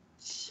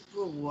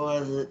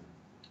was it?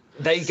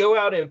 They go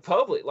out in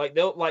public,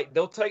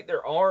 they'll take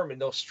their arm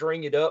and they'll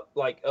string it up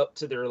up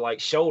to their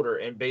shoulder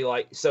and be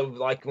so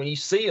when you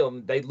see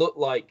them, they look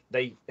like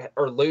they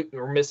are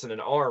missing an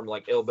arm,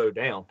 elbow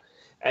down,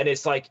 and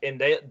it's and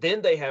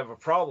they have a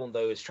problem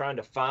though, is trying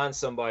to find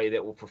somebody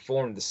that will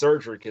perform the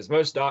surgery, because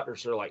most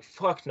doctors are like,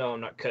 fuck no, I'm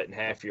not cutting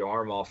half your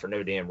arm off for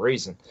no damn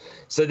reason.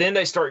 So then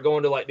they start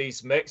going to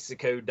these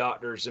Mexico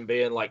doctors and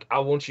being like, I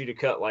want you to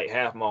cut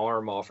half my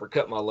arm off or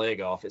cut my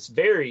leg off. It's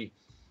very,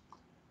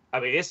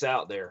 it's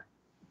out there.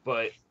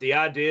 But the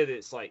idea that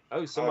it's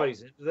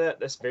somebody's into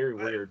that, that's very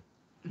weird.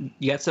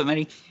 You got so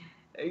many?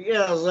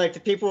 Yeah, it was like the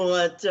people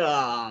that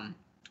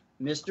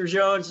Mr.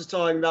 Jones is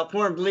talking about,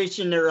 pouring bleach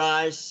in their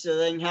eyes so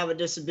they can have a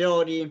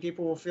disability and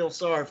people will feel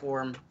sorry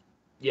for them.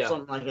 Yeah.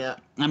 Something like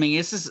that.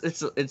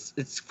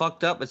 It's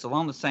fucked up. It's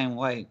along the same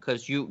way,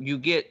 because you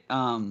get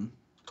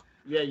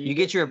you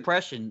get your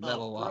oppression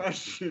level up.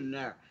 Oppression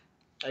there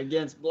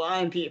against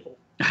blind people.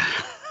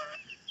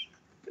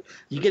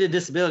 You get a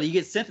disability, you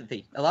get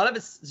sympathy. A lot of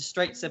it's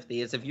straight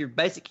sympathy. It's if your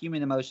basic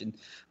human emotion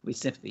would be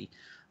sympathy,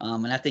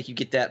 and I think you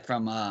get that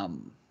from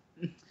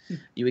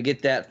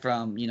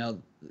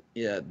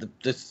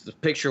the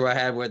picture I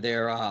had where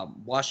they're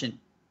washing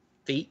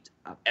feet.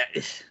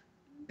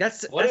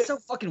 That's so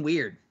fucking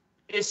weird.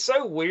 It's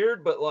so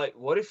weird, but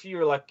what if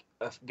you're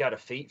got a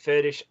feet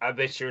fetish? I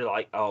bet you're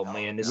oh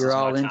man, this you're is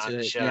all my into time to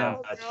it. shine.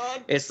 Yeah.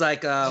 It's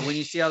when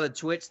you see all the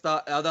Twitch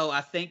thought. Although I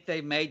think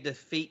they made the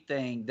feet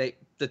thing.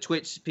 The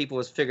Twitch people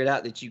has figured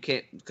out that you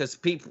can't, because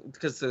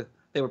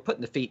they were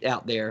putting the feet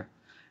out there.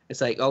 It's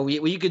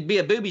you could be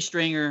a booby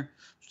streamer,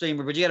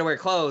 but you got to wear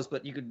clothes.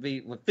 But you could be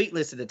with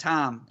feetless at the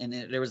time, and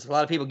there was a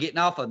lot of people getting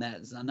off on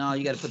that. So no,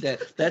 you got to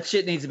put that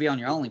shit needs to be on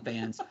your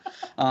OnlyFans.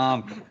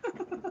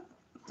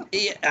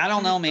 Yeah, I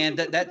don't know, man.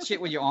 That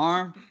shit with your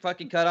arm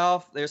fucking cut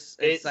off.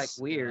 It's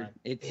weird.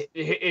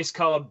 It's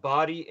called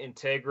body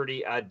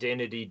integrity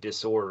identity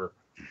disorder.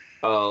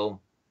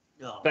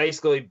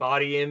 Basically,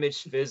 body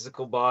image,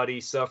 physical body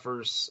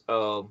suffers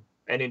an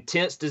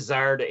intense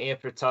desire to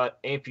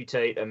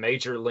amputate a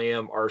major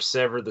limb or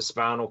sever the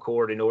spinal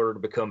cord in order to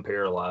become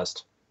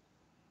paralyzed.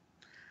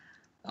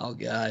 Oh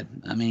God!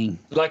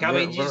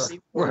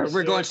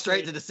 We're going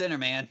straight to the center,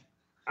 man.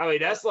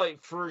 That's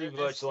pretty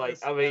much stuff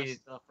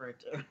right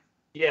there.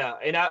 Yeah,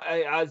 and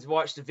I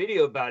watched a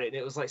video about it, and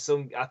it was I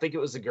think it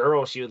was a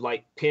girl. She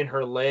would pin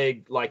her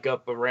leg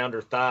up around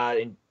her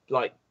thigh and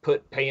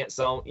put pants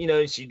on,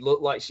 and she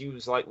looked like she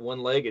was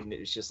one-legged, and it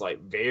was just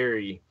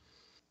very,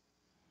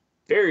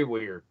 very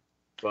weird.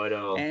 But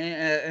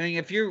and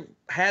if you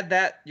had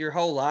that your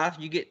whole life,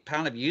 you get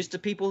kind of used to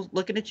people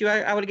looking at you.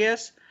 I would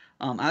guess.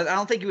 I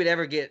don't think you would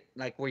ever get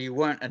where you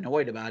weren't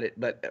annoyed about it,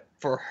 but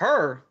for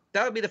her,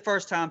 that would be the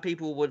first time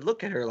people would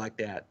look at her like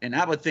that, and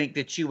I would think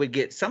that you would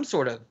get some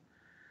sort of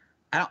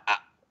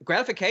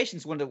gratification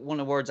is one of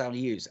the words I would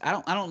use. I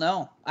don't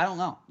know.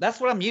 That's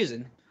what I'm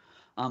using.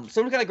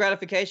 Some kind of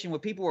gratification where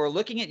people are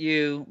looking at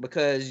you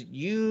because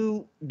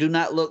you do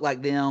not look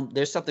like them.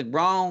 There's something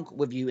wrong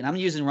with you, and I'm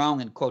using wrong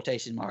in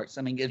quotation marks.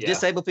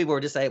 Disabled people are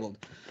disabled,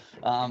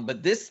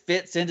 but this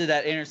fits into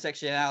that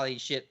intersectionality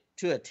shit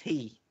to a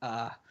T.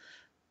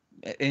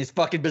 It's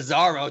fucking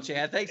bizarro,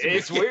 Chad. Thanks.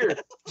 It's weird.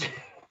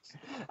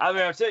 I'm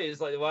telling you, it's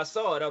when I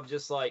saw it, I'm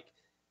just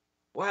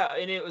wow.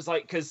 And it was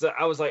because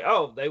I was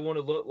oh, they want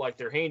to look like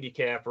they're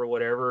handicapped or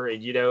whatever.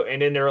 And,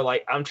 and then they're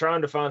I'm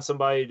trying to find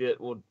somebody that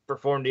will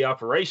perform the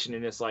operation.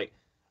 And it's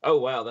oh,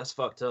 wow, that's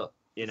fucked up.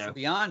 So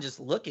beyond just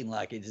looking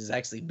like it is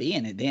actually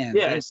being it then.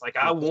 Yeah. It's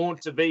I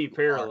want to be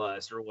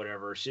paralyzed or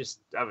whatever. It's just,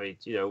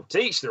 to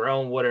each their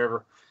own,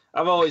 whatever.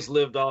 I've always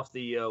lived off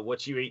the,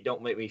 what you eat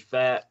don't make me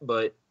fat,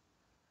 but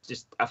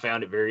I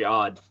found it very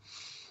odd.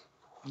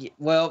 Yeah,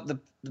 well, the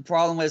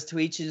problem is to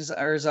each his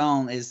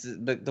own is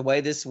the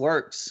way this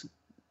works.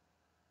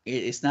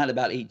 It's not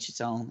about each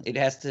its own. It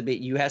has to be,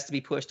 you has to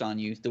be pushed on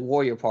you. The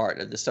warrior part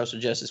of the social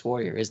justice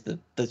warrior is the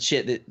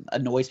shit that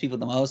annoys people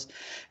the most.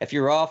 If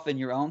you're off in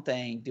your own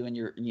thing, doing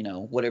your,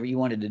 whatever you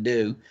wanted to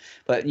do,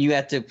 but you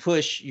have to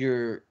push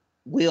your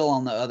will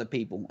on the other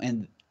people.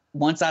 And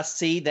once I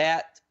see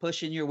that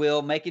pushing your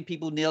will, making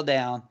people kneel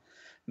down,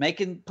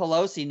 making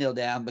Pelosi kneel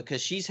down,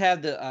 because she's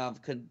had to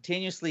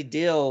continuously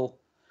deal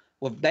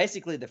with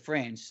basically the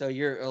fringe. So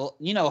you're,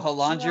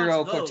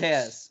 Alejandro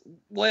Cortez.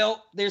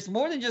 Well, there's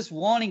more than just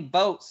wanting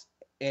votes,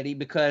 Eddie,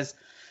 because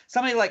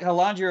somebody like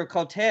Alejandro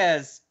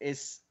Cortez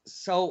is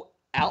so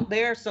out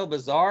there, so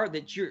bizarre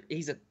that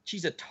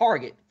she's a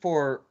target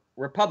for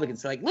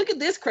Republicans. Look at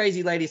this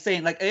crazy lady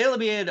saying,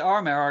 Eliminated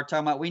Armor are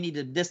talking about we need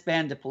to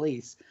disband the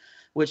police,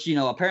 which,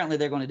 apparently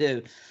they're going to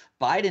do.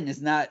 Biden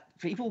is not,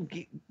 people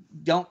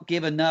don't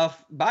give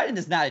enough. Biden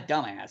is not a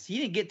dumbass. He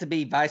didn't get to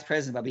be vice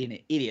president by being an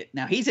idiot.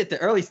 Now he's at the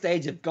early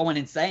stage of going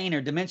insane or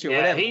dementia or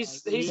whatever.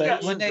 He's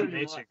got some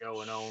dementia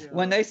going on.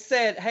 When they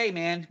said, hey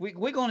man,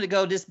 we're going to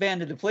go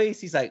disband the police,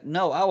 he's like,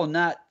 no, I will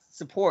not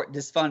support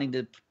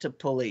disfunding the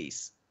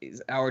police.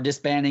 or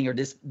disbanding or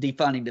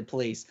defunding the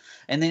police.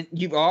 And then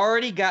you've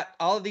already got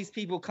all of these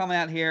people coming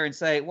out here and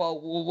say,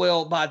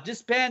 well, by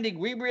disbanding,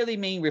 we really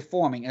mean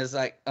reforming. It's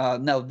like,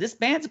 no,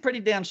 disband's pretty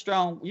damn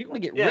strong. You're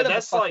going to get rid of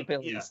the fucking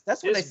police. Yeah,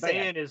 that's what they said.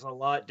 Disband is a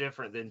lot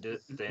different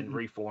than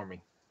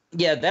reforming.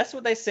 Yeah, that's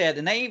what they said.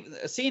 And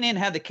CNN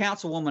had the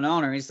councilwoman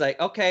on her. He's like,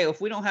 okay, if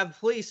we don't have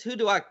police, who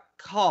do I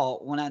call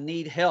when I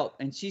need help?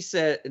 And she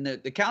said, and the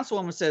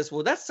councilwoman says,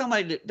 well, that's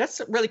somebody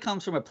that really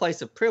comes from a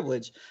place of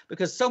privilege,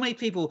 because so many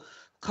people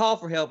call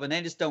for help and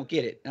they just don't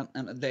get it.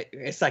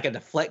 It's like a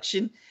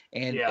deflection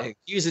and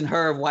accusing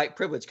her of white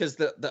privilege, because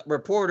the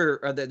reporter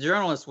or the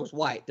journalist was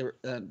white, the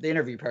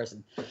interview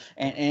person.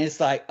 And it's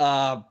like,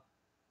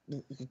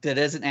 that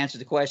doesn't answer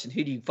the question.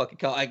 Who do you fucking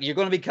call? Like, you're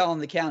going to be calling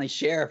the county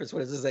sheriff, is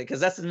what it's like, because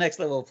that's the next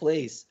level of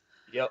police.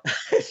 Yep.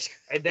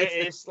 And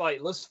it's like,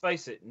 let's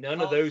face it,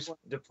 none of those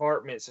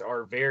departments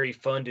are very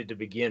funded to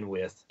begin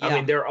with. Yeah. I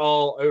mean, they're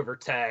all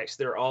overtaxed.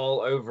 They're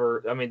all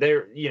over. I mean,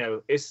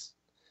 it's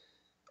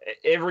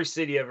every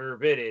city I've ever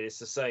been in. It's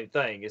the same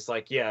thing. It's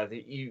like,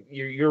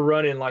 you're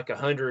running like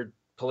 100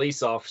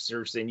 police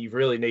officers, and you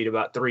really need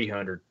about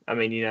 300. I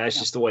mean, that's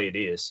just the way it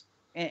is.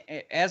 And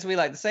as we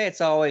like to say,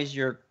 it's always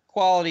your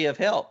quality of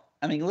help.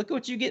 I mean, look at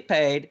what you get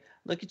paid.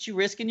 Look at you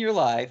risking your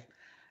life,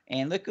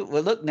 and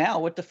look now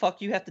what the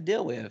fuck you have to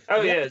deal with.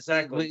 Oh yeah,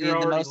 exactly. You're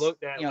already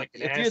looked at like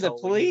an if you're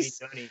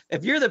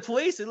the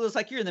police, it looks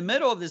like you're in the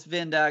middle of this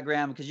Venn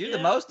diagram, because you're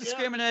the most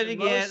discriminated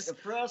against.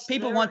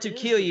 People want to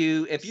kill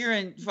you. If you're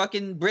in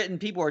fucking Britain,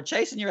 people are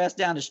chasing your ass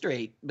down the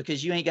street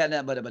because you ain't got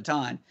nothing but a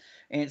baton.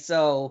 And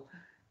so,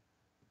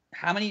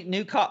 how many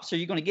new cops are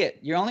you going to get?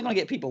 You're only going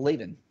to get people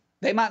leaving.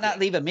 They might not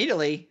leave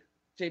immediately.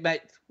 They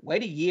might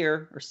wait a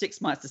year or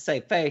 6 months to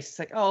save face. It's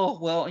like, oh,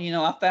 well,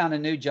 I found a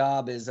new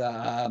job as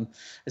an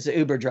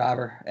Uber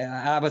driver. And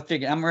I was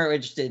thinking, I'm really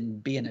interested in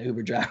being an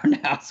Uber driver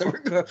now. So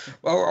we're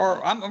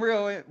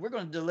going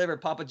to deliver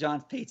Papa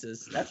John's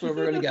pizzas. That's where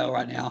we're going to go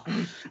right now.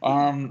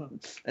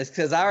 It's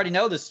because I already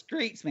know the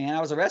streets, man.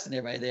 I was arresting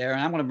everybody there, and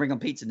I'm going to bring them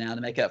pizza now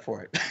to make up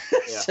for it.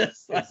 Yeah,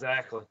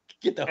 exactly.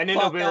 Get the fuck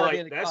out of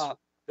here.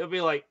 They'll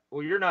be like,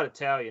 well, you're not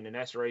Italian, and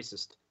that's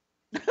racist.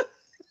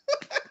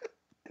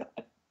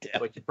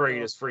 Like you're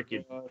bringing us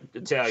freaking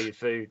Italian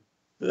food.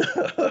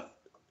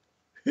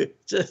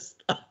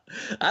 Just,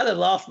 I done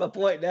lost my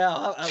point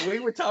now. We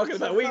were talking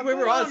about we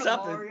were on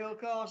something. Mario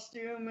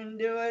costume and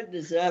do it.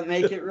 Does that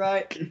make it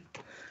right?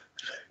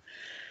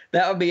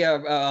 That would be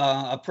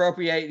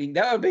appropriating.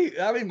 That would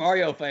be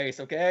Mario face,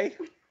 okay?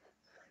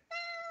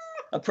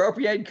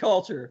 Appropriating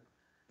culture.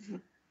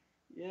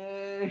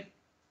 Yay.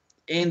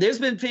 And there's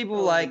been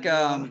people like,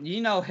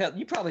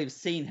 you probably have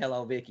seen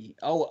Hello Vicky.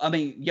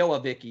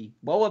 Yoa Vicky,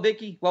 Woa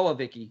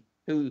Vicky,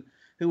 who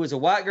was a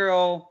white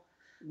girl.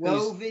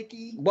 Whoa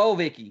Vicky. Oh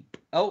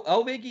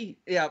Vicky,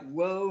 yeah.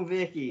 Whoa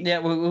Vicky.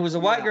 Yeah, who was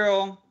a white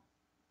girl,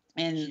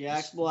 and she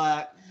acts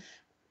black.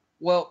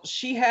 Well,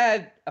 she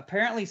had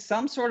apparently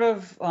some sort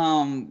of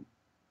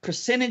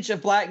percentage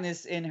of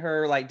blackness in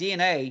her like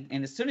DNA,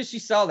 and as soon as she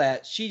saw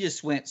that, she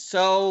just went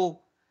so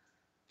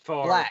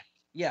far black.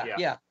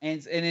 Yeah.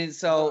 And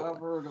so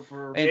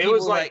it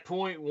was like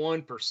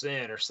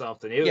 0.1% or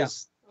something. It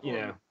was,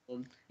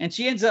 And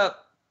she ends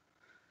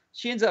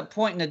up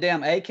pointing a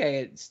damn AK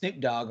at Snoop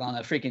Dogg on a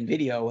freaking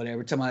video or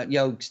whatever, talking about,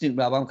 yo, Snoop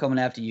Dogg, I'm coming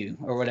after you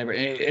or whatever.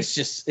 It's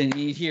just, and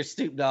you hear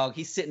Snoop Dogg,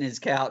 he's sitting in his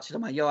couch, and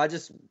I'm like, yo, I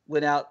just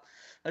went out,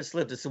 I just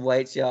lifted some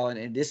weights, y'all,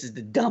 and this is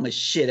the dumbest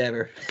shit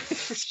ever.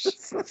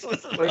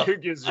 Like, who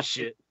gives a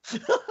shit?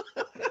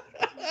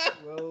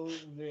 Whoa,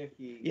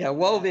 Vicky. Yeah,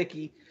 whoa,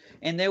 Vicky.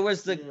 And there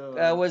was I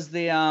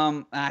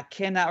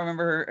cannot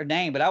remember her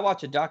name, but I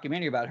watched a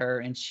documentary about her,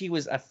 and she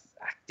was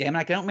damn it,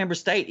 I don't remember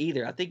state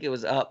either. I think it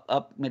was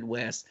up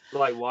Midwest,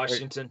 like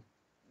Washington.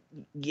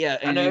 Yeah,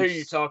 I know who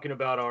you're talking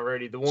about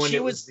already. The one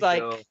that was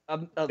like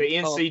the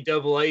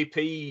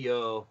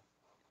NCAAP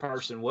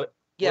person. What?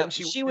 Yeah,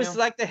 she was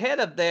like the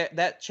head of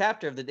that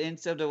chapter of the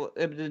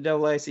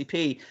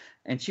NCAACP,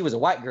 and she was a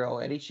white girl,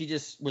 Eddie. She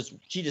just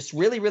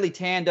really, really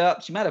tanned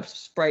up. She might have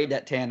sprayed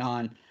that tan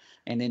on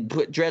and then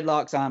put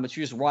dreadlocks on, but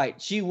she was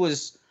white. She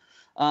was,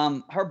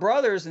 her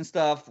brothers and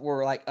stuff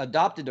were like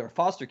adopted or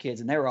foster kids,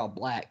 and they were all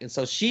black. And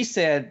so she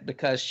said,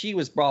 because she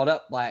was brought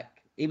up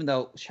black, even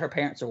though her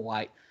parents are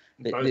white,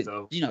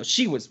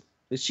 she was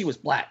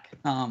black.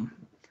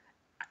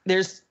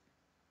 There's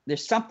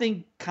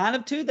something kind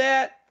of to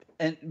that,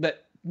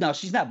 but no,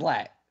 she's not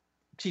black.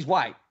 She's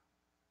white.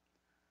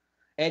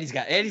 Eddie's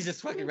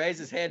just fucking raised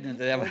his head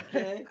into that.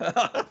 Okay.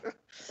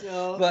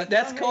 But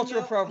that's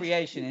cultural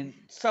appropriation, and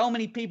so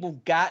many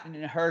people got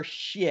in her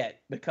shit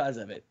because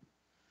of it.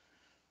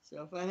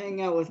 So if I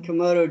hang out with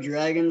Komodo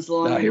dragons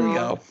long enough, here we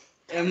go.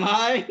 Am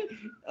I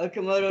a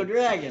Komodo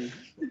dragon?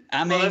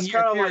 I mean, that's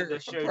kind of like the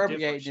show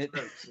appropriating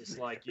Different Strokes. It's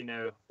like,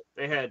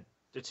 they had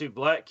the two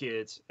black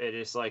kids, and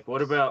it's like,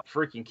 what about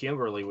freaking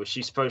Kimberly? Was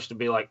she supposed to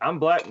be like, I'm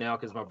black now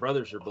because my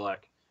brothers are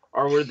black?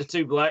 Or were the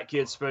two black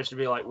kids supposed to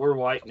be like, we're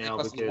white now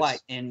because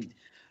white? And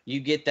you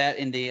get that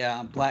in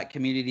the black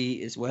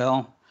community as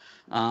well.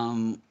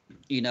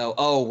 You know,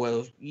 oh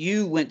well,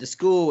 you went to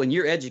school and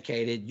you're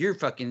educated, you're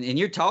fucking, and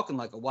you're talking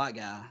like a white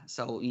guy.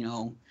 So you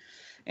know,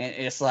 and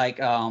it's like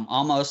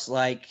almost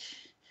like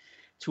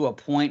to a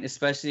point,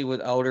 especially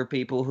with older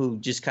people who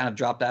just kind of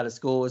dropped out of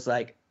school. It's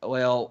like,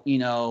 well, you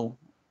know,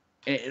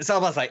 it's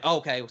almost like,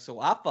 okay, so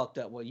I fucked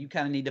up. Well, you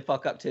kind of need to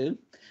fuck up too.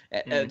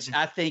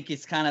 I think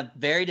it's kind of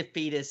very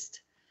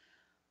defeatist.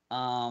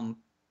 Dude,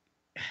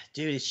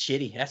 it's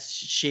shitty. That's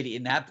shitty,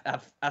 and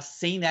I've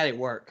seen that at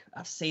work.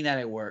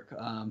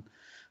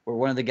 Where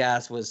one of the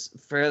guys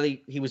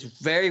he was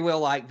very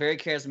well liked, very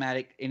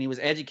charismatic, and he was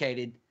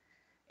educated.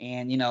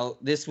 And, you know,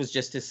 this was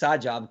just his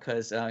side job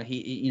because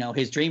he, you know,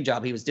 his dream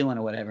job he was doing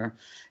or whatever.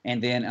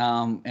 And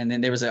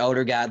then there was an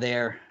older guy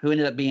there who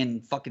ended up being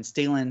fucking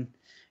stealing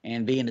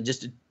and being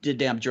just a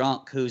damn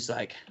drunk who's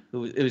like,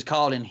 it was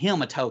calling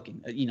him a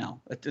token, you know,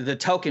 the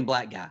token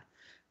black guy.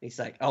 He's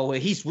like, oh, well,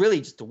 he's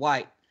really just a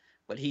white,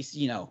 but he's,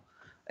 you know,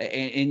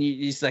 and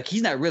he's like,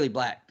 he's not really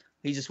black.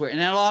 He's just weird.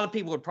 And a lot of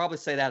people would probably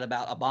say that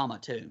about Obama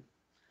too.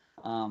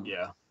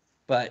 Yeah.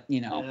 But,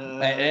 you know,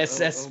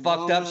 that's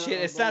fucked up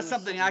shit. It's not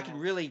something I can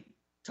really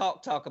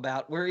talk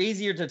about. We're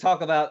easier to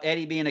talk about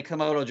Eddie being a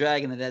Komodo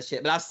dragon than that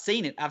shit. But I've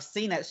seen it. I've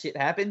seen that shit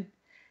happen.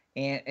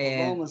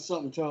 And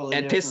something totally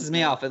it pisses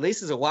me off. At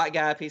least as a white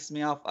guy, it pisses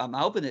me off. I'm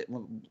hoping that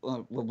when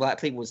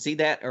black people would see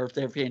that, or if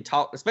they're being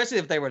taught, especially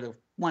if they were the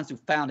ones who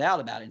found out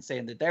about it and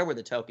saying that they were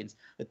the tokens,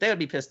 that they would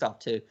be pissed off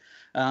too.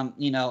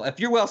 You know, if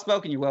you're well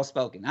spoken, you're well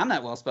spoken. I'm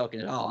not well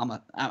spoken at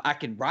all. I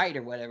can write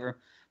or whatever.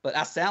 But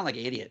I sound like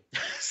an idiot.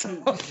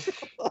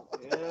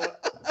 Yeah,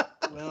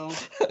 well,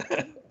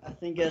 I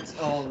think that's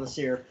all of us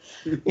here.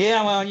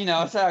 Yeah, well, you know,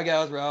 that's how it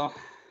goes, bro.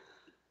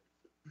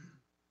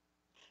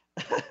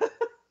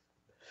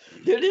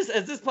 Dude,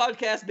 has this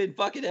podcast been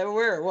fucking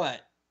everywhere or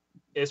what?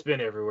 It's been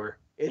everywhere.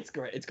 It's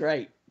great. It's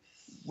great.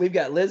 We've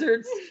got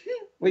lizards.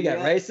 We got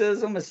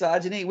racism,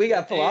 misogyny. We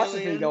got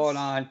philosophy aliens going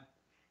on.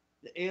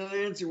 The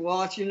aliens are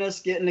watching us,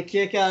 getting a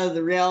kick out of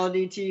the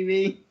reality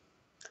TV.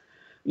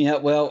 Yeah,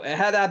 well,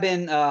 had I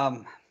been,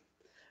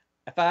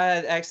 if I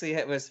had actually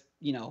was,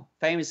 you know,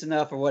 famous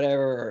enough or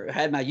whatever, or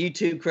had my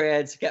YouTube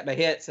creds, got my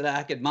hits, so that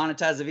I could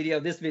monetize the video,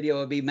 this video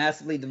would be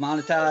massively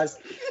demonetized.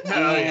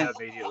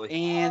 Immediately.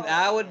 And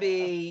I would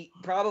be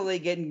probably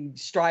getting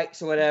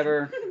strikes or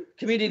whatever,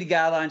 community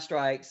guideline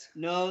strikes.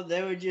 No,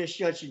 they would just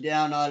shut you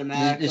down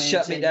automatically. Just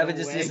shut me. That would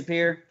just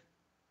disappear.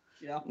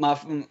 Yeah.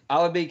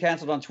 I would be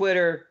canceled on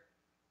Twitter.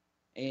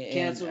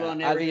 Canceled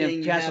on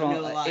everything.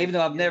 Even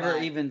though I've never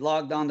even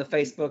logged on to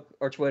Facebook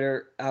or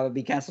Twitter, I would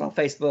be canceled on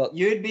Facebook.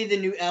 You'd be the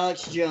new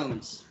Alex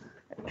Jones.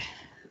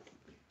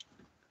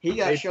 He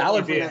got shut. I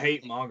would be a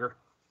hate monger.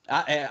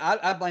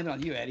 I blame it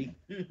on you, Eddie.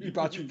 You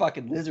brought your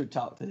fucking lizard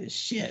talk to this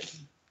shit.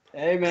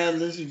 Hey man,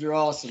 lizards are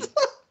awesome.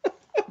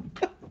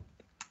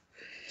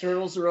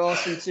 Turtles are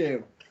awesome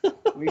too.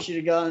 We should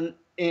have gone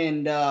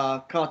and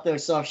caught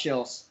those soft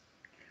shells.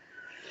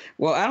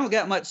 Well, I don't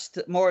got much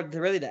more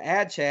to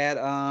add, Chad.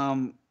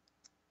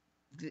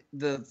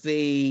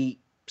 The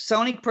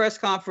Sony press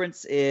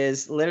conference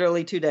is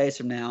literally 2 days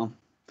from now.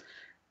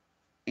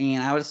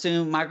 And I would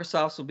assume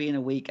Microsoft's will be in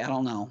a week. I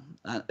don't know.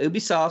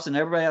 Ubisoft's and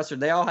everybody else,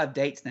 they all have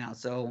dates now.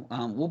 So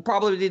we'll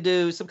probably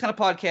do some kind of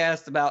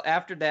podcast about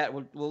after that.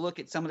 We'll look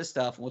at some of the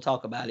stuff and we'll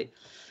talk about it.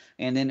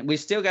 And then we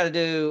still got to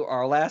do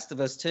our Last of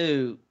Us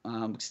 2.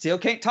 Still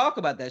can't talk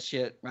about that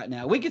shit right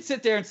now. We could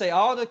sit there and say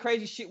all the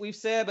crazy shit we've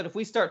said, but if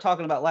we start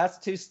talking about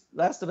Last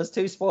of Us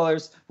 2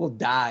 spoilers, we'll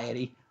die,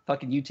 Eddie.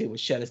 Fucking YouTube will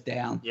shut us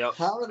down. Yep.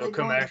 They'll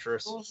come after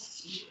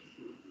us.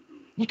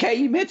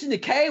 You mentioned the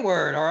K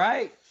word, all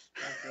right?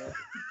 Okay.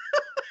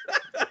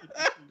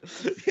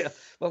 Yeah,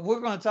 but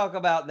we're going to talk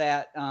about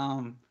that.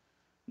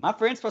 My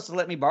friend's supposed to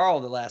let me borrow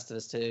The Last of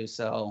Us 2,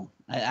 so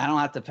I don't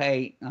have to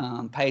pay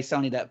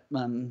Sony that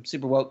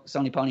super woke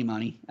Sony pony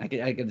money. I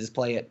could just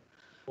play it.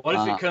 What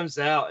if it comes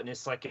out and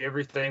it's like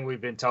everything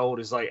we've been told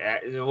is like?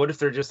 What if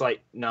they're just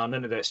like, no,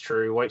 none of that's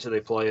true. Wait till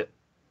they play it.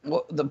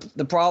 Well,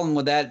 the problem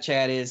with that,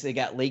 Chad, is it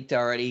got leaked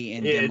already.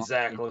 And yeah,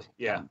 exactly.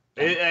 Yeah,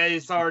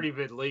 it's already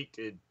been leaked.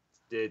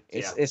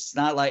 It's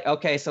not like,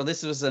 okay, so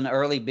this was an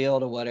early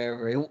build or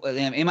whatever.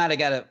 It might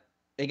have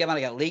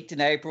got leaked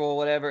in April or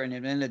whatever, and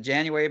in the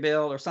January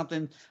build or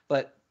something.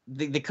 But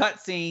the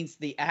cutscenes,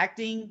 the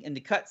acting, and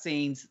the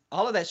cutscenes,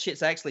 all of that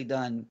shit's actually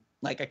done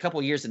like a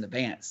couple years in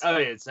advance. Oh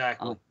yeah,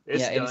 exactly.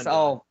 It's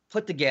all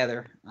put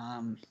together.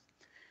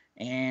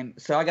 And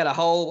so I got a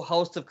whole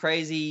host of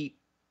crazy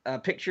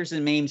pictures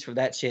and memes for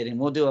that shit, and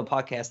we'll do a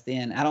podcast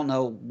then. I don't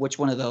know which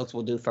one of those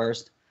we'll do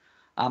first.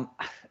 I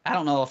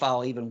don't know if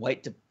I'll even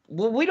wait to.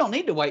 Well, we don't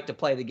need to wait to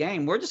play the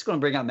game. We're just going to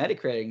bring out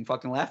Metacritic and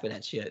fucking laugh at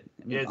that shit.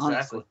 I mean, yeah, exactly.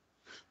 Honestly.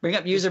 Bring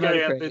up user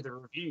Metacritic. The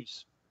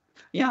reviews.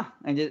 Yeah,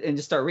 and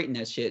just start reading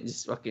that shit.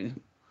 Just fucking.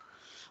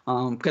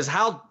 Because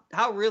how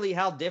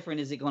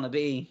different is it going to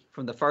be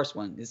from the first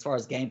one as far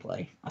as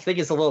gameplay? I think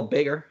it's a little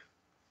bigger.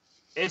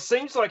 It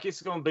seems like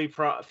it's going to be,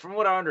 from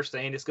what I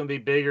understand, it's going to be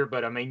bigger.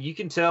 But I mean, you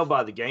can tell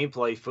by the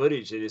gameplay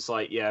footage that it's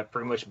like, yeah,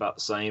 pretty much about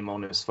the same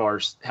on as far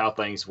as how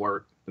things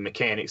work, the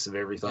mechanics of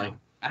everything. Yeah.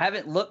 I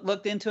haven't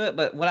looked into it,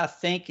 but what I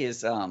think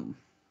is,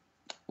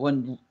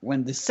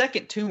 when the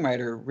second Tomb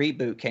Raider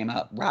reboot came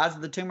out, Rise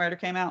of the Tomb Raider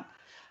came out,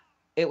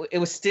 it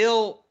was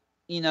still,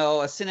 a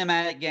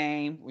cinematic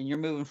game when you're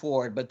moving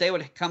forward, but they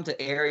would come to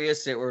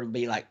areas that would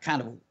be like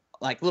kind of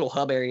like little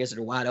hub areas that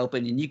are wide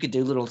open, and you could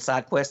do little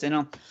side quests in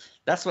them.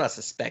 That's what I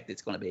suspect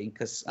it's going to be,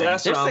 because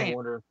that's what I'm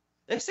wondering.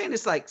 They're saying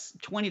it's like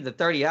 20 to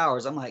 30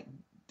 hours. I'm like,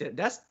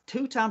 that's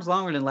 2 times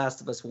longer than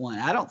Last of Us 1.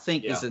 I don't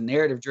think it's a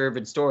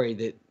narrative-driven story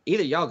that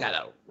either y'all got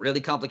a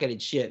really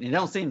complicated shit, and it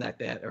don't seem like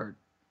that, or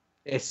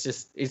it's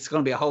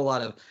going to be a whole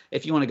lot of,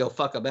 if you want to go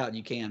fuck about,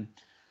 you can.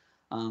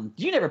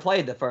 You never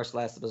played the first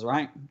Last of Us,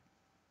 right?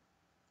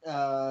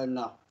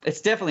 No.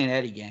 It's definitely an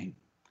Eddie game.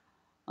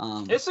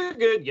 It's a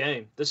good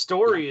game. The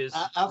story is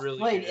I've really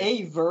played good.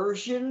 A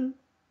version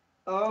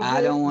of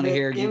I don't want to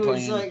hear you playing. It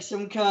was like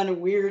some kind of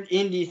weird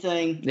indie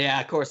thing.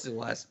 Yeah, of course it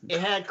was. It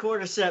had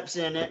cordyceps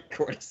in it.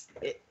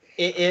 Cordyceps.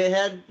 It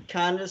had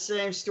kind of the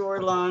same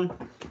storyline,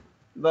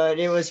 but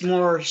it was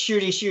more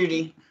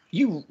shooty.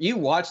 You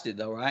watched it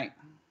though, right?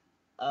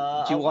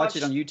 Did you watch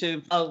it on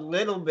YouTube? A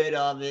little bit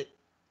of it,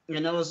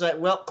 and I was like,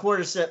 well,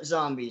 cordyceps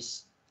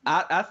zombies.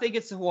 I think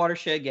it's a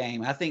watershed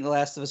game. I think The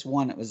Last of Us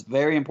 1, it was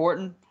very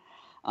important.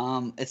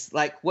 It's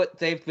like what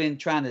they've been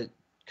trying to.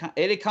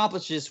 It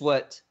accomplishes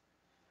what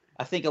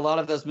I think a lot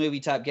of those movie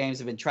type games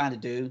have been trying to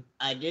do.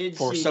 I did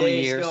for see so many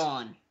Days years.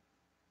 Gone.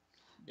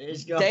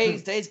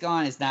 Days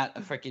Gone is not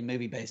a freaking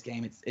movie based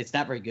game. It's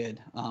not very good.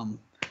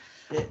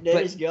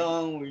 Days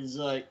Gone was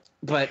like.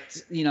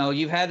 But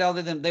you've had all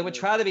of them. They would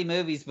try to be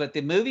movies, but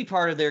the movie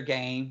part of their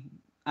game.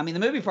 I mean,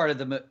 the movie part of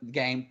the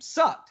game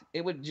sucked.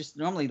 It would just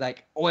normally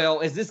like,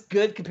 well, is this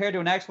good compared to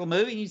an actual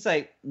movie? And you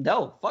say,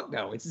 no, fuck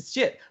no, it's just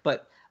shit.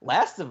 But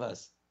Last of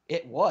Us,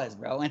 it was,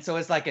 bro. And so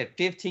it's like a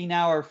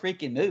 15-hour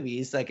freaking movie.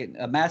 It's like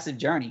a massive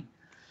journey.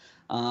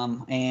 I'm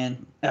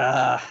not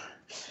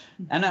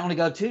going to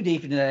go too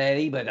deep into that,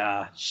 Eddie,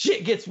 but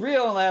shit gets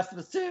real in Last of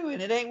Us 2,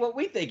 and it ain't what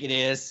we think it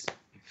is.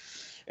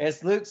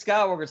 As Luke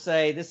Skywalker would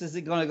say, this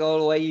isn't going to go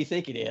the way you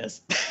think it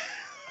is.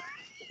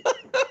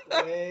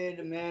 Wait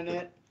a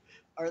minute.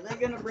 Are they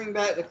going to bring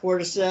back the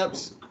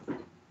cordyceps?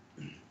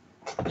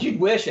 You'd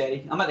wish,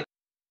 Eddie. I'm about to